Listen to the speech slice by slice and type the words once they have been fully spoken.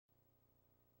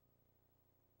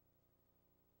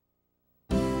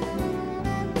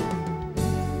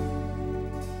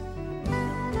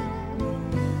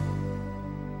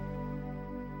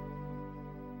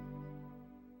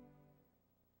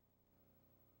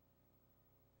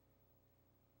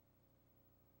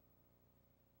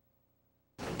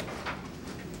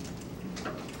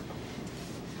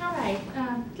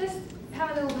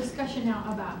question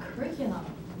now about curriculum.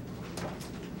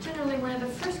 Generally, one of the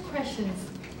first questions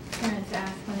parents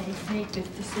ask when they make this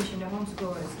decision to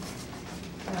homeschool is,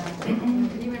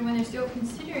 even when they're still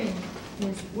considering,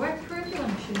 is what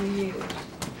curriculum should we use?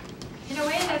 In a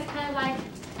way, that's kind of like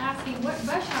asking what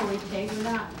bus shall we take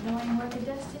without knowing what the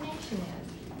destination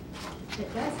is.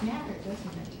 It does matter,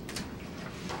 doesn't it?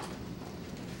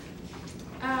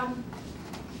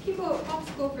 People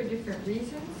homeschool for different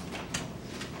reasons,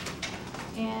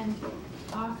 and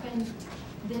often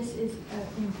this is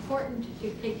important to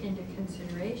take into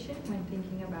consideration when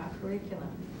thinking about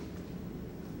curriculum.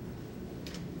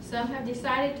 Some have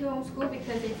decided to homeschool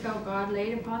because they felt God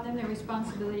laid upon them the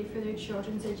responsibility for their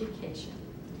children's education.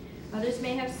 Others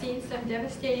may have seen some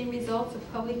devastating results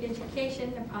of public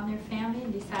education upon their family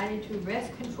and decided to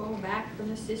wrest control back from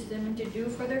the system and to do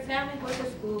for their family what the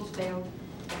schools failed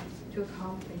to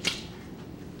accomplish.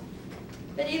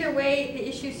 But either way, the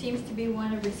issue seems to be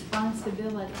one of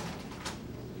responsibility.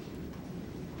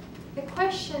 The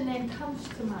question then comes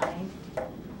to mind,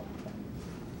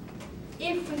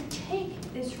 if we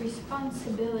take this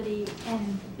responsibility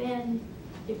and then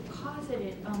deposit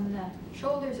it on the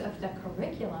shoulders of the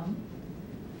curriculum,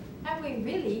 have we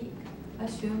really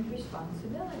assumed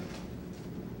responsibility?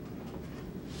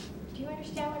 Do you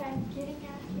understand what I'm getting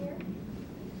at here?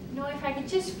 You know, if I could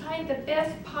just find the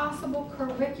best possible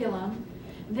curriculum,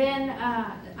 then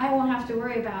I won't have to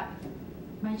worry about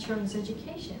my children's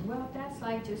education. Well, that's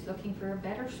like just looking for a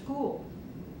better school.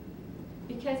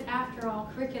 Because after all,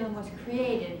 curriculum was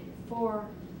created for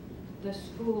the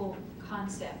school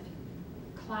concept,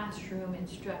 classroom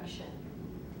instruction,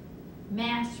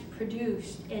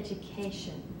 mass-produced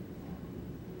education,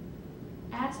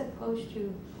 as opposed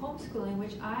to homeschooling,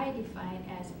 which I define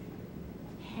as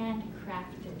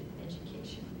handcrafted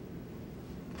education.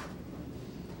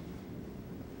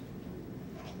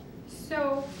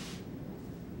 So,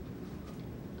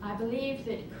 I believe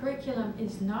that curriculum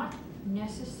is not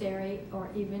necessary or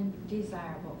even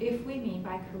desirable, if we mean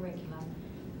by curriculum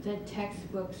the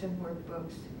textbooks and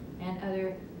workbooks and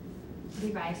other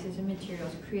devices and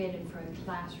materials created for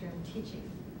classroom teaching.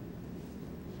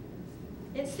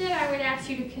 Instead, I would ask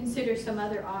you to consider some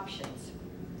other options.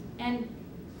 And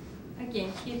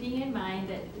again, keeping in mind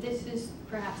that this is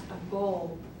perhaps a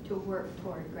goal to work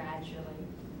toward gradually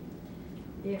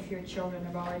if your children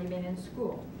have already been in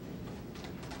school.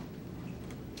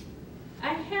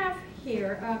 I have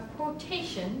here a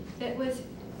quotation that was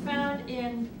found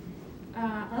in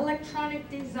Electronic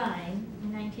Design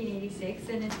in 1986,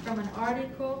 and it's from an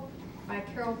article by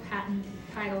Carol Patton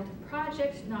titled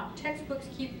 "Projects, Not Textbooks,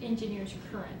 Keep Engineers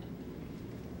Current."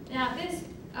 Now this,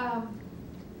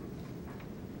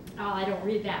 I don't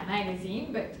read that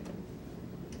magazine, but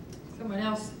someone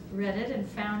else read it and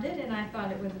found it, and I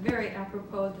thought it was very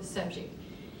apropos of the subject.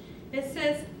 It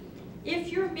says,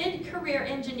 if your mid-career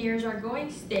engineers are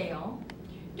going stale,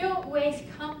 don't waste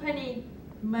company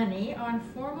money on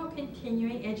formal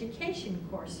continuing education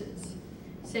courses,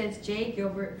 says Jay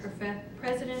Gilbert,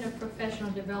 president of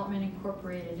Professional Development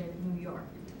Incorporated in New York.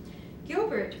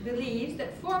 Gilbert believes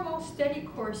that formal study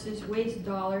courses waste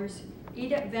dollars,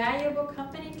 eat up valuable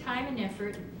company time and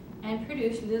effort, and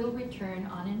produce little return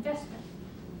on investment.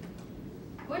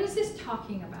 What is this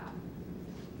talking about?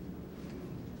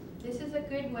 This is a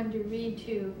good one to read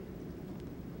to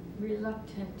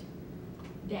reluctant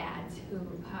dads who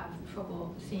have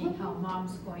trouble seeing how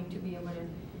mom's going to be able to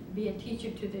be a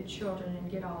teacher to their children and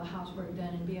get all the housework done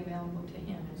and be available to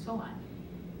him and so on.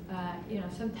 You know,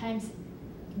 sometimes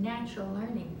natural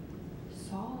learning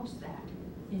solves that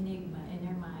enigma in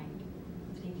their mind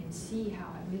if they can see how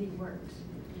it really works.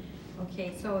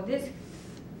 Okay, so this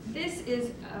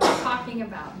is talking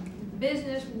about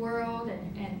business world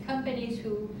and companies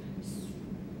who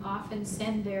often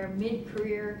send their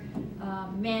mid-career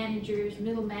managers,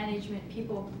 middle management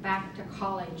people back to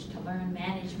college to learn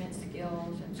management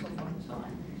skills and so forth and so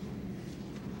on.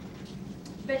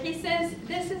 But he says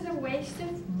this is a waste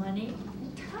of money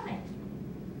and time.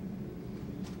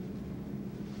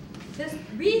 The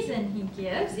reason he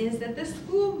gives is that the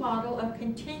school model of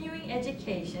continuing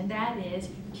education, that is,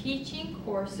 teaching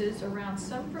courses around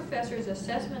some professor's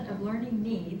assessment of learning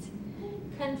needs,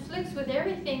 conflicts with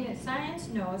everything that science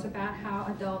knows about how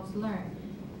adults learn.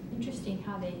 Interesting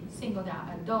how they singled out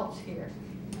adults here.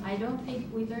 I don't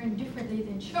think we learn differently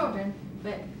than children,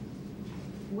 but,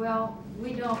 well,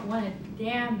 we don't want to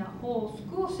damn the whole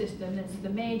school system that's the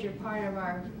major part of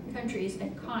our country's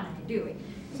economy, do we?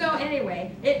 So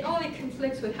anyway, it only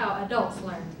conflicts with how adults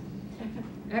learn,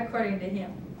 according to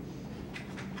him.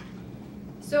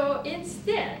 So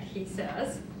instead, he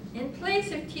says, in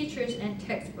place of teachers and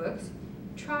textbooks,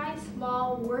 try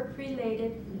small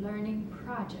work-related learning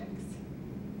projects.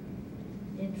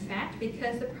 In fact,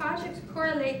 because the projects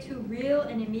correlate to real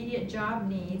and immediate job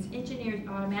needs, engineers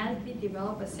automatically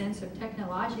develop a sense of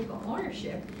technological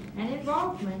ownership and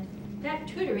involvement that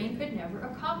tutoring could never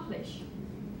accomplish.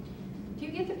 Do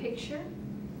you get the picture?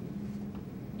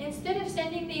 Instead of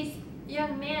sending these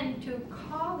young men to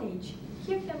college,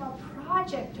 give them a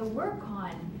project to work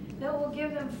on that will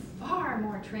give them far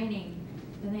more training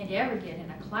than they'd ever get in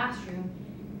a classroom,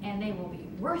 and they will be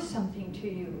worth something to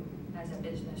you as a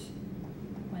business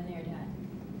when they're done.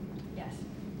 Yes?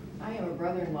 I have a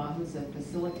brother-in-law who's a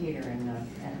facilitator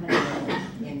at Honeywell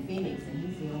in Phoenix, and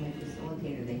he's the only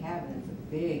facilitator they have, and it's a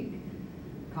big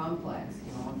complex.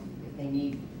 You know, if they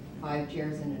need 5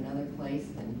 chairs in another place,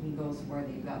 then he goes where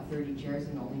they've got 30 chairs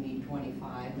and only need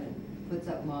 25, and puts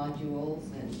up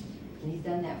modules, and he's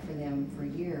done that for them for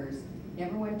years.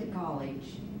 Never went to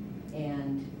college,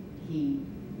 and he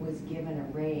was given a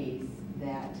raise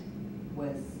that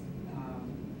was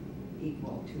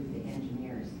equal to the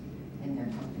engineers in their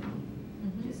company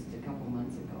just a couple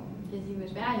months ago. Because he was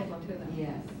valuable to them.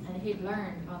 Yes. And he'd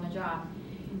learned on the job.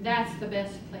 That's the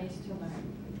best place to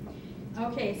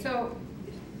learn. Okay, so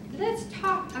let's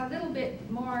talk a little bit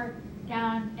more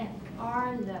down at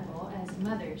our level as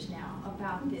mothers now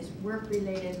about this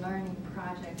work-related learning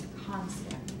project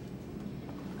concept.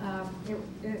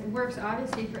 It works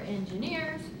obviously for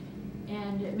engineers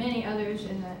and many others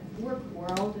in the work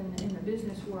world and in the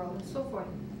business world and so forth.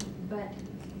 But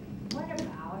what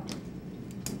about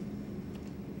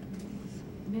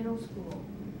middle school?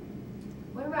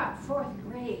 What about 4th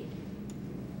grade?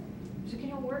 Is it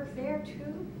going to work there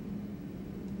too?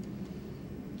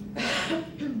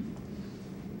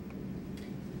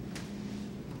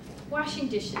 Washing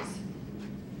dishes.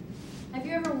 Have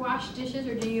you ever washed dishes,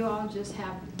 or do you all just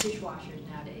have dishwashers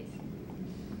nowadays?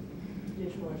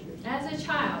 Dishwashers. As a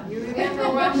child, you remember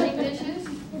washing dishes?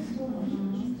 Still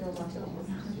wash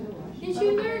dishes. Did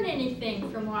you learn anything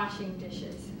from washing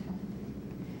dishes?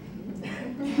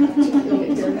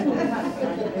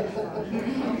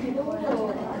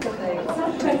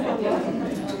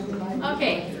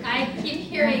 Okay, I keep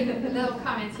hearing little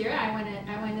comments here. I want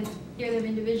to hear them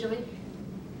individually.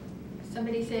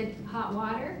 Somebody said hot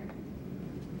water.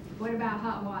 What about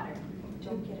hot water?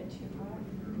 Don't get it too hot.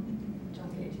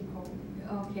 Don't get it too cold.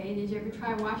 Okay, did you ever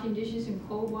try washing dishes in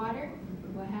cold water?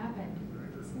 What happened?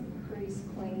 Some grease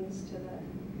clings to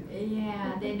the...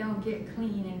 Yeah, they don't get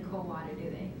clean in cold water, do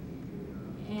they?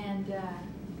 And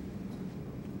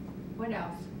what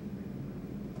else?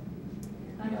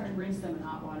 You have to rinse them in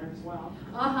hot water as well.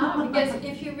 Because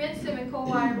if you rinse them in cold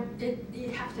water, you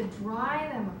have to dry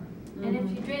them. And if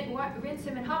you rinse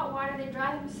them in hot water, they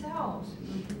dry themselves.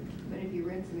 But if you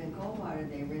rinse them in cold water,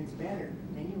 they rinse better.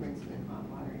 Then you rinse them in hot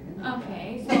water. And then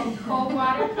Okay, so cold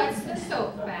water cuts the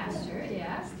soap faster.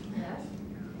 Yes, yes.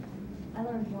 I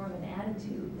learned more of an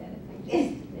attitude that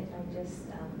if I just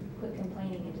quit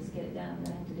complaining and just get it done,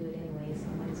 then I have to do it anyway. So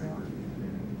I might as well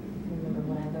remember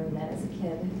when I learned that as a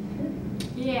kid.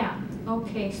 Yeah.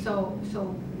 Okay. So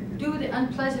do the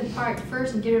unpleasant part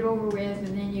first and get it over with,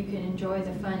 and then you can enjoy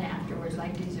the fun afterwards,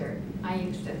 like dessert. I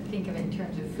used to think of it in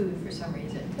terms of food for some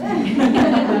reason.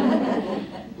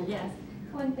 Yes.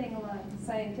 One thing along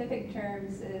scientific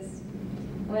terms is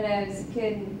when I was a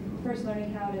kid, first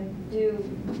learning how to do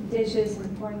dishes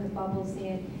and pouring the bubbles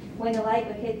in, when the light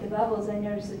would hit the bubbles, I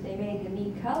noticed that they made the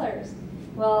neat colors.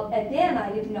 Well, then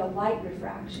I didn't know light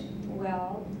refraction.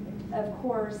 Well, of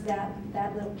course, that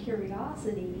little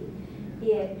curiosity,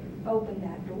 it opened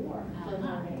that door for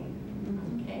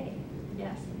learning. Okay.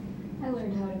 Yes. I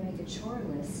learned how to make a chore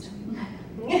list.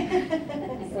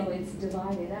 So it's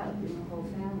divided up in the whole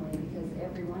family because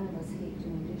every one of us hate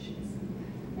doing dishes.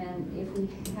 And if we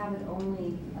have it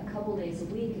only a couple days a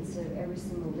week instead of every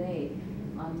single day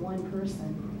on one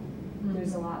person,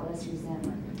 there's a lot less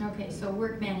resentment. Okay, so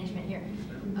work management here.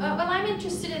 Well, I'm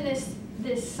interested in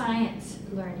this science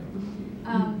learning.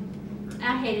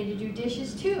 I hated to do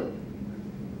dishes too.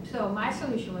 So my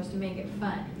solution was to make it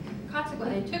fun.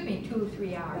 Consequently, it took me 2 or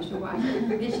 3 hours to wash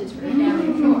the dishes for the family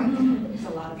of 4. It's a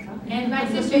lot of fun. And my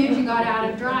sister usually got out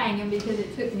of drying them because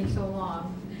it took me so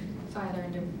long. So I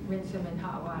learned to rinse them in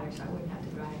hot water so I wouldn't have to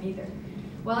dry them either.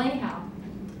 Well, anyhow,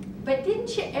 but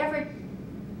didn't you ever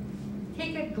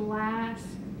take a glass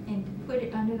and put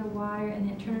it under the water and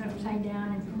then turn it upside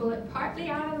down and pull it partly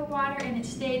out of the water and it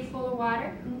stayed full of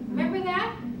water? Remember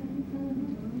that?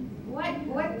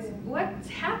 What's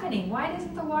happening? Why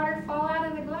doesn't the water fall out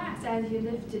of the glass as you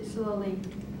lift it slowly?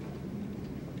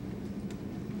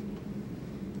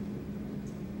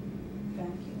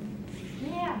 Vacuum.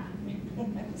 Yeah.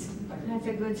 That's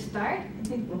a good start.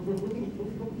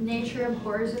 Nature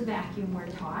abhors a vacuum, we're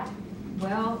taught.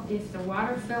 Well, if the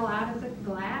water fell out of the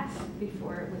glass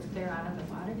before it was clear out of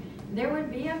the water, there would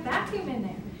be a vacuum in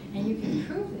there. And you can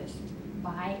prove this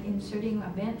by inserting a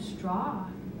bent straw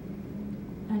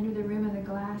under the rim of the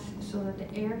glass so that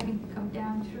the air can come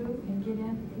down through and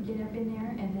get up in there,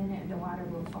 and then the water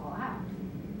will fall out.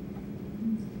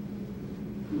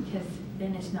 Because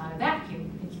then it's not a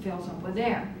vacuum, it fills up with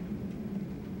air.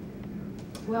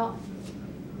 Well,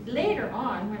 later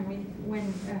on, when we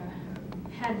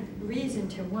had reason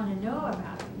to want to know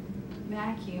about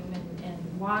vacuum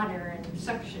and water and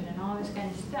suction and all this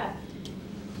kind of stuff,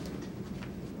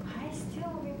 I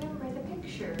still remember the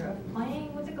picture of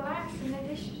playing with the glass in the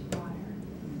dishwater.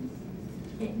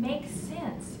 It makes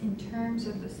sense in terms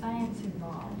of the science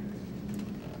involved.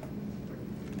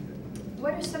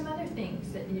 What are some other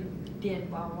things that you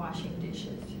did while washing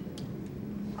dishes?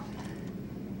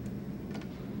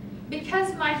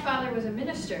 Because my father was a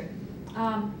minister,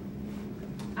 I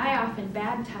often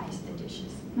baptized the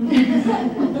dishes.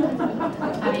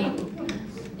 I mean,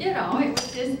 you know, it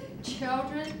was just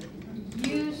children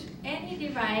use any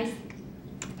device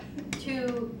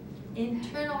to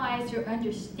internalize or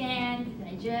understand,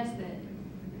 digest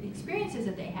the experiences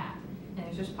that they have. And it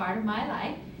was just part of my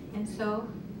life, and so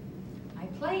I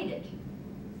played it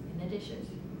in the dishes.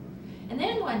 And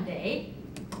then one day,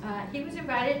 he was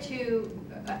invited to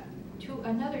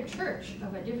another church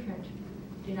of a different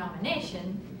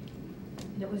denomination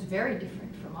that was very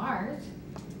different from ours.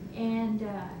 And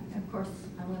of course,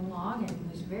 I went along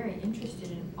and was very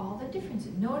interested in all the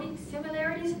differences, noting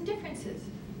similarities and differences.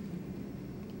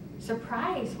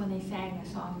 Surprised when they sang a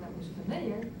song that was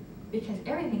familiar, because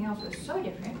everything else was so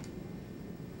different.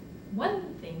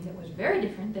 One thing that was very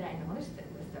different that I noticed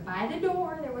that was that by the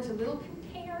door there was a little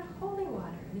container of holy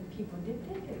water that people dipped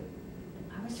into.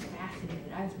 I was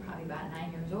fascinated. I was probably about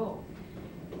 9 years old.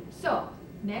 So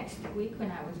next week when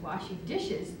I was washing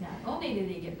dishes, not only did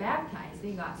they get baptized,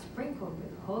 they got sprinkled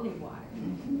with holy water.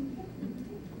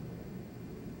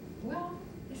 Well,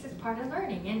 this is part of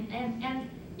learning. And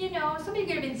you know, somebody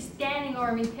could have been standing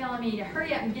over me telling me to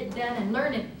hurry up and get done and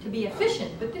learn it to be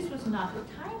efficient, but this was not the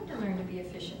time to learn to be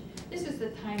efficient. This is the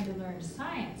time to learn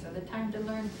science, or the time to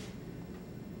learn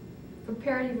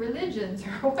comparative religions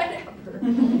or whatever.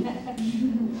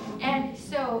 And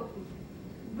so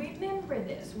remember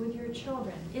this with your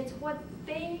children. It's what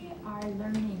they are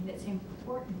learning that's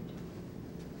important.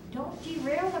 Don't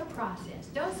derail the process.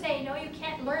 Don't say, no, you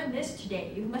can't learn this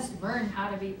today. You must learn how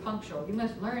to be punctual. You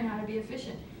must learn how to be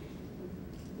efficient.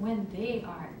 When they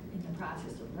are in the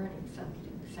process of learning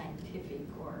something scientific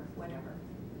or whatever,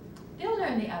 they'll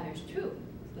learn the others too.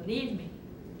 Believe me,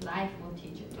 life will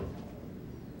teach it to them.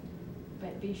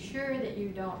 But be sure that you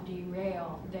don't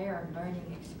derail their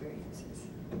learning experiences.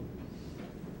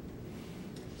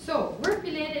 So,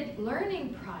 work-related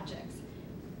learning projects.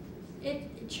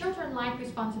 Children like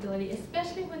responsibility,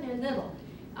 especially when they're little.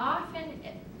 Often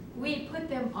we put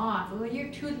them off. Well,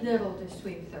 you're too little to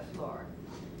sweep the floor.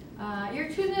 You're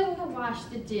too little to wash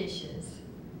the dishes.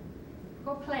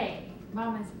 Go play.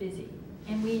 Mama's busy.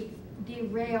 And we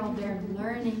derail their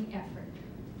learning effort.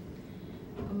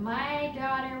 My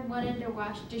daughter wanted to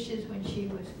wash dishes when she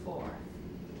was 4.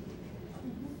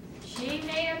 She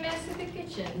made a mess of the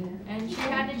kitchen, and she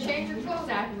had to change her clothes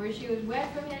afterwards. She was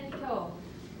wet from head to toe,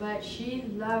 but she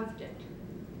loved it.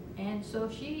 And so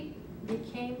she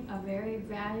became a very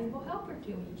valuable helper to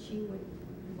me. She would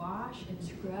wash and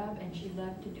scrub, and she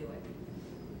loved to do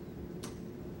it.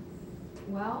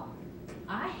 Well,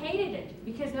 I hated it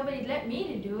because nobody let me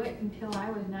to do it until I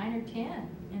was 9 or 10,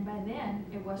 and by then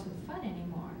it wasn't fun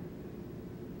anymore.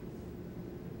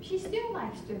 She still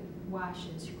likes to wash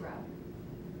and scrub.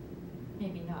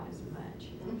 Maybe not as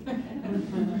much.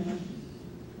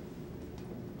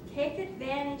 Take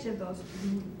advantage of those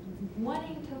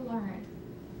wanting to learn.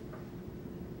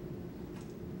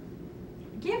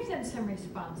 Give them some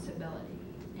responsibility.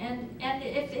 And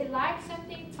if they like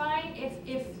something, fine.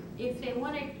 If they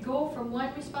want to go from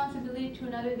one responsibility to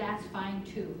another, that's fine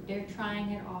too. They're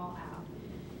trying it all out.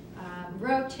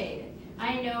 Rotate it.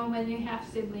 I know when you have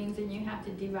siblings and you have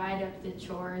to divide up the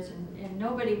chores and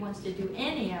nobody wants to do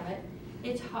any of it,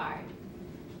 it's hard.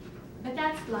 But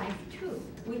that's life too.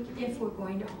 If we're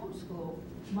going to homeschool,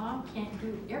 Mom can't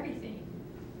do everything.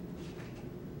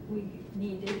 We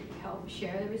need to help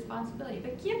share the responsibility.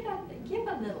 But give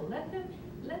a little.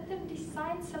 Let them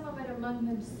decide some of it among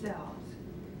themselves.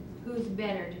 Who's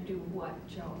better to do what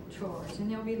chores. And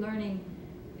they'll be learning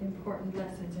important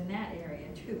lessons in that area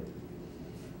too.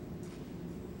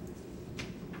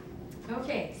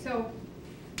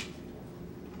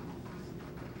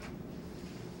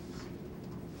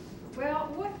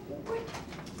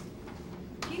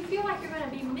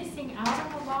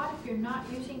 not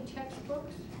using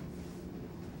textbooks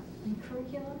in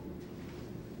curriculum?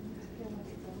 I feel like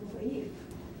it's a relief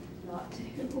not to.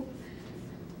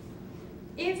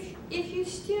 If you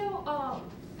still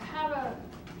have a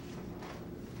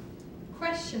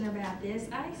question about this,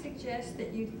 I suggest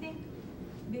that you think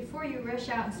before you rush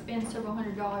out and spend several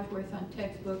 $100s worth on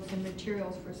textbooks and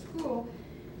materials for school,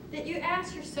 that you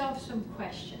ask yourself some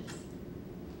questions.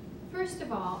 First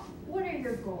of all, what are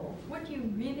your goals? What do you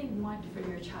really want for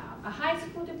your child? A high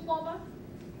school diploma?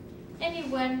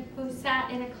 Anyone who sat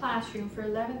in a classroom for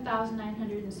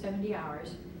 11,970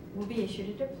 hours will be issued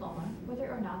a diploma,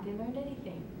 whether or not they learned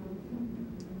anything.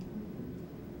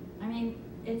 I mean,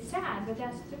 it's sad, but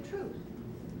that's the truth.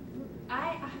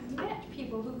 I've met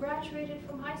people who graduated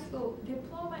from high school,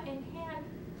 diploma in hand,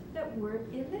 that were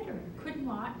illiterate, could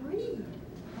not read.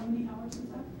 How many hours is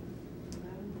that?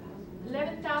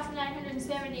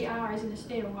 11,970 hours in the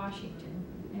state of Washington.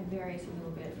 It varies a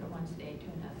little bit from one state to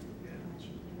another.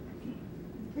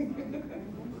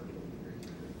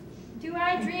 Do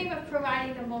I dream of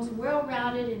providing the most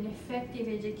well-rounded and effective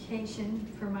education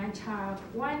for my child?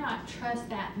 Why not trust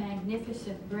that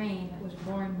magnificent brain that was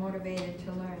born motivated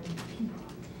to learn?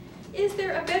 Is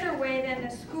there a better way than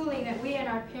the schooling that we and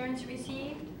our parents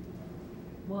received?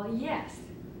 Well, yes.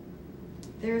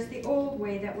 There's the old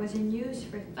way that was in use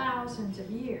for thousands of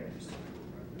years.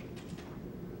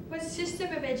 What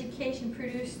system of education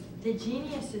produced the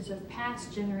geniuses of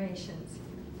past generations?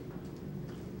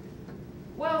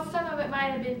 Well, some of it might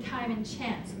have been time and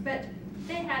chance, but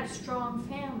they had strong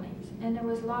families, and there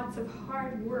was lots of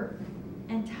hard work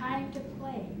and time to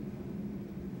play.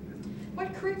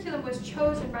 What curriculum was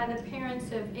chosen by the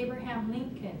parents of Abraham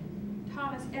Lincoln,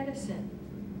 Thomas Edison,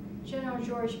 General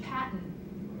George Patton,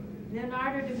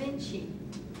 Leonardo da Vinci?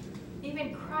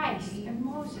 Even Christ and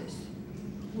Moses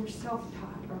were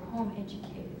self-taught or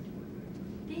home-educated.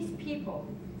 These people,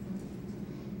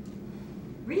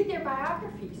 read their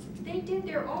biographies. They did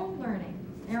their own learning,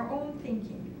 their own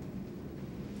thinking.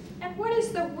 And what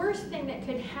is the worst thing that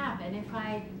could happen if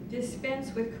I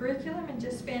dispense with curriculum and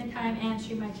just spend time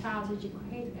answering my child's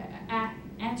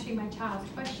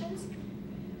questions?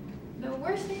 The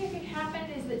worst thing that could happen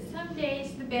is that some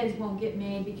days the beds won't get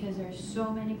made because there's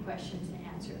so many questions to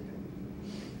answer.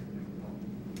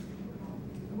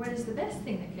 What is the best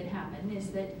thing that could happen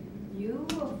is that you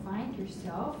will find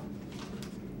yourself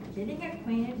getting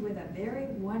acquainted with a very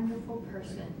wonderful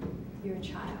person, your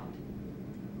child.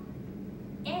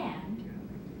 And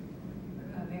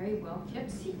a very well-kept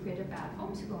secret about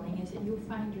homeschooling is that you'll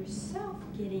find yourself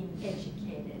getting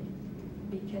educated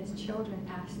because children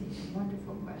ask these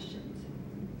wonderful questions.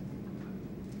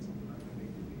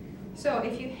 So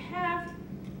if you have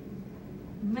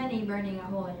money burning a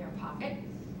hole in your pocket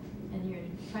and you're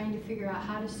trying to figure out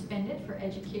how to spend it for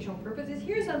educational purposes,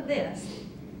 here's a list.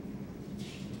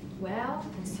 Well,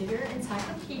 consider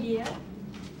encyclopedia.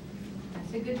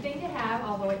 That's a good thing to have,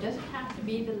 although it doesn't have to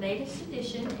be the latest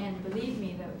edition, and believe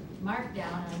me, the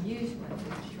markdown on used ones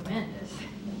is tremendous.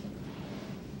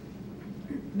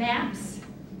 Maps,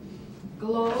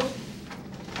 globe,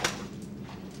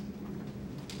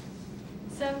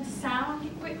 some sound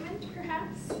equipment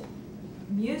perhaps,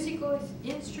 musical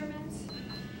instruments.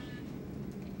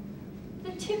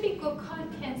 The typical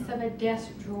contents of a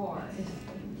desk drawer is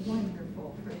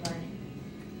wonderful for learning.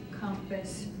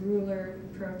 Compass, ruler,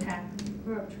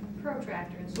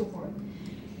 protractor, and so forth.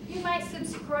 You might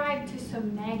subscribe to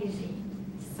some magazine,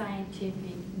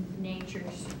 scientific,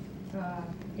 nature's,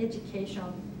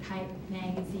 educational type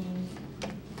magazines.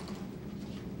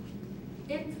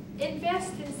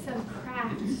 Invest in some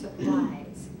craft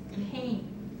supplies, paint,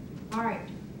 art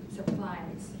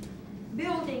supplies,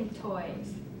 building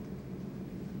toys,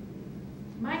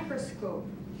 microscope,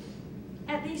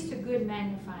 at least a good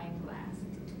magnifying glass.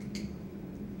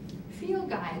 Field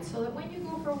guides, so that when you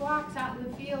go for walks out in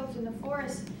the fields and the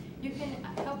forest, you can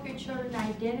help your children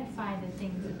identify the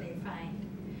things that they find.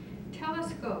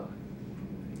 Telescope,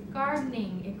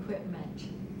 gardening equipment,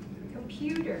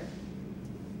 computer,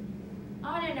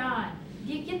 on and on.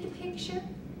 Do you get the picture?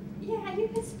 Yeah, you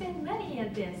can spend money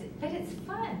at this, but it's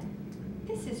fun.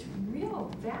 This is real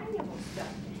valuable stuff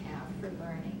to have for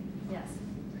learning. Yes?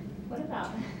 What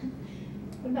about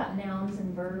nouns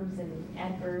and verbs and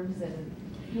adverbs and,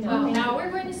 you know? Well, now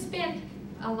we're going to spend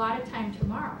a lot of time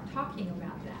tomorrow talking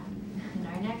about that in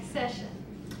our next session.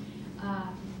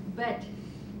 But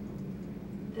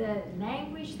the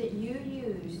language that you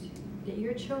use, that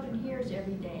your children hears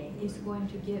every day, is going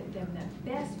to give them the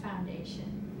best foundation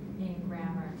in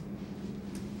grammar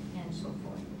and so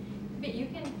forth. But you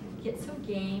can get some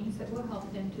games that will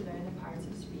help them to learn the parts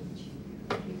of speech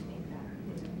if you think that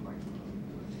is important.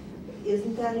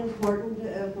 isn't that important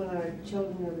when our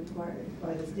children are required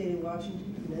by the state of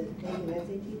Washington to take an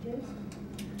SAT test?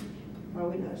 Are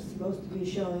we not supposed to be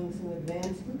showing some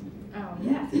advancement? Oh,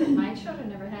 yes, but my children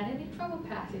never had any trouble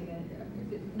passing it.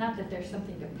 Not that there's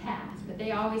something to pass, but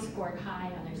they always scored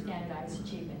high on their standardized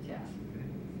achievement test,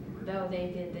 though they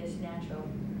did this natural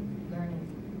learning.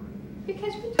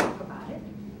 Because we talk about it.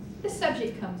 The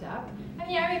subject comes up. I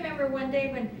mean, I remember one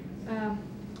day when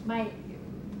my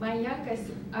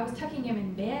youngest, I was tucking him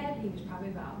in bed. He was probably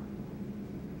about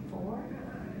 4,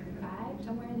 5,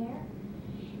 somewhere in there.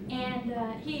 And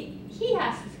he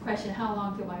asked this question, how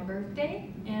long till my birthday?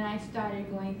 And I started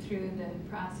going through the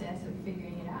process of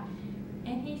figuring it out.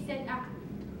 And he said,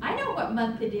 I know what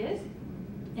month it is.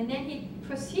 And then he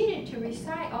proceeded to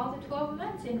recite all the 12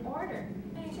 months in order.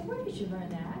 And I said, where did you learn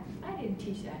that? I didn't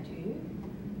teach that to you.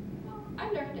 Well, I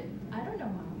learned it. I don't know,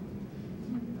 Mom.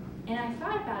 And I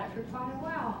thought about it for quite a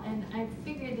while. And I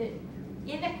figured that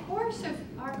in the course of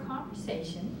our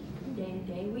conversation, day to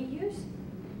day, we use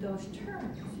those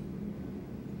terms.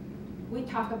 We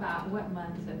talk about what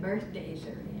month the birthdays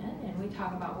are in, and we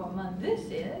talk about what month this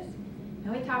is,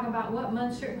 and we talk about what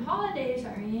month certain holidays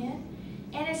are in,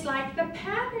 and it's like the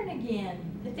pattern again.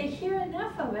 If they hear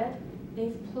enough of it,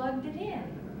 they've plugged it in.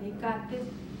 They've got this,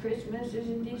 Christmas is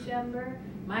in December,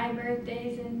 my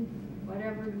birthday's in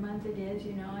whatever month it is,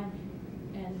 you know,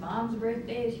 and Mom's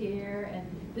birthday is here, and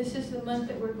this is the month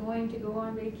that we're going to go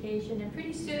on vacation, and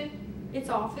pretty soon it's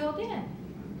all filled in.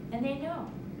 And they know.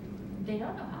 They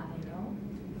don't know how they know.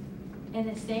 And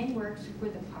the same works for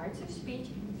the parts of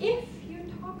speech if you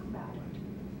talk about it.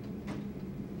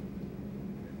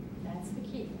 That's the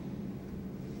key.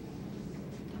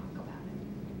 Talk about it.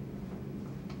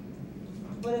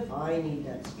 What if I need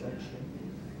that structure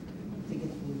to get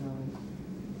me going?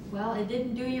 Well, it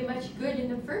didn't do you much good in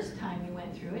the first time you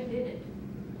went through it, did it?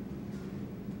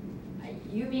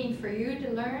 You mean for you to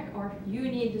learn, or you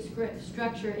need the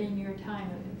structure in your time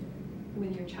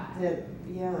with your child?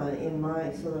 Yeah, in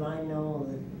my, so that I know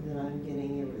that I'm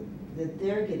getting that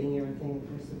they're getting everything that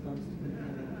they're supposed to be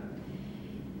getting.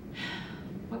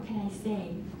 What can I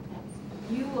say?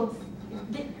 You will,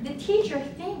 the teacher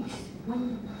thinks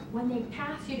when they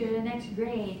pass you to the next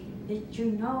grade that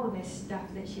you know this stuff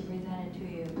that she presented to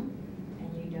you,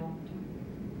 and you don't.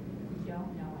 You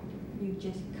don't know it. You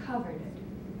just covered it.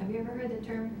 Have you ever heard the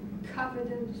term cover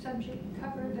the subject,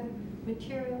 cover the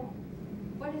material?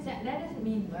 What is that? That doesn't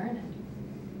mean learn it.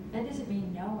 That doesn't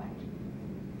mean know it.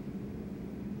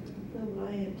 Well, I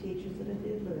have teachers that I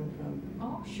did learn from.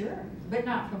 Oh, sure. But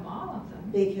not from all of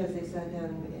them. Because they sat down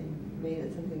and made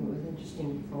it something that was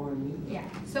interesting for me. Yeah.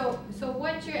 So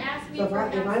what you're asking me So for...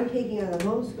 if I'm taking on a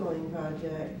homeschooling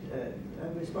project, a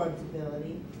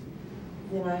responsibility,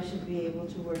 then I should be able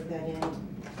to work that in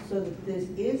so that this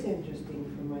is interesting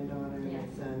for my daughter and my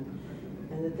son,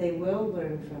 and that they will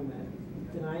learn from it.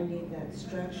 Then I need that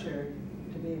structure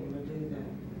to be able to do that.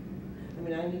 I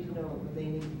mean, I need to know what they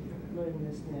need to learn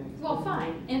this next. Well,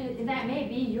 fine, and that may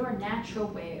be your natural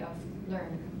way of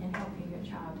learning and helping your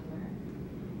child to learn.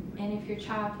 And if your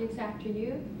child gets after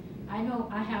you, I know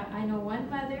one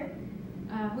mother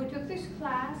who took this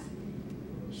class.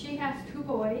 She has 2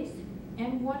 boys,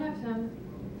 and one of them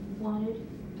wanted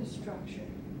the structure,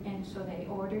 and so they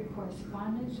ordered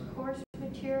correspondence course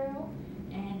material,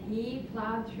 and he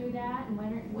plowed through that and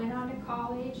went on to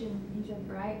college, and he's a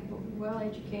bright,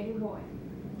 well-educated boy.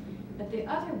 But the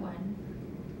other one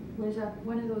was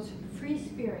one of those free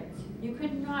spirits. You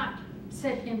could not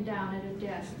sit him down at a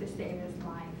desk to save his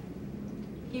life.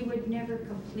 He would never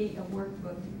complete a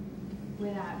workbook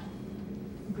without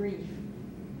grief.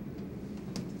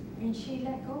 And she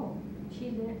let go.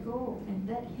 She let go and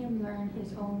let him learn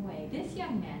his own way. This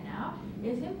young man now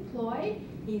is employed.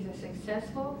 He's a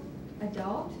successful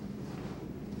adult,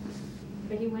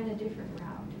 but he went a different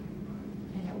route,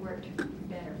 and it worked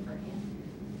better for him.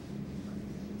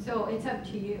 So it's up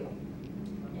to you,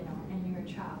 and your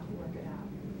child to work it out.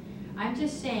 I'm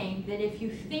just saying that if you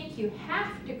think you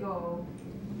have to go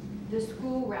the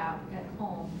school route at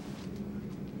home,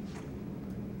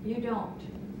 you don't.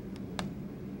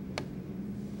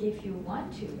 If you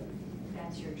want to,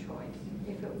 that's your choice.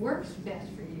 If it works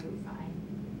best for you, fine.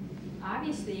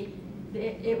 Obviously,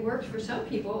 it works for some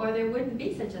people, or there wouldn't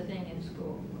be such a thing in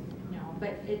school.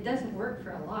 But it doesn't work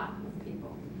for a lot of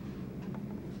people.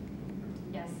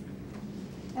 Yes?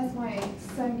 As my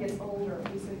son gets older,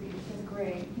 he's in 5th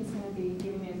grade, he's going to be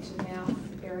getting into math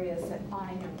areas that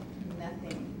I know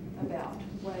nothing about.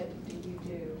 What do you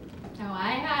do? Oh,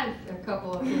 I had a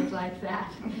couple of kids like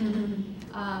that.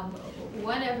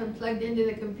 One of them plugged into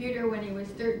the computer when he was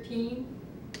 13.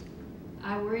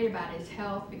 I worried about his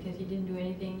health because he didn't do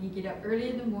anything. He'd get up early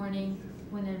in the morning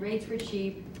when the rates were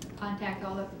cheap, contact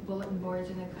all the bulletin boards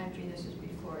in the country. This was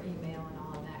before email and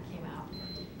all of that came out.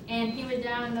 And he would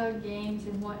download games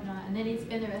and whatnot, and then he'd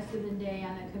spend the rest of the day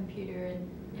on the computer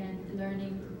and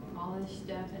learning all this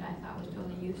stuff that I thought was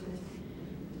totally useless.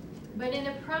 But in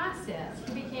the process,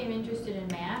 he became interested in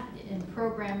math and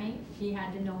programming. He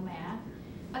had to know math.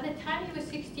 By the time he was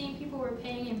 16, people were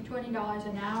paying him $20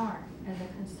 an hour as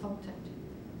a consultant.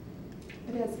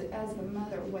 But as the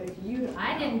mother, what if you?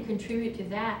 I didn't contribute to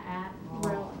that at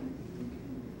all.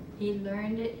 Really? He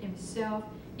learned it himself.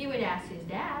 He would ask his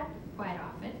dad quite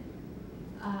often.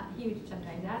 He would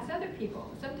sometimes ask other people.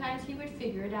 Sometimes he would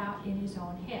figure it out in his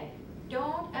own head.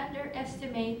 Don't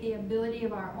underestimate the ability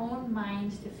of our own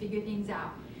minds to figure things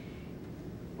out.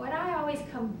 What I always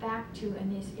come back to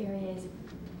in this area is,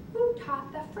 who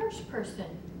taught the first person?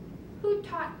 Who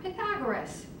taught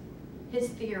Pythagoras his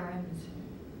theorems?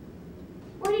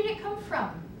 Where did it come from?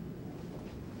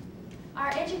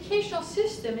 Our educational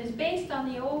system is based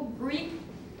on the old Greek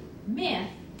myth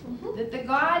that the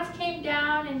gods came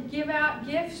down and give out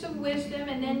gifts of wisdom,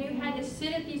 and then you had to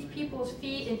sit at these people's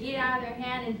feet and eat out of their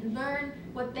hand and learn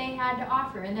what they had to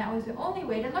offer, and that was the only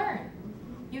way to learn.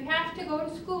 You have to go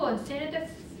to school and sit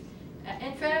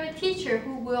in front of a teacher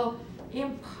who will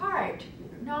impart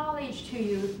knowledge to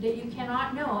you that you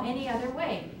cannot know any other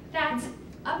way. That's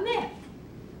a myth,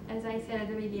 as I said at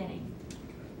the beginning.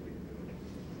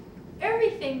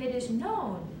 Everything that is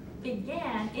known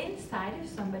began inside of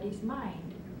somebody's mind,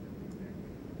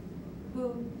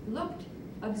 who looked,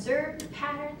 observed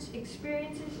patterns,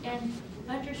 experiences, and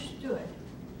understood,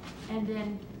 and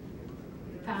then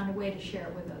found a way to share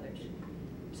it with others.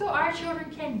 So our children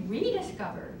can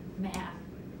rediscover math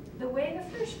the way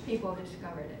the first people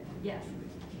discovered it. Yes?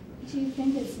 Do you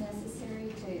think it's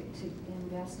necessary to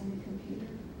invest in a computer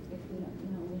if we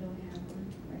don't have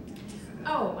one right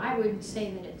now? Oh, I wouldn't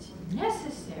say that it's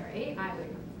necessary. I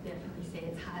would definitely say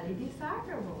it's highly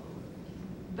desirable.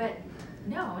 But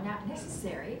no, not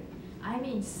necessary. I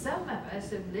mean, some of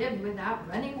us have lived without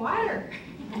running water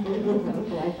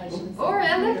or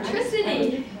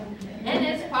electricity. And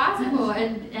it's possible,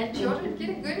 and children get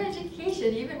a good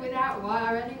education even without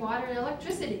running water and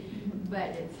electricity.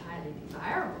 But it's highly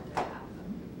desirable to have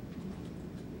them.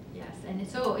 Yes, and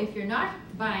so if you're not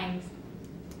buying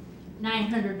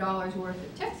 $900 worth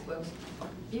of textbooks,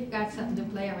 you've got something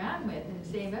to play around with and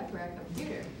save up for a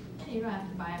computer. And you don't have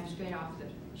to buy them straight off the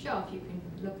shelf. You can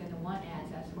look in the want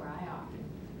ads. That's where I often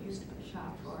used to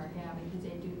shop for. Yeah, because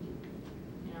they do,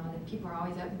 you know, the people are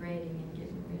always upgrading and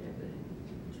getting rid of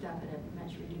the stuff at a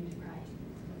much reduced price.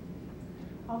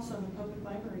 Also, the public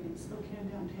library in Spokane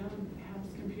downtown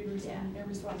has computers, and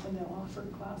every so often they'll offer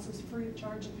classes free of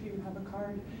charge if you have a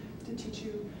card to teach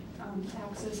you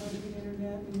access onto the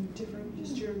internet and different,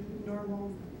 just your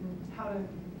normal, how to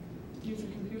use a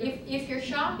computer. If you're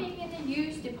shopping in the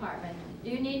used department,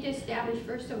 you need to establish,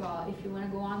 first of all, if you want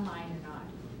to go online or not.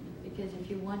 Because if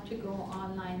you want to go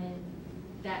online, then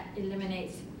that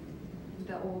eliminates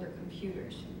the older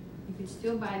computers. You can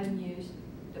still buy them used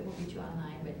that will get you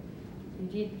online, but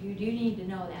you do need to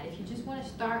know that. If you just want to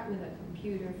start with a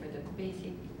computer for the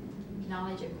basic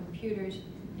knowledge of computers,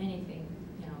 anything,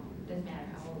 you know, doesn't matter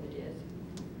how old it is,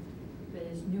 but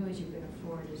as new as you can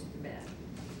afford is the best.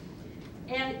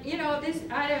 And you know, this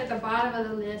item at the bottom of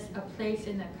the list, a place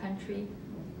in the country,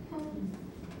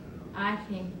 I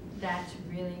think that's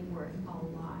really worth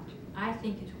a lot. I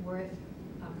think it's worth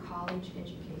a college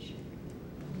education.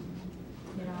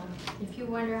 You know, if you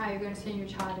wonder how you're going to send your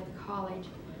child to college,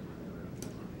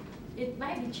 it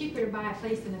might be cheaper to buy a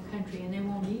place in the country and they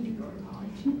won't need to go to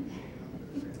college.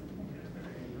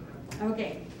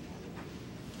 Okay.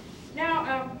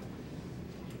 Now,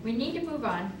 we need to move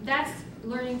on. That's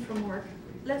learning from work.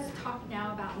 Let's talk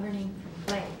now about learning from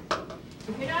play.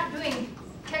 If you're not doing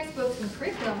textbooks and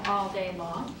curriculum all day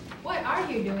long, what are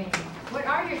you doing? What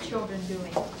are your children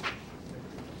doing?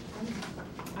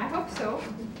 I hope so.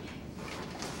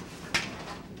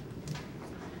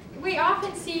 We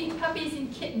often see puppies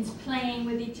and kittens playing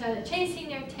with each other, chasing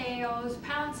their tails,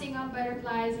 pouncing on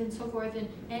butterflies and so forth,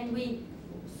 and we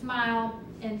smile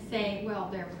and say, well,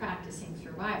 they're practicing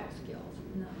survival skills.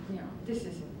 No, you know, this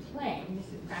isn't playing, this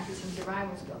is practicing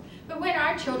survival skills. But when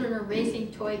our children are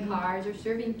racing toy cars or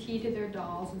serving tea to their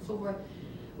dolls and so forth,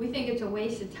 we think it's a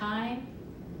waste of time.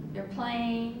 They're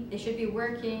playing, they should be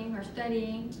working or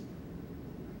studying.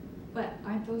 But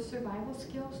aren't those survival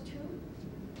skills too?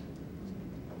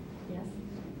 Yes?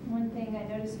 One thing I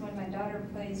noticed when my daughter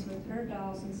plays with her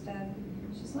dolls and stuff,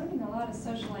 she's learning a lot of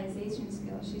socialization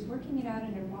skills. She's working it out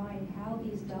in her mind how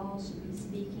these dolls should be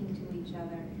speaking to each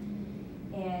other.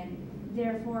 And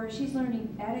therefore, she's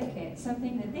learning etiquette,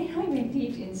 something that they don't even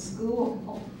teach in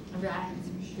school. Right,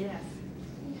 yes.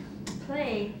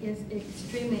 Play is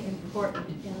extremely important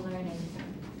in learning.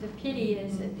 The pity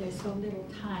is that there's so little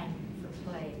time for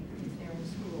play if they're in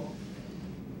school.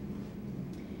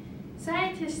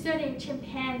 Scientists studying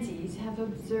chimpanzees have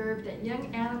observed that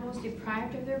young animals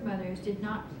deprived of their mothers did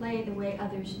not play the way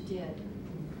others did.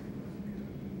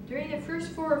 During the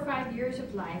first 4 or 5 years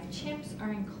of life, chimps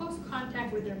are in close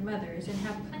contact with their mothers and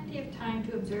have plenty of time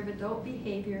to observe adult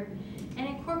behavior and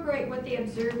incorporate what they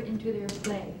observe into their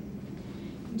play.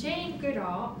 Jane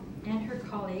Goodall and her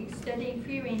colleagues studying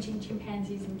free-ranging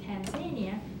chimpanzees in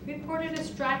Tanzania reported a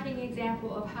striking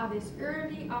example of how this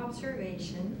early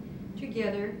observation,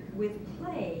 together with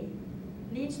play,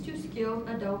 leads to skilled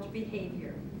adult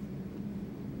behavior.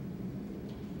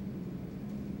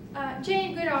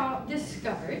 Jane Goodall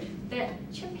discovered that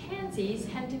chimpanzees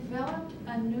had developed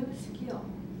a new skill,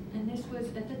 and this was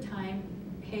at the time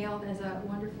hailed as a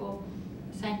wonderful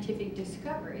scientific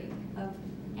discovery of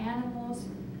animals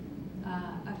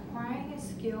acquiring a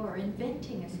skill or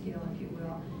inventing a skill, if you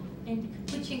will,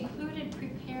 which included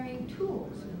preparing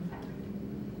tools, in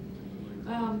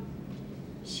fact.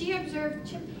 She observed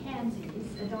chimpanzees,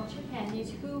 adult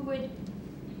chimpanzees, who would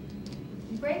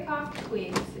break off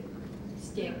twigs,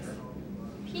 sticks,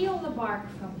 peel the bark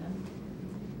from them,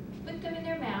 put them in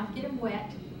their mouth, get them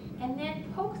wet, and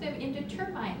then poke them into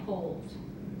termite holes.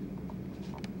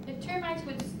 The termites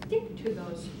would stick to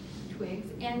those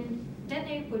twigs, and then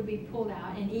they would be pulled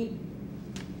out and eaten.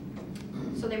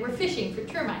 So they were fishing for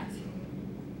termites.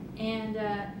 And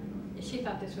she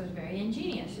thought this was very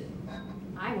ingenious.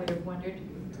 I would have wondered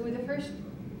who the first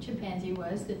chimpanzee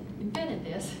was that invented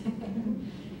this.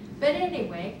 But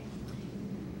anyway,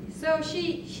 so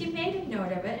she made a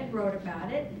note of it and wrote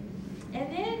about it. And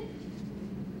then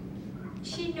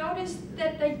she noticed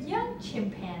that the young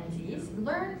chimpanzees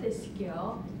learned this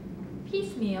skill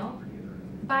piecemeal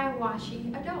by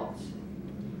watching adults.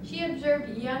 She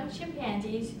observed young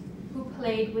chimpanzees who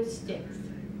played with sticks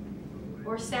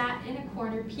or sat in a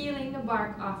corner peeling the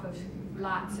bark off of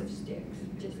lots of sticks,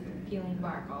 just peeling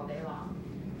bark all day long,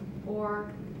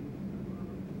 or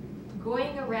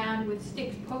going around with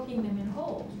sticks poking them in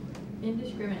holes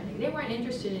indiscriminately. They weren't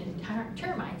interested in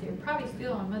termites. They were probably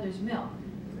still on mother's milk,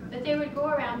 but they would go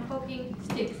around poking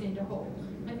sticks into holes.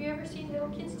 Have you ever seen little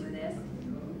kids do this?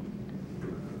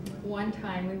 One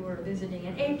time we were visiting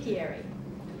an apiary,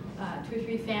 2 or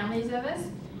 3 families of us,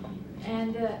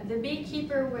 and the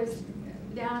beekeeper was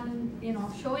down,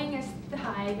 showing us the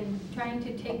hive and trying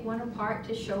to take one apart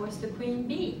to show us the queen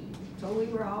bee. So we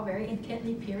were all very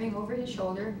intently peering over his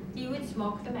shoulder. He would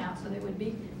smoke them out so they would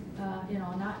be,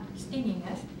 not stinging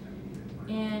us.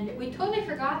 And we totally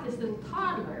forgot this little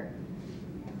toddler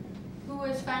who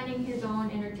was finding his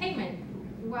own entertainment,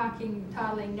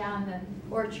 toddling down the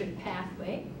orchard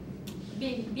pathway.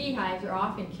 Beehives are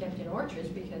often kept in orchards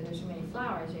because there's so many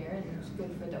flowers there, and it's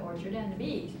good for the orchard and the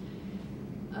bees.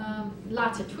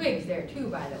 Lots of twigs there too,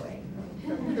 by the way,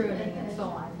 for pruning and so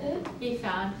on. He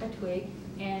found a twig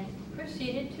and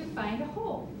proceeded to find a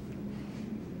hole.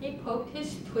 He poked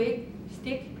his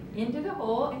stick into the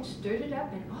hole and stirred it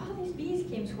up, and all these bees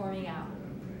came swarming out.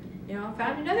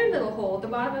 Found another little hole at the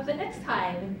bottom of the next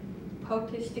hive and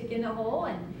poked his stick in the hole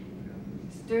and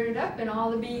stirred it up, and all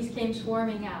the bees came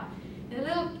swarming out. And the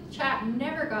little chap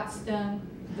never got stung,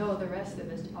 though the rest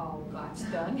of us all got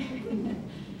stung.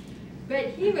 But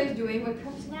he was doing what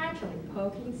comes naturally,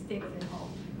 poking sticks in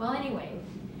holes. Well, anyway,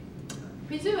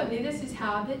 presumably this is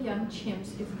how the young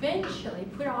chimps eventually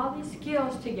put all these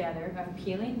skills together of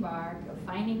peeling bark, of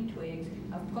finding twigs,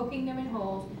 of poking them in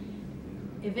holes,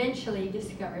 eventually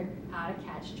discovered how to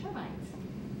catch termites.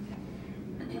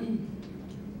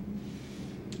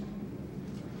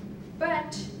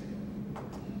 But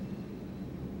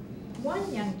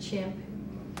one young chimp,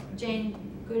 Jane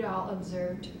Goodall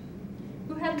observed,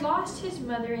 who had lost his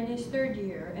mother in his 3rd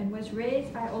year and was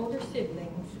raised by older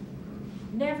siblings,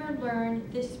 never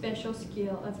learned this special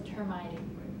skill of termiting.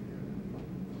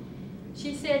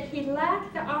 She said he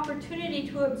lacked the opportunity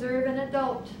to observe an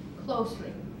adult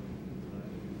closely,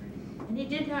 and he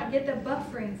did not get the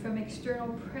buffering from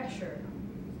external pressure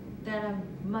that a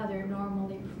mother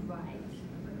normally provides.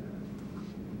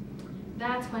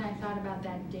 That's when I thought about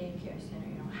that daycare center.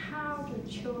 How do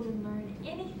children learn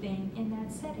anything in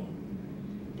that setting?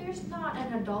 There's not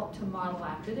an adult to model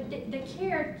after. The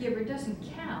caregiver doesn't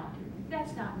count.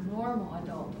 That's not normal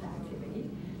adult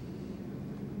activity.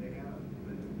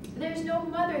 There's no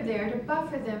mother there to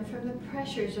buffer them from the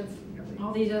pressures of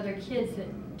all these other kids that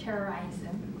terrorize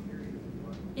them.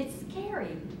 It's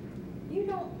scary. You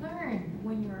don't learn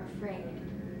when you're afraid.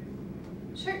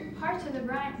 certain parts of the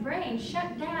brain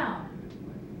shut down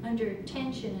under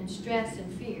tension and stress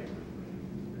and fear.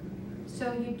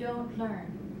 So you don't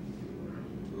learn.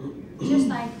 Just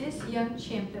like this young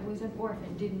chimp that was an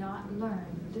orphan did not learn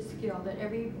the skill that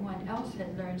everyone else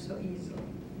had learned so easily.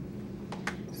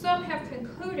 Some have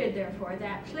concluded, therefore,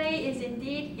 that play is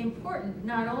indeed important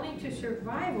not only to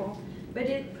survival, but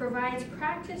it provides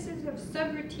practices of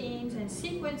subroutines and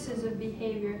sequences of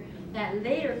behavior that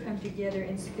later come together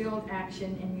in skilled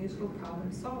action and useful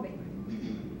problem solving.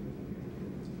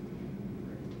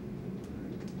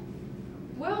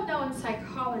 Well-known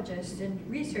psychologist and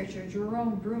researcher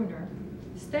Jerome Bruner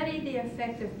studied the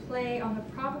effect of play on the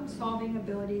problem-solving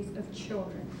abilities of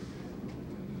children.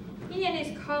 He and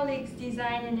his colleagues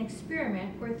designed an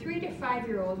experiment where 3 to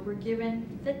 5-year-olds were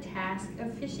given the task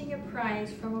of fishing a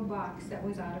prize from a box that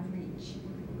was out of reach.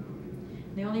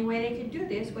 The only way they could do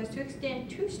this was to extend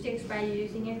 2 sticks by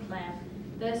using a clamp,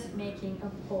 thus making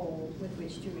a pole with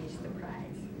which to reach the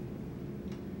prize.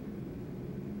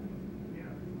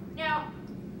 Now,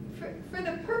 for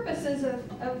the purposes of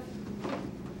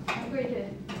I'm going to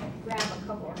grab a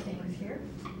couple of things here.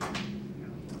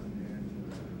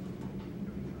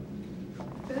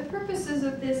 For the purposes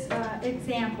of this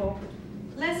example,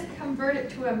 let's convert it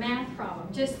to a math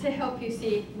problem, just to help you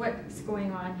see what's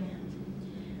going on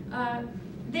here.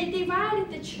 They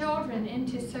divided the children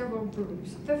into several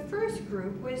groups. The first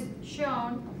group was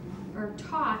shown or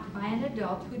taught by an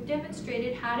adult who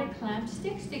demonstrated how to clamp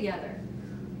sticks together.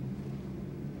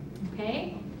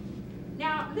 Okay?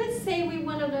 Now, let's say we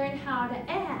want to learn how to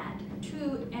add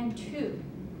 2 and 2.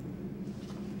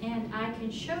 And I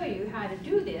can show you how to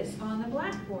do this on the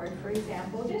blackboard, for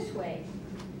example, this way.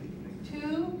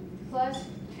 2 plus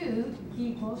 2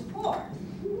 equals 4.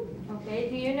 Okay,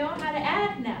 do you know how to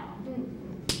add now?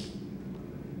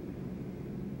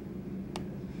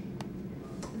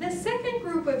 The second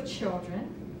group of children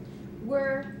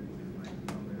were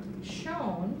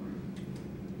shown,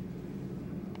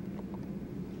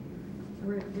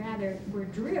 or rather were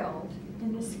drilled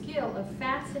in the skill of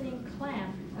fastening a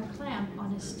clamp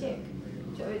on a stick.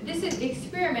 So this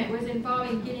experiment was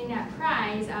involving getting that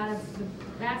prize out of the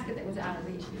basket that was out of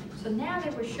reach. So now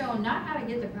they were shown not how to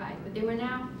get the prize, but they were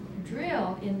now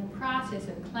drilled in the process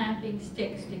of clamping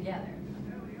sticks together.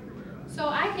 So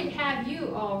I could have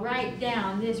you all write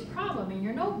down this problem in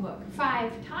your notebook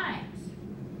 5 times.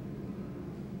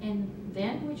 And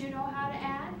then would you know how to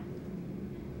add?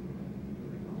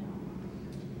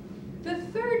 No. The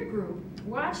third group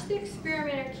watched the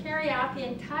experimenter carry out the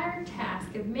entire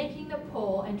task of making the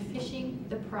pole and fishing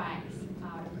the prize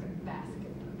out of the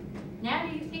basket. Now,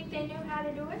 do you think they knew how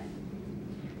to do it?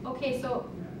 Okay, so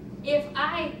if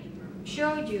I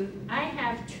showed you, I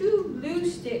have 2 blue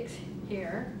sticks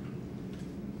here,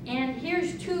 and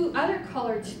here's 2 other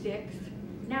colored sticks.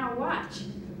 Now watch.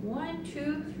 1,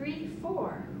 2, 3,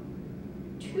 4.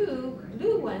 2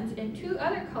 blue ones and 2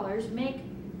 other colors make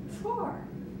 4.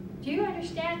 Do you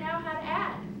understand now how to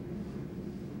add?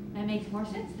 That makes more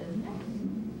sense, doesn't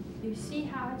it? You see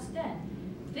how it's done.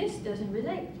 This doesn't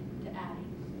relate to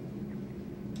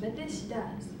adding, but this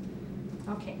does.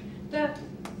 Okay, the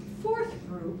fourth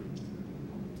group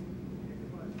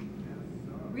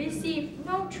received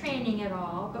no training at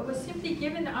all, but was simply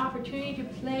given the opportunity to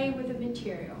play with the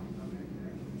material.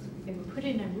 They were put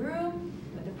in a room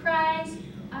with a prize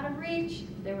out of reach.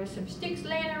 There were some sticks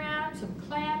laying around, some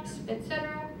clamps,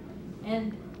 etc.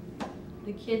 And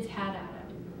the kids had at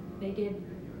it. They did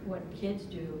what kids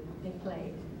do. They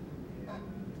played.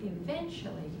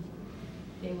 Eventually,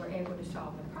 they were able to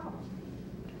solve the problem.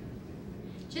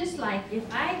 Just like if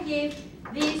I gave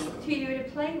these to you to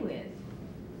play with,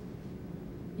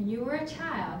 and you were a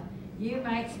child, you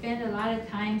might spend a lot of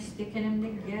time sticking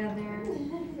them together.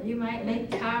 You might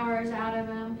make towers out of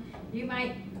them. You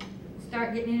might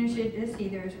start getting interested. Let's see,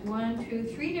 there's 1, 2,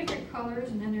 3 different colors,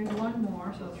 and then there's 1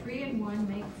 more. So 3 and 1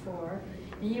 make 4.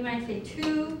 And you might say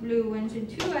 2 blue ones and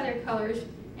 2 other colors,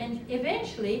 and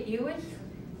eventually you would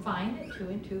find that 2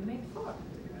 and 2 make 4.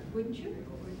 Wouldn't you?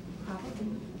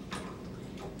 Probably.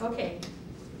 Okay.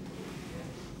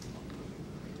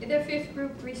 The fifth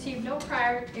group received no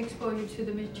prior exposure to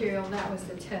the material. That was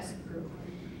the test group.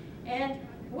 And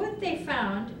what they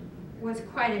found was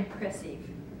quite impressive.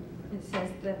 It says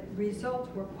the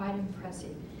results were quite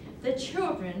impressive. The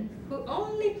children who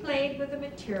only played with the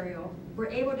material were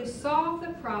able to solve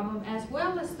the problem as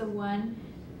well as the ones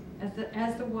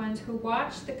who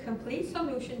watched the complete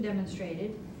solution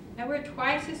demonstrated, and were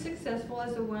twice as successful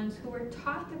as the ones who were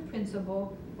taught the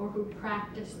principle or who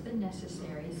practiced the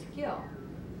necessary skill.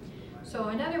 So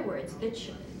in other words,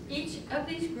 each of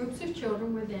these groups of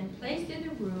children were then placed in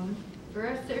a room for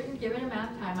a certain given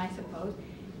amount of time, I suppose,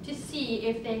 to see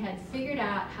if they had figured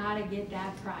out how to get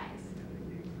that prize.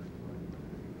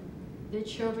 The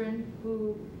children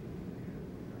who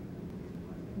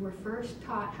were first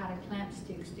taught how to clamp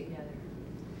sticks together.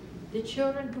 The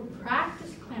children who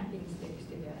practiced clamping sticks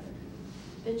together.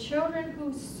 The children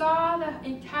who saw the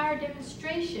entire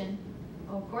demonstration,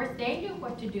 of course, they knew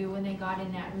what to do when they got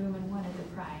in that room and wanted the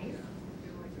prize.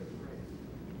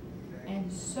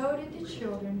 And so did the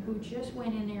children who just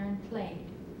went in there and played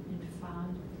and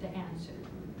found the answer.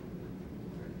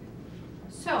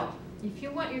 So, if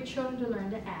you want your children to learn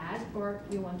to add, or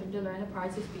you want them to learn the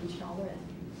parts of speech and all the rest,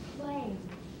 play.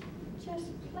 Just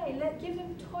play. Give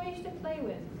them toys to play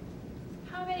with.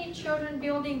 How many children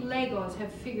building Legos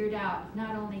have figured out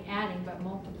not only adding but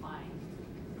multiplying?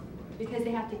 Because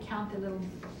they have to count the little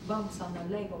bumps on the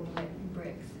Lego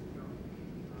bricks.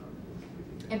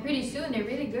 And pretty soon they're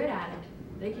really good at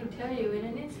it. They can tell you in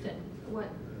an instant what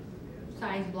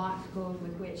size blocks goes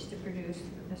with which to produce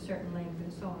a certain length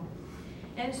and so on.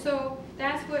 And so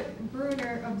that's what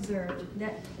Bruner observed,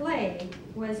 that play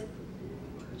was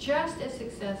just as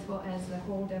successful as the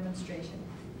whole demonstration.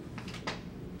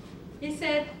 He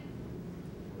said,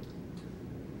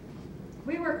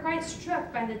 we were quite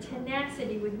struck by the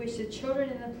tenacity with which the children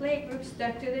in the play group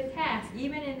stuck to the task.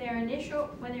 Even when their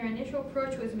initial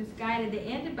approach was misguided, they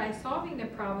ended by solving the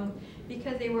problem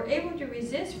because they were able to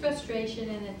resist frustration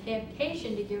and the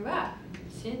temptation to give up,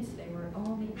 since they were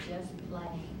only just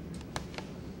playing.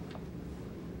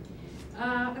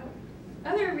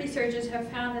 Other researchers have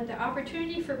found that the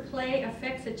opportunity for play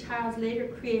affects a child's later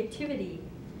creativity.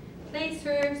 Play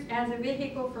serves as a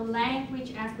vehicle for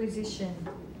language acquisition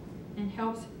and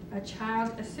helps a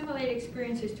child assimilate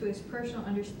experiences to his personal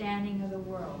understanding of the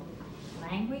world.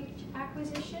 Language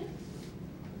acquisition?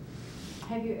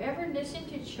 Have you ever listened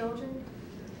to children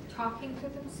talking to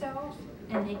themselves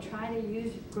and they try to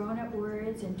use grown-up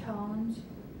words and tones?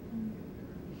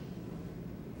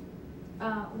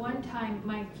 One time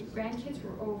my grandkids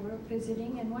were over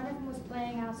visiting, and one of them was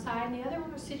playing outside and the other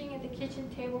one was sitting at the kitchen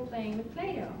table playing with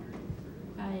Play-Doh.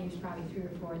 He was probably 3 or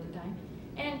 4 at the time.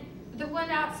 And the one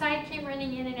outside came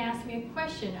running in and asked me a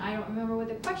question. I don't remember what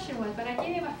the question was, but I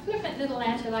gave him a flippant little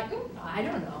answer like, "Ooh, I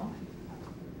don't know."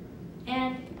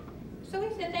 And so he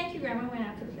said, "Thank you, Grandma," and went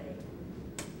out to play.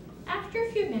 After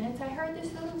a few minutes, I heard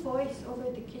this little voice over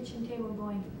at the kitchen table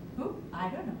going, "Ooh, I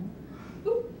don't know.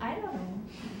 Ooh, I don't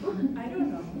know. Ooh, I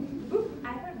don't know. Ooh,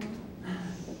 I don't know.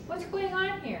 What's going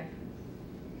on here?"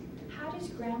 How does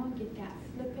Grandma get that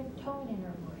flippant tone in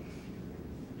her voice?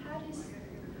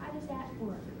 How does that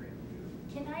work?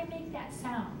 Can I make that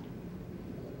sound?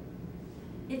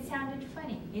 It sounded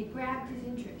funny. It grabbed his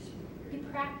interest. He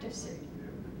practiced it.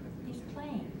 He's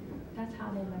playing. That's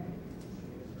how they learn.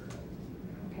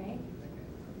 Okay?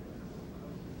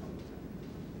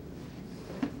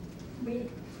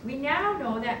 We now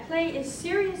know that play is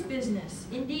serious business,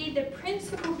 indeed the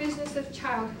principal business of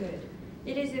childhood.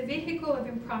 It is a vehicle of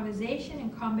improvisation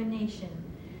and combination,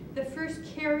 the first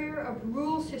carrier of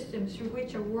rule systems through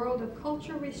which a world of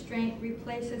cultural restraint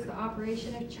replaces the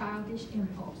operation of childish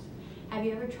impulse. Have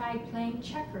you ever tried playing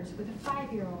checkers with a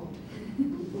 5-year-old?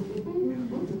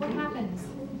 What happens?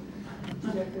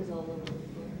 Checkers all over the floor.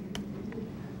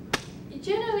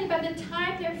 Generally, by the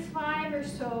time they're 5 or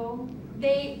so,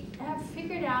 they have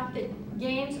figured out that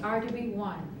games are to be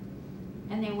won,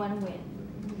 and they want to win.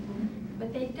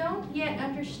 But they don't yet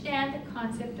understand the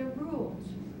concept of rules.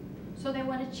 So they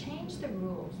want to change the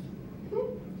rules.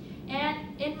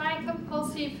 And in my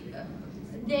compulsive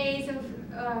days of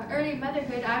early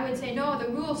motherhood, I would say, no, the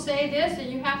rules say this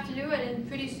and you have to do it, and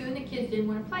pretty soon the kids didn't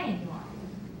want to play anymore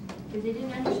because they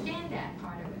didn't understand that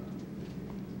part of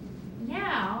it.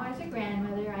 Now, as a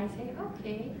grandmother, I say,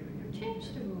 okay,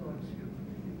 change the rules.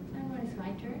 And when it's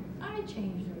my turn, I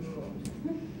change the rules.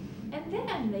 And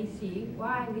then they see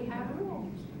why we have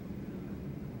rules.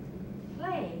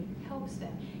 Play helps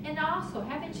them. And also,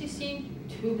 haven't you seen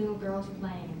 2 little girls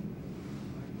playing?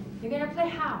 They're going to play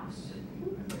house.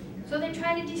 So they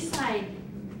try to decide,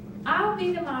 I'll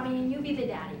be the mommy and you be the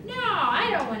daddy. No, I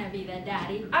don't want to be the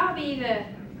daddy. I'll be the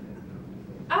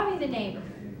neighbor.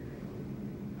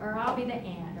 Or I'll be the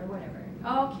aunt or whatever.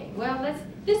 Okay, well,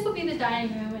 this will be the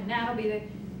dining room and that'll be the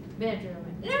bedroom.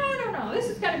 No, this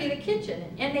is going to be the kitchen.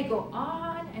 And they go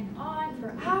on and on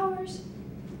for hours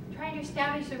trying to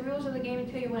establish the rules of the game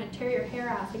until you want to tear your hair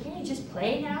out. So can you just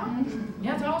play now?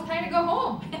 It's almost time to go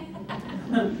home.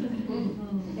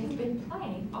 They've been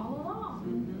playing all along.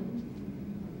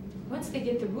 Once they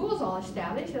get the rules all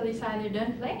established, they'll decide they're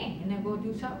done playing and they'll go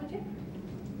do something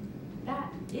different.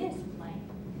 That is playing.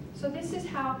 So this is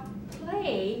how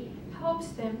play helps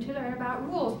them to learn about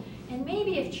rules. And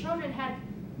maybe if children had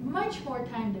much more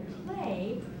time to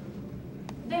play,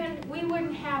 then we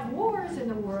wouldn't have wars in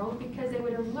the world, because they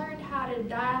would have learned how to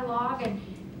dialogue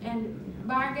and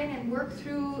bargain and work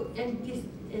through and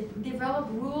develop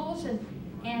rules,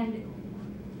 and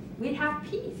we'd have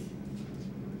peace.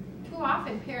 Too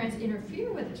often parents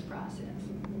interfere with this process.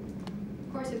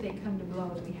 Of course, if they come to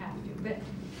blows, we have to. But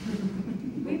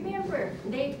remember,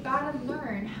 they've got to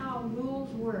learn how rules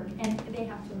work, and they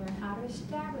have to learn how to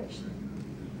establish them.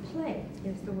 Play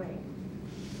is the way.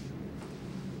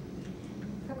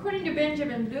 According to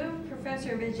Benjamin Bloom,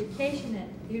 professor of education at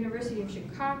the University of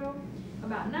Chicago,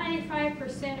 about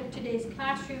 95% of today's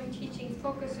classroom teaching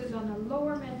focuses on the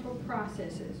lower mental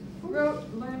processes: rote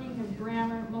learning of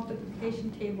grammar,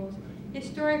 multiplication tables,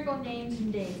 historical names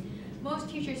and dates. Most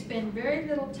teachers spend very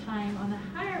little time on the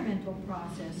higher mental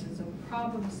processes of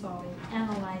problem solving,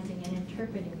 analyzing, and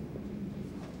interpreting.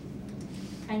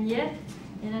 And yet,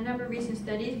 in a number of recent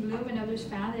studies, Bloom and others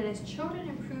found that as children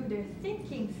improved their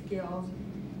thinking skills,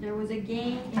 there was a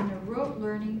gain in the rote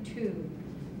learning too.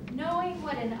 Knowing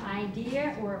what an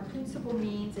idea or a principle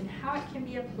means and how it can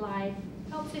be applied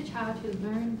helps a child to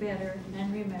learn better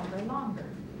and remember longer.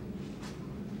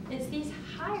 It's these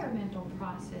higher mental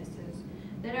processes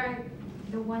that are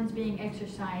the ones being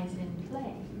exercised in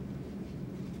play.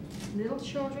 Little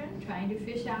children trying to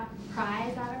fish out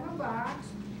prize out of a box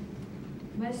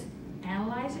must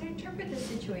analyze and interpret the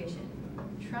situation.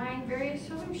 Trying various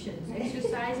solutions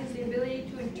exercises the ability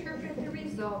to interpret the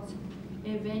results,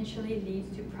 eventually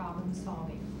leads to problem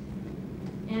solving.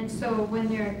 And so when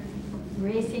they're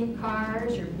racing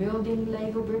cars or building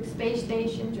Lego brick space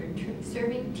stations or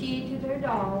serving tea to their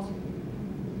dolls,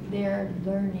 they're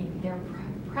learning, they're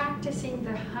practicing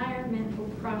the higher mental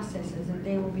processes that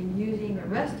they will be using the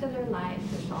rest of their lives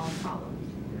to solve problems.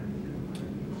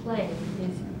 Play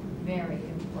is very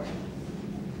important.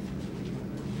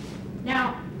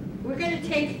 Now, we're going to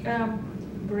take a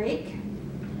break,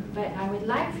 but I would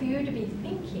like for you to be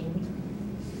thinking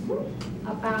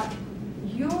about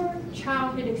your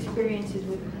childhood experiences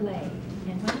with play.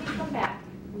 And when we come back,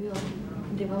 we'll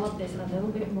develop this a little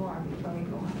bit more before we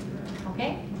go on.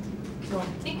 Okay? So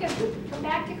think of, come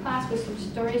back to class with some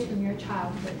stories from your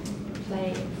childhood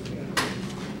play experience.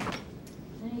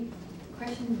 Any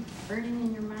questions burning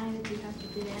in your mind that you have to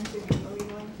get answered before we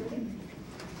go on further?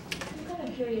 I'm kind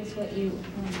of curious what you,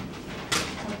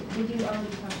 did you already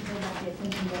talk about the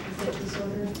attention deficit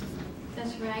disorder?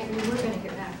 That's right, we were going to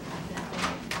get back to that.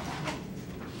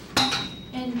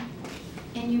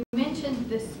 And you mentioned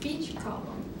the speech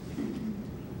problem,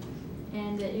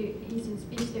 and that he's in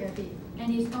speech therapy,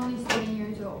 and he's only 7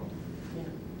 years old. Yeah.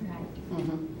 Right.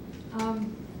 Mm-hmm.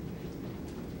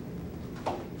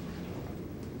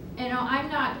 You know, I'm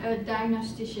not a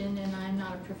diagnostician and I'm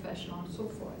not a professional and so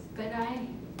forth, but I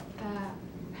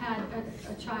had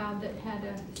a child that had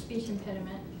a speech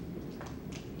impediment,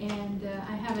 and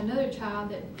I have another child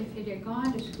that, if he had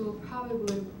gone to school,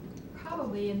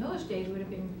 probably in those days would have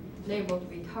been labeled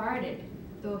retarded,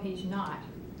 though he's not.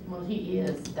 Well, he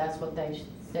is. That's what they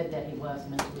said, that he was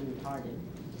mentally retarded.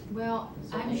 Well,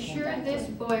 So I'm sure this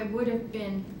boy would have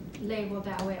been labeled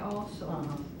that way also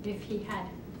if he had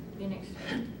been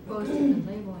exposed to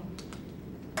the labeling.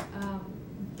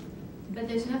 But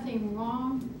there's nothing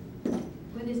wrong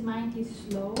with his mind. He's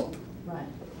slow. Right.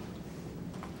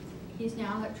 He's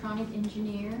now an electronic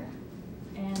engineer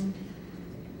and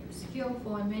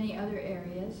skillful in many other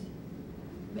areas,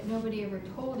 but nobody ever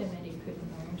told him that he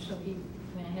couldn't learn, so he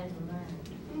went ahead and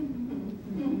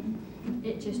learned.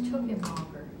 It just took him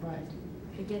longer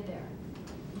to get there.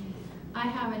 I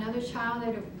have another child,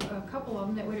 that a couple of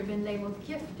them, that would have been labeled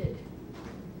gifted,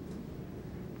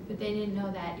 but they didn't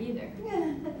know that either.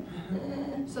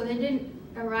 So they didn't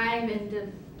arrive into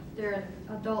their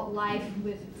adult life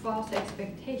with false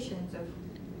expectations of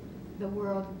the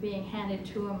world being handed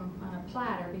to them on a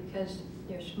platter because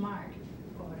they're smart,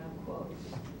 quote unquote.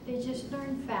 They just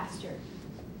learn faster.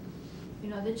 You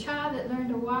know, the child that learned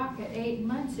to walk at 8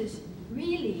 months is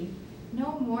really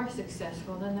no more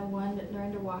successful than the one that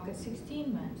learned to walk at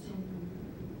 16 months.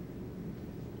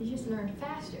 He just learned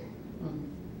faster.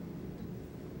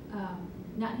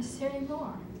 Not necessarily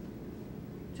more.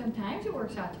 Sometimes it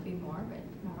works out to be more, but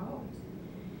not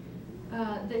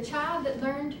always. The child that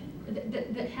learned,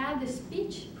 that had the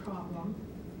speech problem,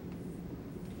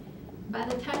 by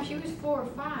the time she was 4 or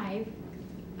 5,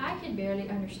 I could barely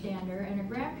understand her, and her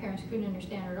grandparents couldn't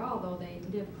understand her at all, though they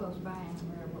lived close by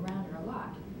and were around her a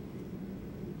lot.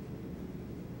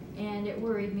 And it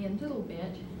worried me a little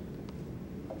bit.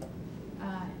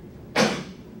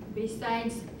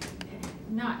 Besides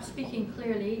not speaking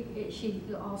clearly, she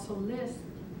also lisped.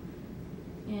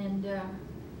 And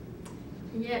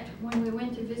yet, when we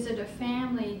went to visit a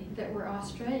family that were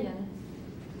Australian,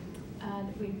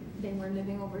 they were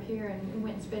living over here, and we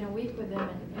went and spent a week with them,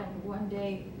 and one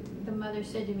day the mother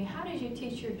said to me, "How did you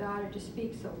teach your daughter to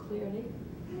speak so clearly?"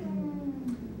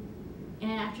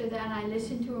 And after that, I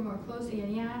listened to her more closely,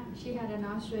 and yeah, she had an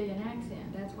Australian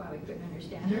accent. That's why we couldn't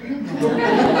understand her.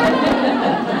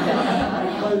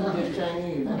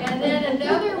 And then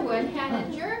another one had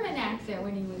a German accent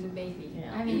when he was a baby.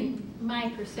 Yeah. I mean, my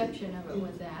perception of it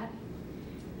was that.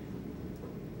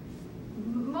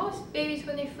 Most babies,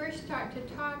 when they first start to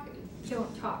talk,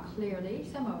 don't talk clearly.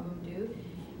 Some of them do.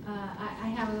 I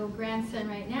have a little grandson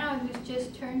right now who's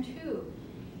just turned 2.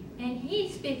 And he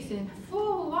speaks in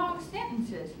full, long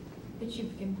sentences, but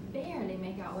you can barely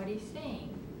make out what he's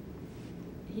saying.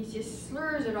 He just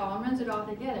slurs it all and runs it all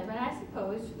together. But I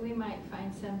suppose we might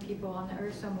find some people on the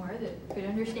earth somewhere that could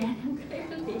understand him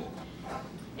clearly.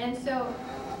 And so,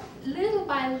 little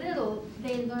by little,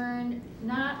 they learn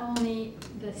not only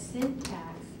the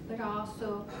syntax, but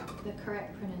also the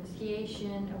correct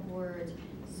pronunciation of words.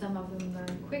 Some of them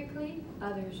learn quickly,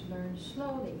 others learn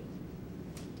slowly.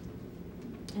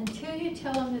 Until you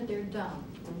tell them that they're dumb,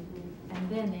 and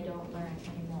then they don't learn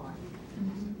anymore.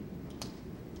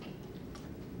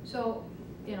 So,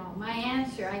 you know, my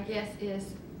answer, I guess,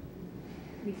 is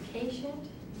be patient,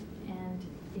 and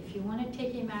if you want to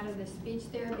take him out of the speech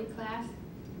therapy class,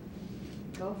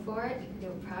 go for it.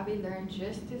 You'll probably learn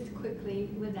just as quickly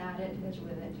without it as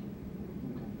with it.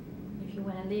 If you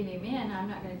want to leave him in, I'm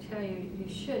not going to tell you you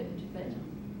shouldn't, but,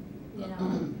 you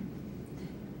know,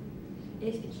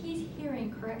 if he's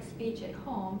hearing correct speech at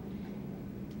home,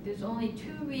 there's only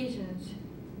 2 reasons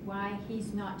why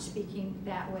he's not speaking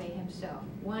that way himself.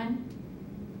 1,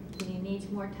 that he needs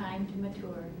more time to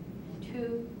mature. And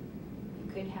 2,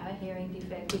 he could have a hearing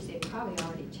defect, which they probably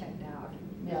already checked out.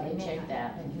 Yeah, they checked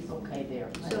that, and he's okay there.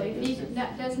 So if he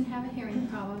doesn't have a hearing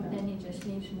problem, then he just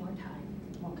needs more time.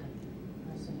 Okay,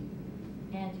 I see.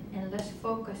 And let's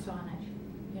focus on it.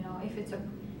 You know, if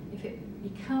it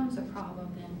becomes a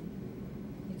problem, then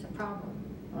it's a problem.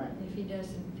 Right. If he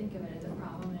doesn't think of it as a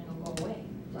problem, then it'll go away.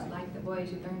 Just Right. like the boys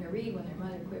who learn to read when their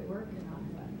mother quit working on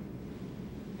it.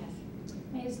 Yes.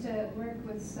 I used to work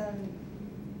with some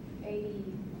ADD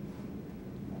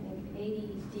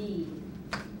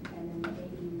and then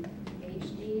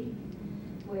ADHD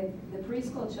with the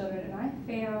preschool children, and I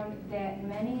found that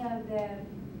many of them,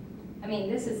 I mean,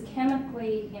 this is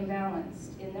chemically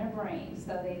imbalanced in their brains,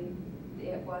 so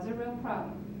it was a real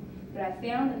problem. But I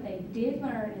found that they did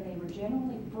learn, and they were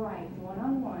generally bright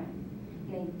one-on-one,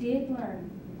 and they did learn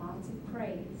lots of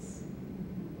praise,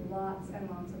 lots and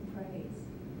lots of praise.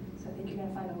 So I think you're going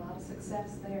to find a lot of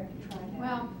success there to try that.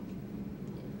 Well,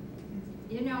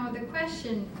 you know, the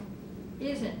question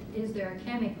isn't, is there a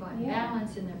chemical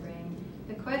imbalance in the brain?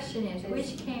 The question is,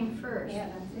 which came first? Yeah,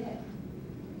 that's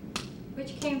it.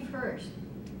 Which came first?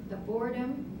 The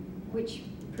boredom, which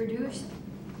produced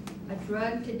a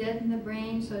drug to deaden the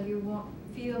brain so you won't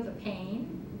feel the pain?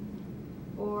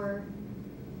 Or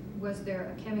was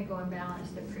there a chemical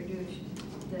imbalance that produced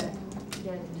the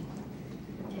deadened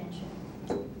attention?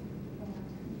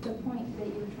 The point that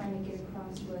you were trying to get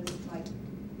across was like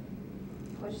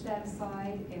push that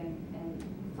aside and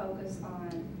focus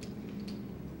on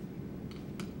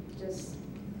just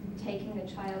taking the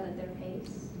child at their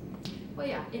pace. Well,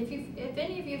 yeah, if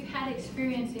any of you have had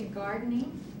experience in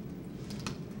gardening,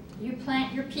 you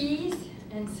plant your peas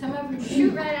and some of them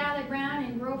shoot right out of the ground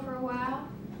and grow for a while,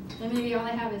 and maybe all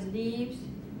they have is leaves.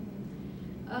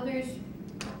 Others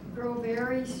grow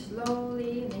very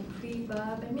slowly and they creep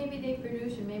up, and maybe they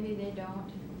produce and maybe they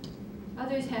don't.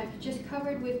 Others have just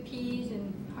covered with peas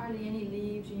and hardly any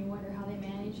leaves, and you wonder how they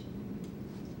manage.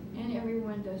 And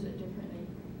everyone does it differently.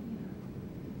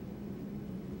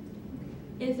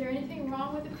 Is there anything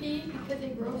wrong with the pea because they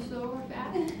grow slow or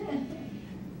fast?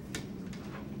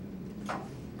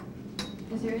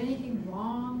 Is there anything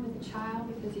wrong with a child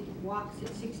because he walks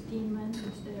at 16 months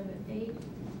instead of at 8?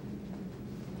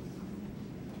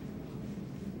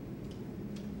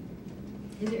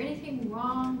 Is there anything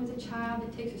wrong with a child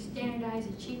that takes a standardized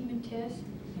achievement test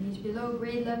and he's below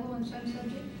grade level in some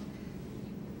subject?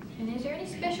 And is there any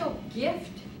special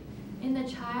gift in the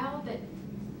child that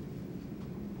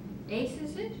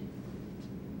aces it?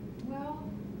 Well,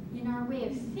 in our way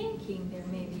of thinking there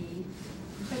may be,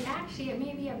 but actually it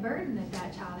may be a burden that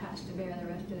that child has to bear the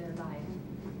rest of their life.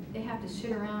 They have to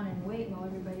sit around and wait while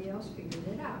everybody else figures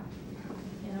it out,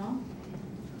 you know?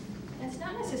 That's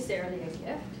not necessarily a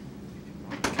gift.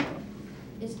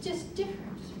 It's just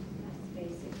different. That's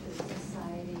basic the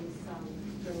society's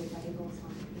little labels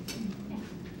on people.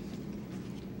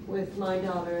 With my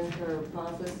daughter and her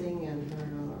processing and her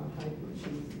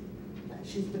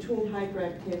she's between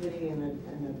hyperactivity and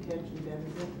attention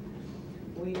deficit.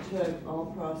 We took all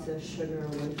processed sugar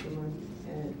away from her,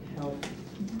 and it helped.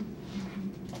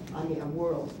 I mean, a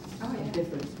world of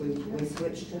difference. We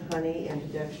switched to honey and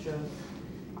to dextrose,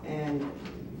 and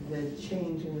the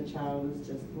change in the child was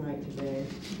just night to day.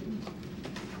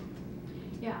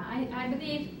 Yeah, I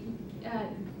believe, to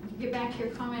get back to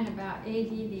your comment about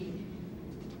ADD,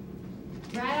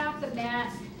 right off the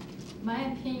bat, my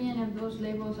opinion of those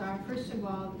labels are, first of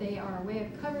all, they are a way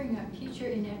of covering up teacher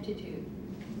ineptitude.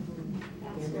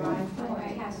 That's why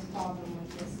I have a problem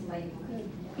with this label.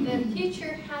 The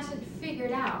teacher hasn't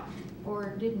figured out,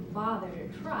 or didn't bother to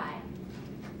try,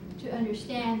 to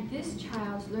understand this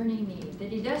child's learning need, that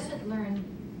he doesn't learn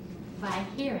by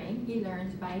hearing, he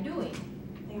learns by doing,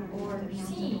 or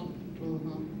seeing.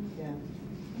 Yeah.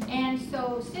 And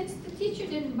so, since the teacher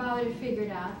didn't bother to figure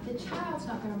it out, the child's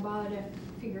not going to bother to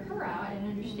figure her out and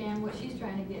understand what she's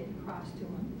trying to get across to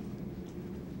him.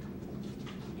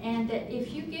 And that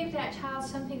if you gave that child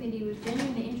something that he was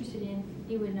genuinely interested in,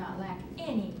 he would not lack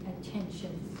any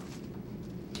attention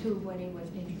to what he was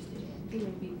interested in. He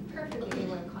would be perfectly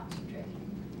able to concentrate.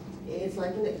 It's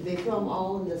like they throw them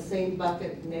all in the same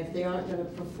bucket, and if they aren't going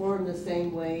to perform the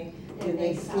same way, then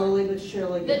they slowly but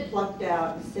surely get plucked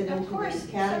out and sit into these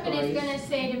categories. Somebody's going to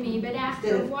say to me, but after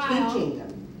instead a of while, teaching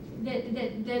them.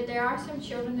 that there are some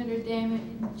children that are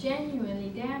genuinely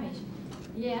damaged.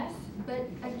 Yes, but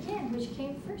again, which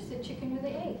came first, the chicken or the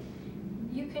egg?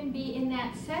 You can be in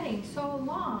that setting so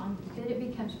long that it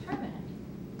becomes permanent.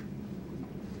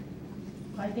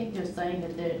 I think they're saying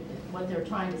that what they're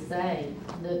trying to say,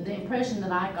 the impression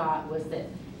that I got was that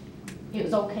it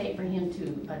was okay for him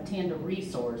to attend a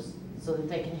resource so that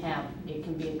they can have, it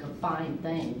can be a confined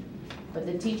thing. But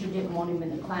the teacher didn't want him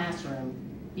in the classroom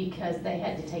because they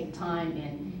had to take time,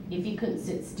 and if he couldn't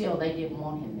sit still, they didn't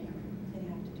want him there.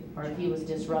 Or if he was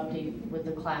disruptive with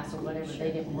the class or whatever,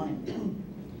 they didn't want him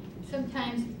there.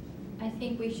 Sometimes I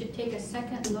think we should take a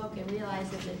second look and realize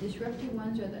that the disruptive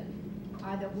ones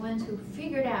are the ones who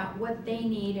figured out what they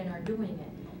need and are doing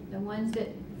it. The ones that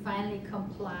finally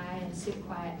comply and sit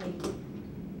quietly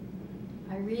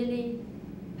are really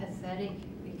pathetic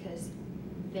because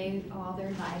they all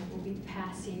their life will be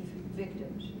passive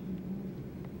victims.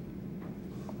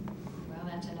 Well,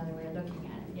 that's another way of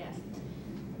looking at it, yes.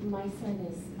 My son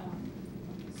is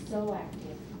so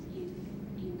active, you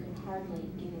can hardly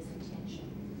get his attention.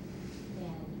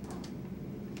 And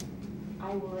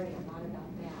I worry a lot about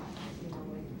that,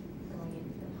 with going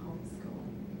into the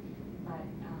homeschooling. But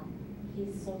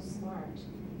he's so smart,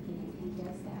 he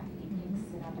does that. He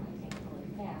picks it up, I think, really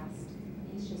fast.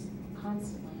 He's just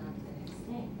constantly on to the next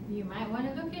thing. You might want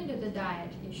to look into the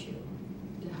diet issue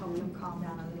to help them calm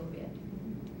down a little bit.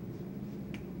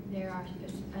 There are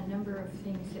a number of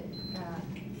things that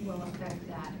will affect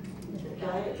that.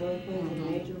 Diet really plays a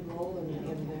major role in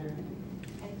their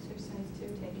Exercise too,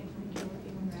 take it when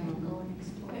you go and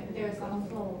explore. There's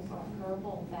also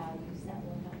herbal values that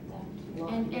will help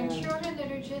that. And children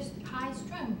that are just high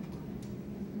strung,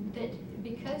 that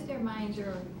because their minds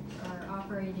are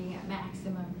operating at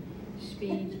maximum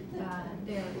speed,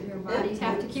 their bodies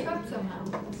have to keep up somehow,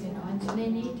 and so they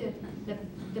need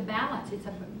the balance. It's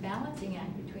a balancing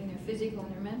act between their physical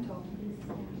and their mental.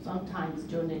 Sometimes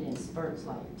doing it in spurts,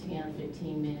 like 10 or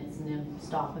 15 minutes, and then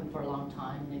stopping for a long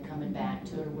time, and then coming back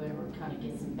to it or whatever, kind of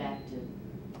gets them back to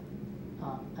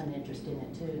an interest in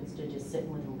it too, instead of just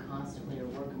sitting with them constantly or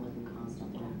working with them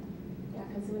constantly. Yeah,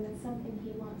 because when it's something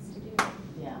he wants to do.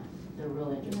 Yeah, they're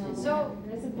real interested. So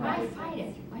why fight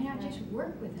it? Why not just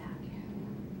work with that?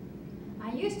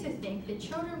 I used to think that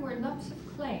children were lumps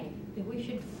of clay that we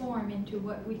should form into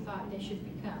what we thought they should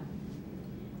become.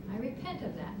 I repent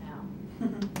of that now.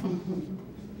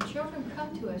 Children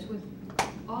come to us with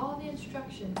all the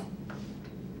instructions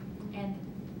and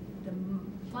the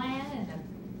plan and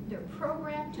they're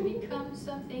programmed to become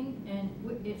something, and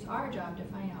it's our job to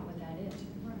find out what that is,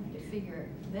 to figure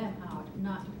them out,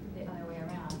 not the other way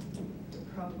around, to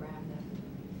program them.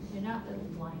 They're not little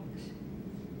blanks.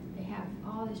 They have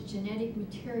all this genetic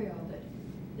material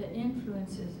that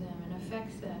influences them and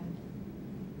affects them,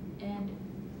 and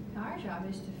our job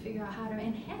is to figure out how to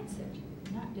enhance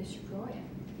it, not destroy it.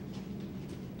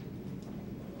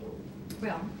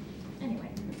 Well, anyway.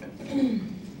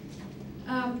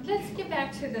 Let's get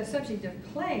back to the subject of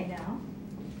play now.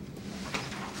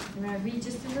 I'm going to read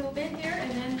just a little bit here,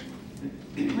 and then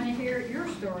I want to hear your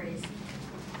stories.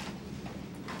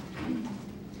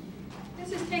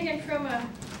 This is taken from a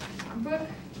book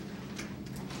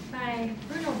by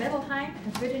Bruno Bettelheim,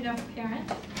 A Good Enough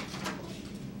Parent.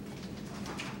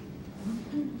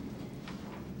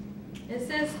 It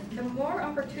says, the more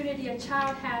opportunity a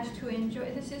child has to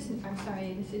enjoy, this isn't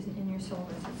in your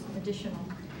syllabus, it's additional.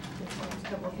 There's a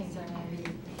couple of things I'm going to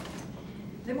read.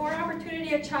 The more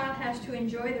opportunity a child has to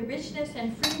enjoy the richness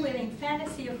and free-wheeling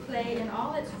fantasy of play in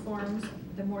all its forms,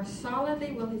 the more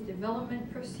solidly will his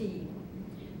development proceed.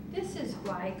 This is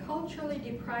why culturally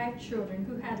deprived children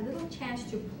who had little chance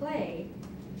to play,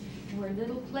 were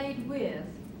little played with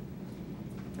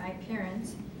by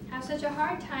parents, have such a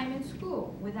hard time in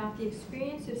school. Without the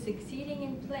experience of succeeding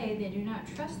in play, they do not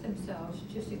trust themselves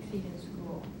to succeed in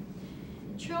school.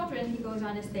 Children, he goes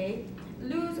on to say,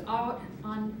 lose out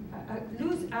on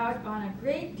a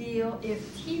great deal if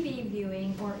TV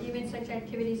viewing or even such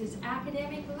activities as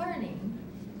academic learning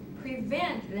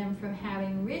prevent them from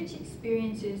having rich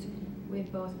experiences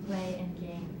with both play and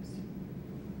games.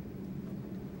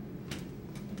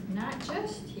 Not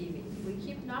just TV. We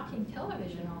keep knocking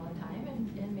television all the time,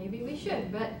 and maybe we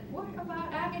should, but what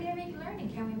about academic learning?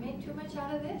 Can we make too much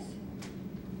out of this?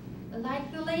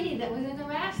 Like the lady that was in the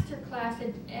master class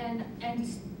and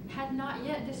had not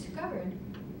yet discovered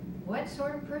what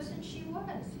sort of person she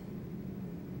was,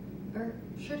 or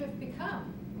should have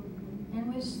become,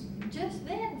 and was just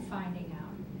then finding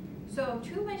out. So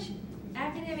too much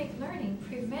academic learning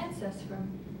prevents us from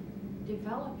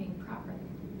developing properly.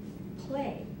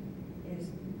 Play is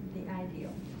the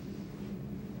ideal.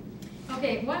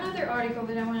 Okay, one other article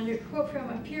that I wanted to quote from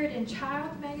appeared in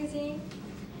Child magazine,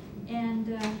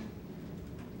 and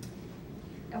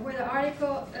where the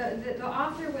article, the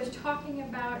author was talking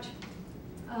about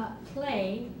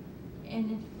play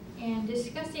and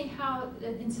discussing how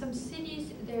in some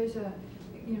cities there's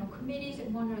committees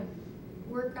that want to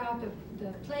work out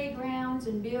the playgrounds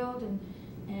and build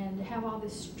and have all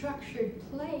this structured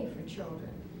play for children.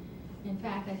 In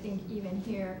fact, I think even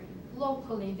here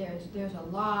locally there's a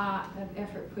lot of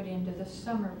effort put into the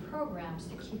summer programs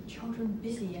to keep children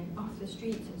busy and off the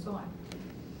streets and so on.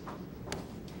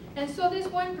 And so this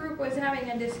one group was having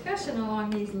a discussion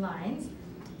along these lines,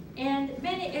 and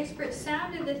many experts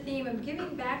sounded the theme of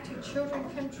giving back to children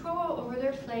control over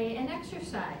their play and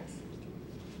exercise.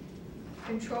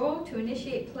 Control to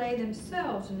initiate play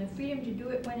themselves and the freedom to do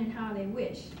it when and how they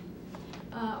wish.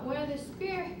 One of the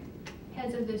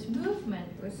spearheads of this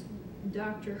movement was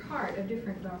Dr. Hart, a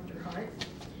different Dr. Hart,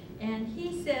 and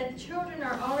he said children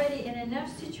are already in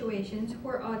enough situations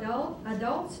where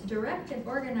adults direct and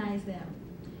organize them.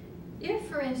 If,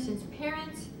 for instance,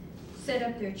 parents set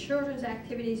up their children's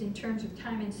activities in terms of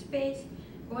time and space,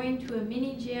 going to a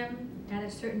mini gym at a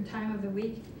certain time of the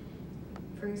week,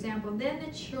 for example, then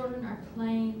the children are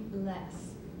playing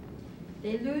less.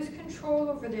 They lose control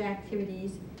over their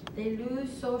activities, they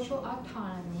lose social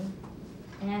autonomy,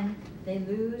 and they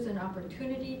lose an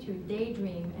opportunity to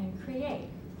daydream and create.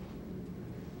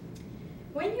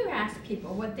 When you ask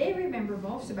people what they remember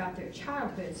most about their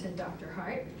childhood, said Dr.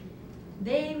 Hart,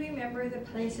 they remember the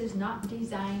places not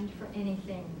designed for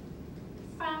anything.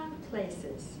 Found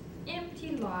places,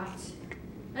 empty lots,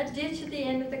 a ditch at the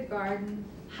end of the garden,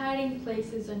 hiding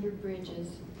places under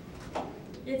bridges.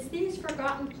 It's these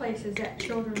forgotten places that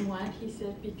children want, he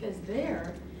said, because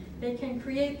there they can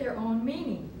create their own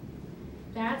meaning.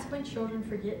 That's when children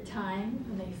forget time,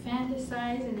 when they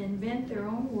fantasize and invent their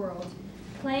own worlds,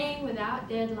 playing without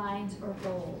deadlines or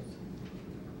goals.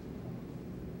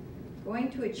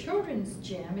 Going to a children's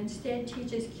gym instead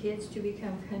teaches kids to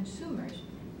become consumers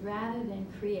rather than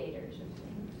creators of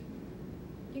things.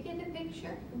 You get the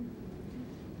picture?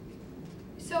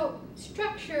 So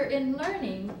structure in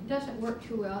learning doesn't work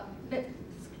too well, but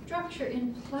structure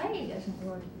in play doesn't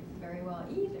work very well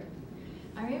either.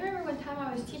 I remember one time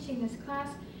I was teaching this class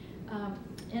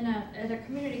at a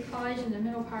community college in the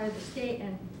middle part of the state,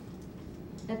 and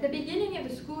at the beginning of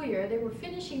the school year, they were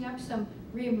finishing up some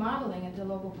remodeling at the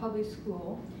local public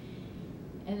school,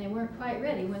 and they weren't quite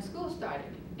ready when school started.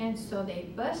 And so they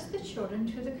bused the children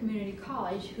to the community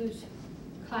college, whose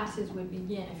classes would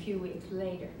begin a few weeks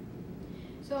later.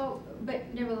 So,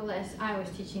 but nevertheless, I was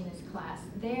teaching this class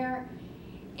there,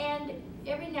 and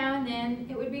every now and then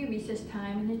it would be recess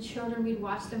time, and the children, we'd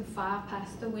watch them file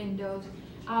past the windows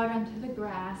out onto the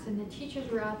grass, and the teachers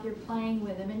were out there playing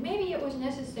with them. And maybe it was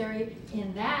necessary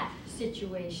in that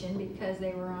situation because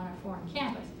they were on a foreign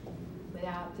campus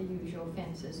without the usual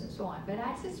fences and so on. But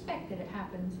I suspect that it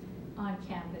happens on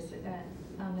campus,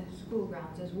 on the school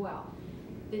grounds as well.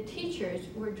 The teachers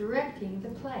were directing the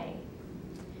play.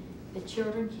 The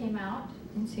children came out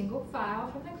in single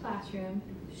file from the classroom,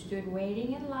 stood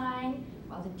waiting in line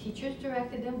while the teachers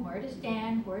directed them where to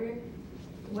stand,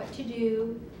 what to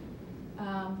do.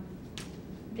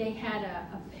 they had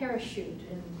a parachute,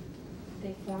 and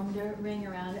they formed a ring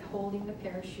around it holding the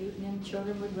parachute, and then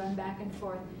children would run back and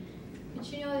forth.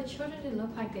 But you know, the children didn't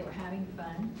look like they were having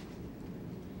fun.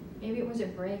 Maybe it was a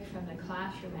break from the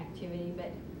classroom activity,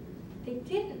 but they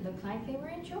didn't look like they were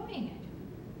enjoying it.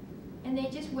 And they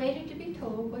just waited to be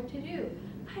told what to do.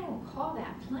 I don't call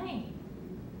that playing.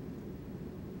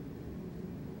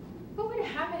 What would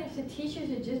have happened if the teachers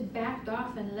had just backed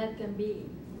off and let them be?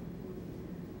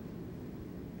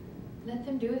 Let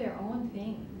them do their own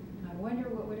thing. I wonder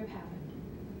what would have happened.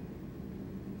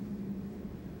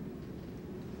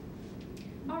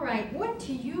 All right, what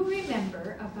do you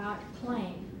remember about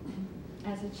playing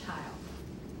as a child?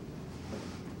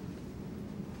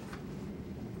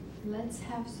 Let's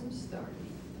have some stories.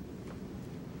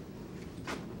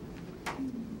 Do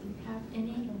you have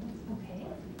any? Okay.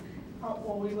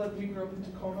 Well, we grew up in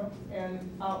Tacoma, and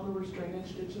there were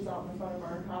drainage ditches out in front of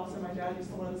our house, and my dad used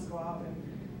to let us go out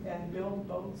and build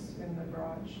boats in the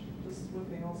garage, just with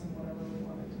nails and whatever we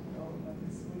wanted to build. And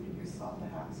we could use the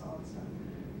hacksaw and stuff.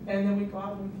 And then we'd go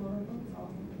out and we'd float our boats off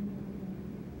in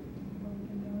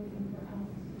our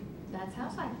house. That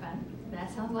sounds like fun. That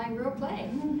sounds like real play.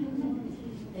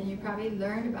 And you probably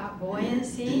learned about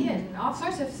buoyancy and all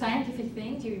sorts of scientific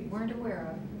things you weren't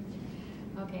aware of.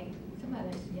 Okay, some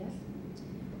others, yes?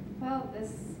 Well,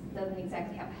 this doesn't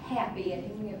exactly have a happy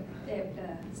ending. It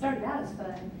started out as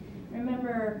fun. I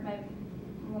remember my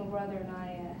little brother and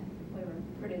I, we were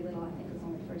pretty little, I think it was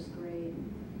only first grade.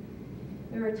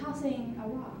 We were tossing a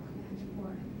rock back and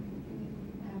forth,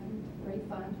 having great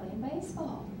fun playing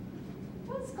baseball.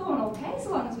 It was going okay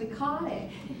so long as we caught it.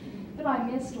 But I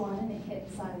missed one and it hit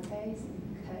the side of the face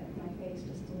and cut my face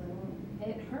just a little.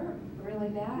 It hurt really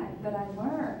bad, but I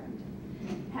learned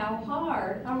how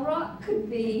hard a rock could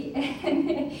be,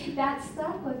 and that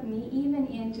stuck with me even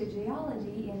into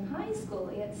geology in high school.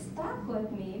 It stuck with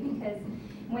me because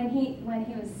when he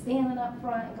was standing up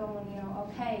front and going,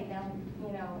 okay, now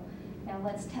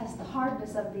let's test the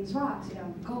hardness of these rocks,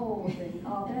 gold and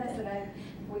all this, and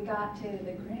we got to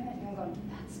the granite, and I'm going,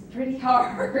 that's pretty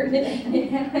hard.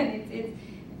 And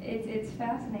it's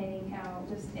fascinating how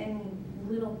just any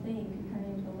little thing can turn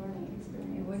into a learning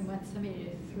experience. You wouldn't want somebody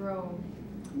to throw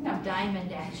a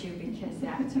diamond at you because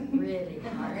that's really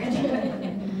hard.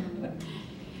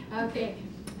 Okay,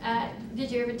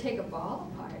 did you ever take a ball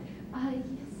apart? Yes,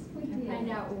 we did. And find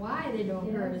out why they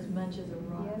don't hurt as much as a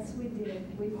rock? Yes, we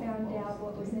did. We found out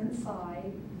what was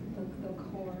inside the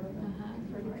core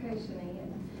for the cushioning.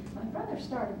 And my brother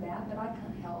started that, but I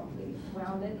couldn't help. We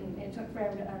wound it, and it took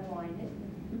forever to unwind it.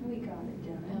 We got it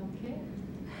done. Okay.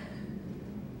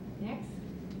 Next.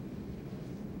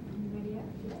 Anybody else?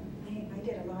 I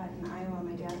did a lot in Iowa.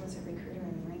 My dad was a recruiter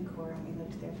in the Marine Corps, and we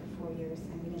lived there for 4 years.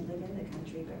 And we didn't live in the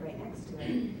country, but right next to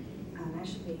it.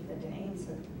 Actually, we lived in Ames,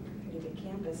 a pretty big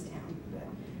campus town. But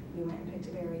we went and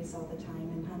picked berries all the time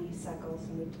and honeysuckles,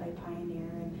 and we'd play pioneer.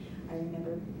 And I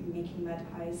remember making mud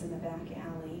pies in the back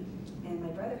alley. And my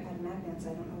brother had magnets.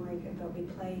 I don't know where he could, but we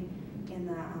played in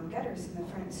the gutters in the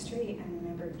front street. I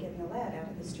remember getting the lead out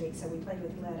of the street, so we played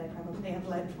with lead. I probably have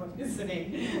lead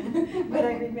poisoning. But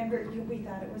I remember we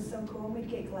thought it was so cool. We'd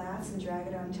get glass and drag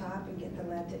it on top and get the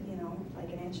lead to, like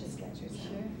an Etch-a-Sketch or something.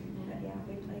 Sure. But yeah,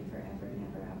 we played forever and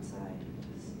ever outside.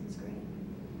 It was great.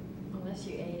 Unless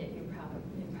you ate it, you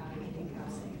probably think I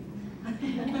was safe.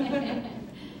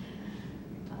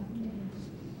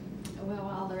 Well,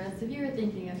 while the rest of you are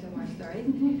thinking of some more stories,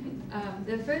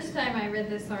 the first time I read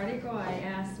this article, I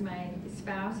asked my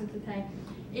spouse at the time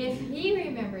if he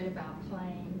remembered about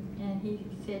playing, and he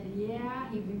said, yeah,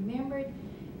 he remembered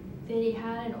that he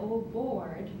had an old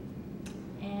board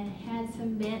and had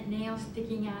some bent nails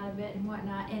sticking out of it and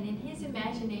whatnot, and in his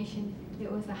imagination,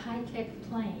 it was a high-tech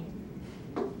plane.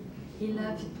 He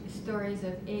loved stories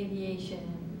of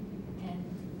aviation and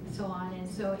so on, and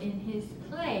so in his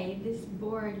play, this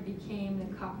board became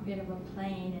the cockpit of a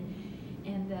plane,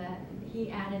 and he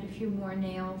added a few more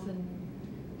nails and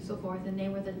so forth, and they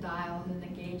were the dials and the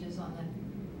gauges on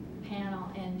the panel,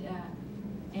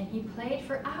 and he played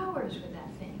for hours with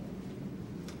that thing.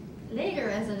 Later,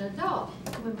 as an adult,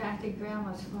 he went back to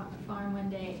Grandma's farm one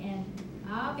day, and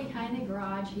out behind the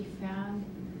garage, he found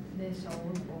this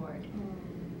old board.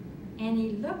 And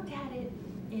he looked at it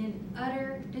in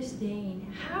utter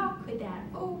disdain. How could that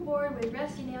old board with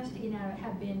rusty nails sticking out of it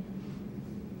have been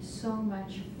so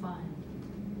much fun?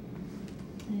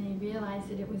 And he realized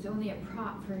that it was only a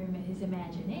prop for him in his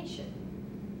imagination.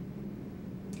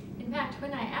 In fact,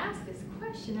 when I ask this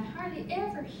question, I hardly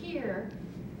ever hear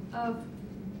of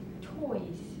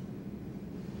toys.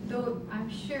 Though I'm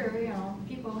sure,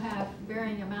 people have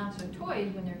varying amounts of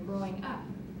toys when they're growing up.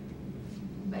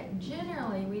 But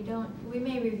generally, we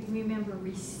may remember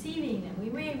receiving them. We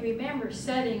may remember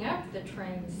setting up the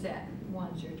train set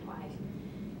once or twice,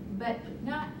 but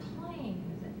not playing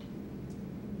with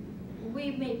it.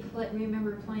 We may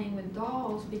remember playing with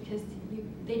dolls because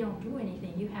they don't do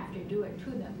anything. You have to do it to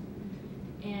them,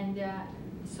 and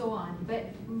so on. But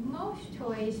most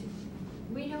toys,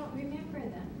 we don't remember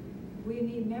them. We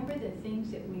remember the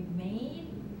things that we made.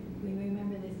 We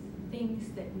remember the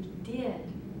things that we did,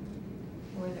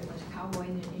 whether it was cowboys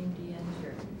and Indians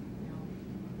or,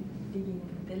 digging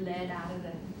the lead out of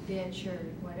the ditch or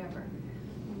whatever.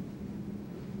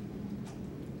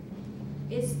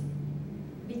 It's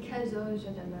because those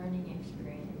are the learning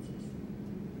experiences.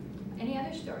 Any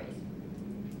other stories?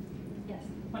 Yes.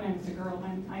 When I was a girl,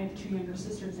 I have 2 younger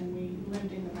sisters, and we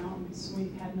lived in the mountains. We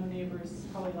had no neighbors,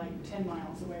 probably like 10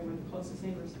 miles away were the closest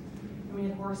neighbors. And we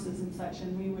had horses and such,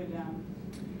 and we would,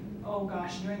 oh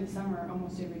gosh, during the summer,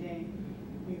 almost every day,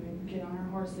 we would get on our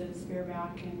horses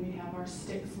bareback, and we'd have our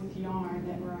sticks with yarn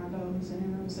that were our bows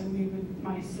and arrows, and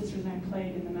my sisters and I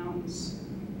played in the mountains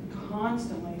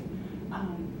constantly.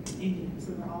 Indians,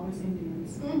 we were always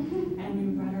Indians. And we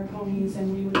would ride our ponies,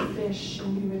 and we would fish,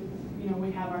 and we would,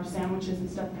 we'd have our sandwiches and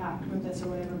stuff packed with us or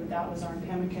whatever, but that was our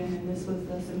pemmican, and this was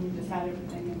this, and we just had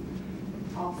everything.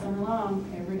 And all summer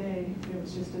long, every day, it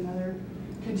was just another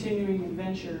continuing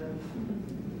adventure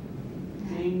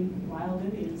of being wild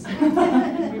Indians.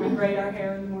 We would braid our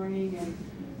hair in the morning, and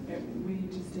we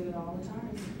just did it all the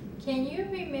time. Can you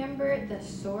remember the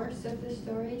source of the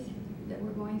stories that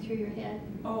were going through your head?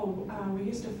 Oh, we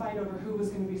used to fight over who was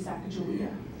going to be Sacagawea.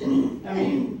 I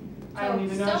mean, I don't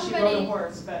even know if she rode a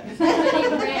horse, but somebody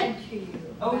read to you.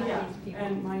 Oh yeah,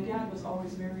 and my dad was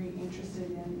always very interested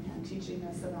in teaching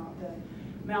us about the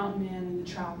mountain men and the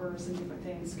trappers and different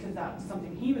things, because that's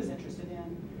something he was interested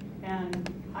in.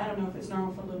 And I don't know if it's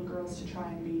normal for little girls to try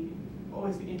and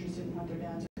always be interested in what their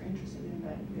dads are interested in,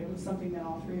 but it was something that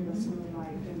all 3 of us really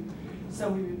liked, and so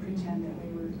we would pretend that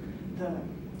we were the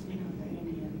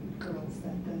Indian girls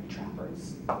that the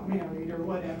trappers married or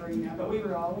whatever, but we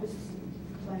were always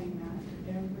playing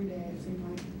that every day, it seemed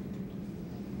like.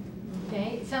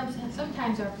 Okay,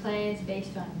 sometimes our play is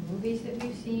based on movies that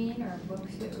we've seen or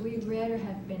books that we've read or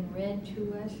have been read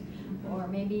to us, or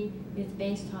maybe it's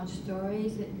based on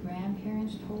stories that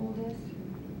grandparents told us.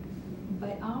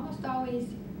 But almost always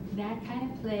that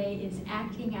kind of play is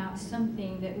acting out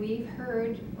something that we've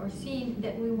heard or seen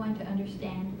that we want to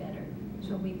understand better,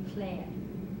 so we play it.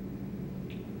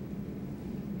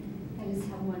 I just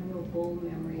have one real bold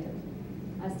memory of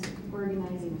us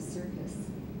organizing a circus,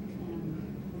 and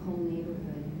the whole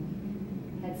neighborhood.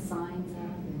 And we had signs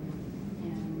up,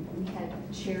 and we had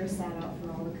chairs sat out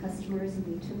for all the customers, and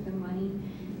we took the money.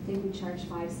 I think we charged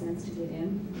 5 cents to get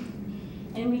in.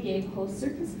 And we gave a whole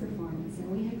circus performance,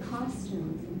 and we had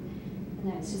costumes,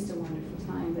 and that was just a wonderful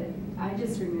time. But I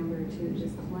just remember too,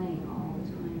 just playing all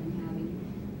the time and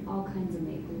having all kinds of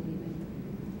make-believe.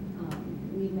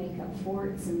 We'd make up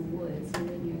forts in the woods. We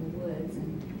lived near the woods,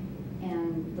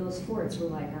 and those forts were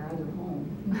like our other home.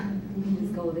 We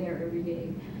just go there every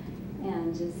day,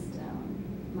 and just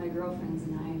my girlfriends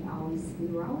and I we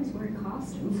were always wearing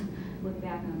costumes. Look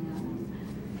back on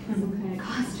that, some kind of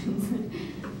costumes.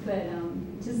 But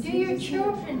just do your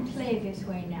children play this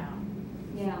way now?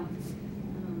 Yeah,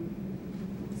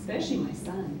 especially my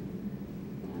son.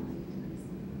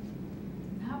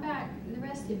 How about the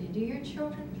rest of you? Do your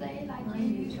children play like you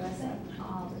used to play?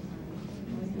 All the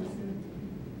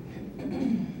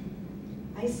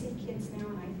I see kids now,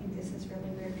 and I think this is really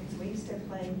weird, because we used to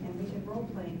play, and we did role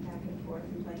playing back and forth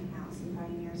and playing house and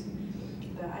pioneers.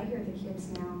 But I hear the kids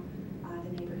now,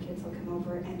 the neighbor kids will come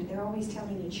over, and they're always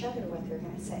telling each other what they're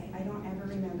going to say. I don't ever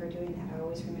remember doing that. I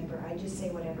always remember I just say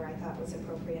whatever I thought was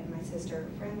appropriate, and my sister or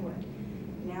friend would.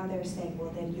 Now they're saying,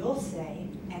 well, then you'll say,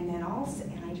 and then I'll say.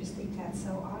 And I just think that's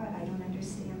so odd. I don't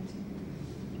understand.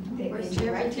 They direct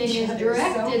everything each is other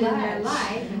directed so in much. their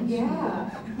life. Yeah,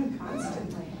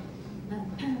 constantly.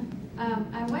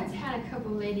 I once had a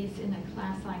couple ladies in a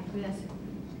class like this.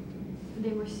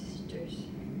 They were sisters,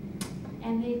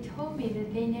 and they told me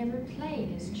that they never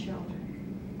played as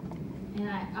children. And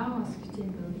I almost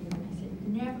didn't believe it. I said,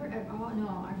 never at all? No,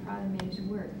 our father made us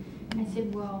work. I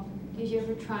said, well, did you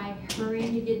ever try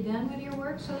hurrying to get done with your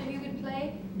work so that you could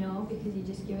play? No, because you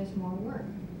just give us more work.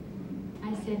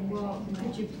 I said, well,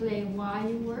 could you play while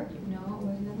you worked? No, it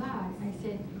wasn't allowed. I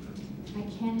said, I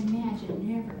can't imagine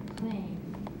never playing.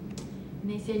 And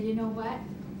they said, you know what?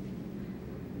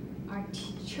 Our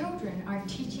children are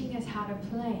teaching us how to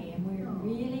play, and we're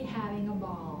really having a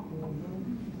ball.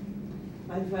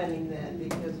 I'm finding that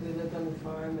because we lived on the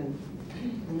farm and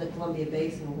in the Columbia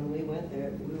Basin, when we went there,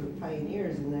 we were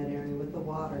pioneers in that area with the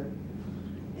water.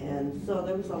 And so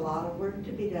there was a lot of work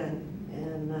to be done.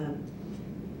 And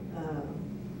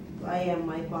I am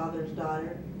my father's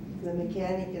daughter, the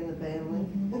mechanic in the family.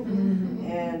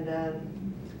 And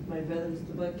my brother's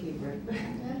the bookkeeper.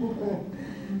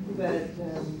 But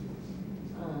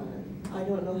I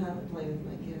don't know how to play with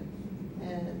my kids.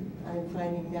 And I'm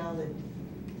finding now that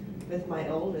with my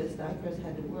oldest, I first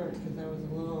had to work because I was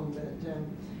alone, but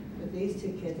with these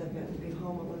two kids, I've got to be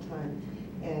home all the time.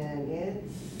 And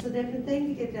it's a different thing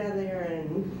to get down there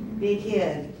and be a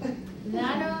kid.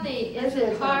 Not only is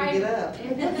Especially it hard, time to get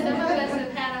up. some of us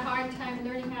have had a hard time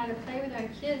learning how to play with our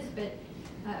kids, but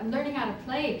learning how to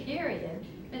play, period.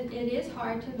 But it is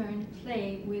hard to learn to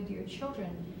play with your children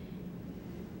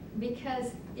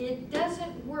because it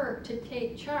doesn't work to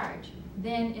take charge.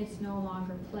 Then it's no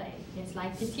longer play. It's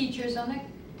like the teachers on the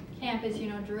campus, you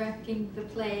know, directing the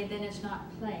play, then it's not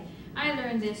play. I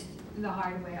learned this the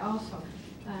hard way also.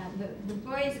 The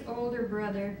boy's older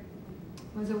brother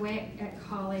was away at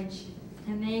college,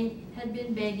 and they had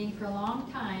been begging for a long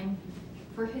time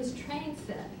for his train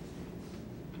set.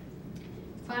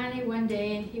 Finally, one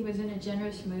day, and he was in a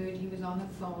generous mood, he was on the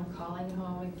phone calling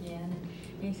home again, and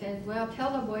he said, well,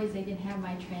 tell the boys they can have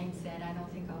my train set. I don't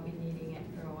think I'll be needing it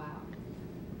for a while.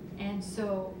 And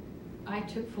so I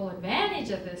took full advantage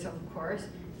of this, of course.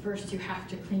 First you have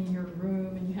to clean your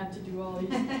room and you have to do all these.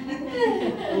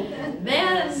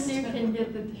 Then you can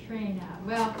get the train out.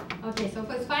 Well, okay, so it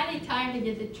was finally time to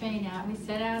get the train out. We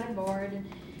set out a board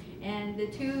and the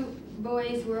two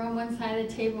boys were on one side of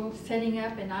the table setting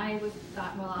up, and I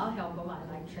thought, well, I'll help them. I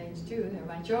like trains too, they're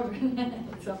my children.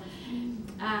 So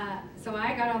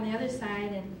I got on the other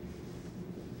side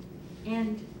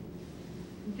and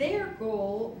their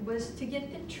goal was to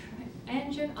get the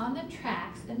engine on the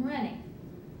tracks and running.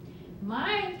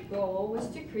 My goal was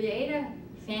to create a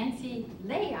fancy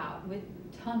layout with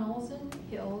tunnels and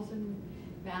hills and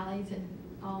valleys and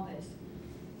all this.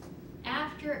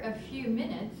 After a few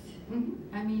minutes,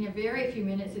 I mean a very few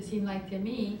minutes it seemed like to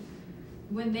me,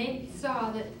 when they saw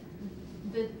that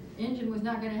the engine was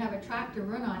not going to have a track to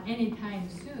run on anytime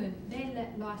soon, they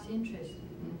lost interest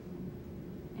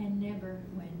and never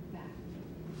went back.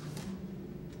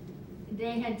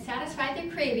 They had satisfied their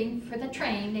craving for the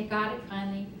train, they got it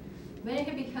finally, but it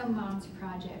had become Mom's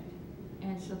project,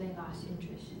 and so they lost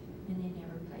interest, and they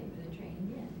never played with the train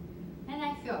again. And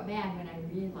I felt bad when I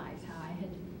realized how I had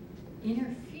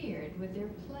interfered with their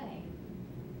play.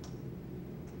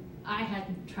 I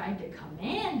hadn't tried to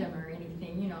command them or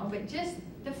anything, you know, but just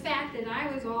the fact that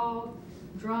I was all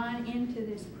drawn into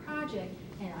this project,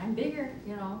 and I'm bigger,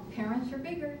 you know, parents are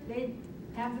bigger, they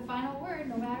have the final word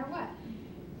no matter what.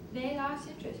 They lost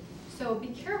interest. So be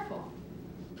careful.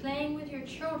 Playing with your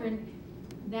children,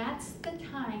 that's the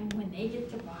time when they get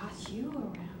to boss you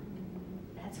around.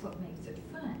 That's what makes it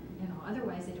fun. You know,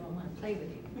 otherwise they don't want to play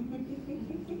with you.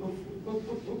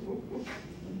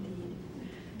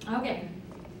 Okay.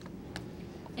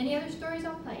 Any other stories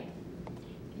on play?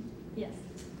 Yes.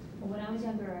 Well, when I was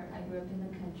younger, I grew up in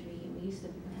the country. We used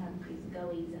to have these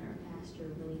gullies in our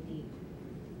pasture, really deep,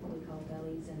 what we call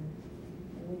gullies, and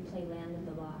we'd play Land of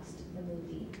the Lost, the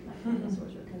movie. Like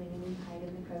dinosaurs were coming in and hide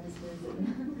in the crevices.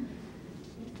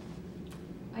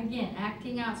 And again,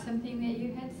 acting out something that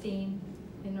you had seen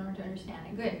in order to understand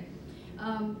it. Good.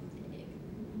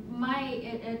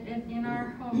 In our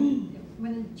home,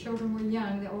 when the children were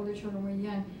young, the older children were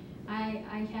young,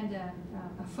 I had a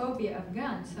phobia of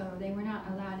guns, so they were not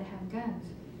allowed to have guns.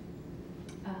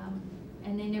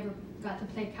 And they never got to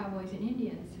play cowboys and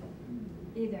Indians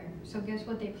either. So guess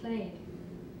what they played?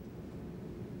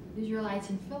 Israelites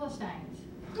and Philistines.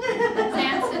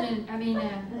 Samson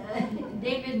and,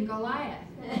 David and Goliath.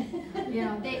 You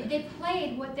know, they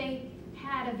played what they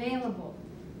had available.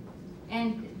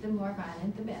 And the more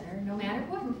violent, the better, no matter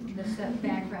what the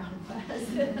background was.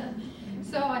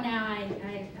 So now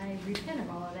I repent of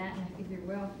all of that, and I figure,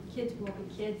 well, kids will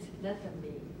be kids, let them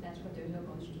be. That's what they're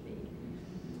supposed to be.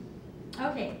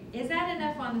 Okay, is that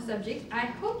enough on the subject? I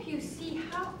hope you see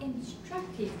how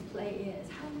instructive play is,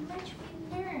 how much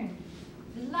we learn.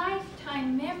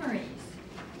 Lifetime memories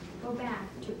go back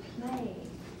to play.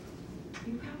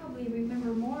 You probably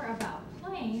remember more about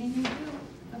playing than you do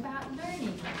about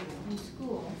learning in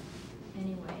school,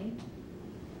 anyway.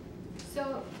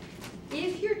 So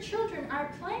if your children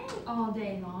are playing all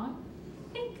day long,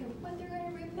 think of what they're going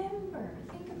to remember.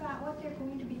 Think about what they're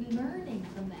going to be learning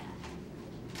from that.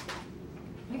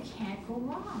 You can't go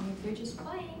wrong if they're just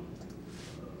playing.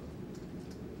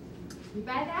 You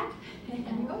buy that? I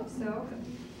hope so.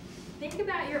 think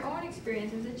about your own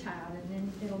experience as a child, and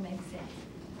then it'll make sense.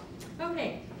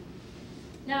 Okay,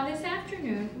 now this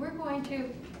afternoon, we're going to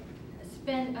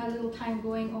spend a little time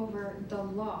going over the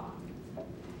law.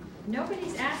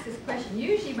 Nobody's asked this question.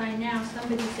 Usually by now,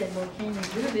 somebody said, well, can you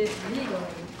do this legally?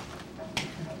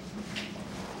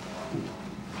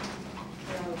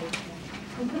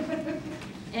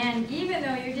 And even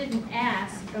though you didn't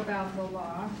ask about the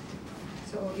law,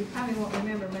 so you probably won't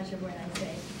remember much of what I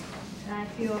say, I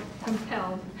feel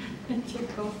compelled to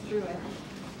go through it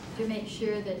to make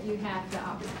sure that you have the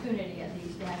opportunity at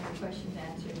least to have your questions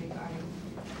answered regarding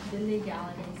the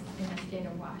legalities in the state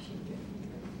of Washington.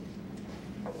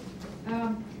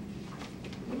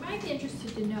 You might be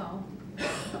interested to know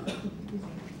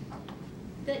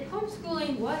that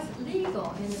homeschooling was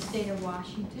legal in the state of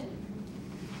Washington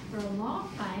for a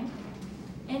long time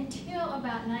until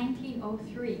about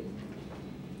 1903.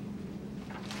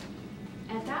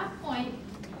 At that point,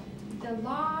 the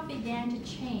law began to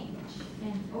change,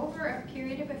 and over a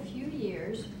period of a few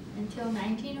years, until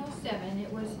 1907,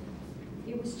 it was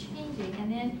changing.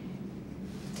 And then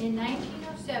in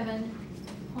 1907,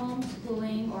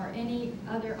 homeschooling or any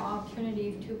other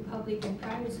alternative to public and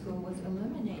private school was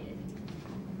eliminated.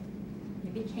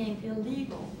 It became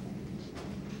illegal.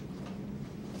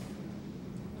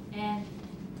 And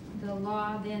the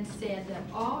law then said that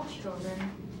all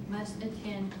children must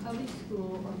attend public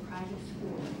school or private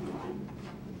school.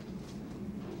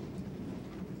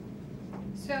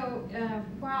 So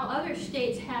while other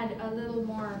states had a little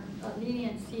more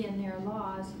leniency in their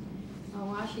laws,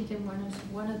 Washington was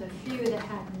one of the few that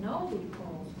had no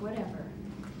loopholes, whatever,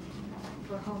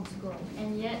 for homeschooling.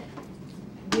 And yet,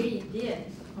 we did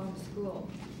homeschool.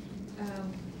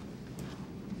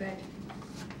 But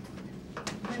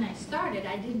when I started,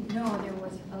 I didn't know there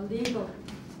was a legal,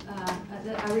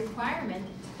 a requirement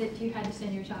that you had to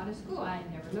send your child to school. I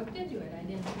never looked into it. I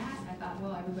didn't ask. I thought,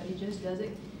 well, everybody just does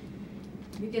it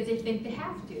because they think they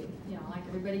have to. You know, like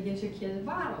everybody gives your kid a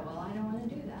bottle. Well, I don't want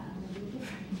to do that. I'm going to do it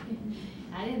different.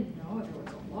 I didn't know there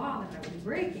was a law that I was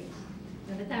breaking.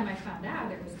 By the time I found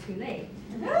out, it was too late.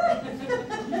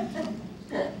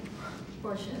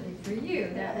 Fortunately for you,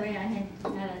 that way I had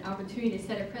an opportunity to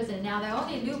set a precedent. Now, the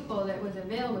only loophole that was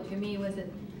available to me was that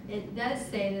it does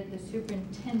say that the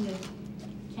superintendent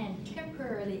can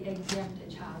temporarily exempt a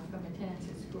child from attendance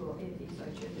at school if he so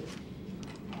chooses.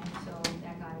 And so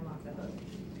that got him off the hook.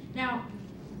 Now,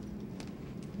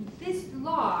 this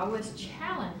law was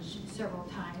challenged several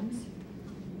times,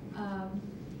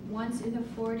 once in the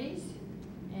 40s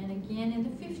and again in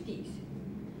the 50s.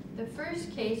 The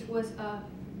first case was a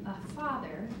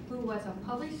father who was a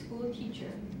public school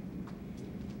teacher,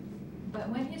 but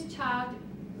when his child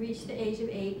reached the age of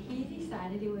 8, he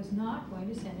decided he was not going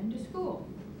to send him to school.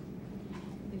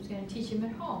 He was going to teach him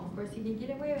at home. Of course, he could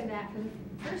get away with that for the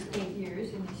first 8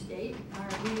 years in the state.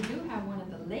 We do have one of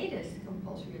the latest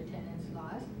compulsory attendance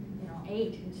laws,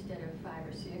 8 instead of 5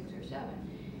 or 6 or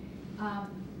 7.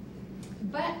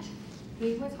 But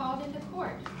he was hauled into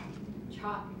court,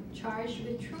 charged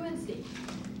with truancy.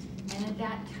 And at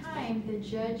that time, the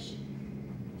judge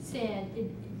said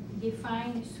it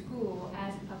defined school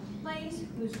as a place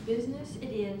whose business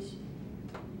it is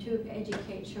to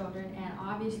educate children, and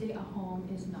obviously a home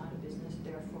is not a business,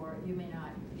 therefore you may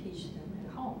not teach them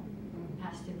at home. It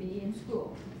has to be in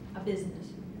school, a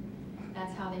business.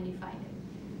 That's how they defined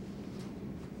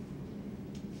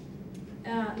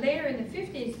it. Later in the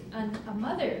 50s, a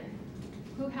mother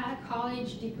who had a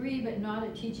college degree but not a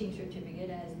teaching certificate,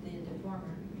 as the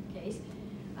former case,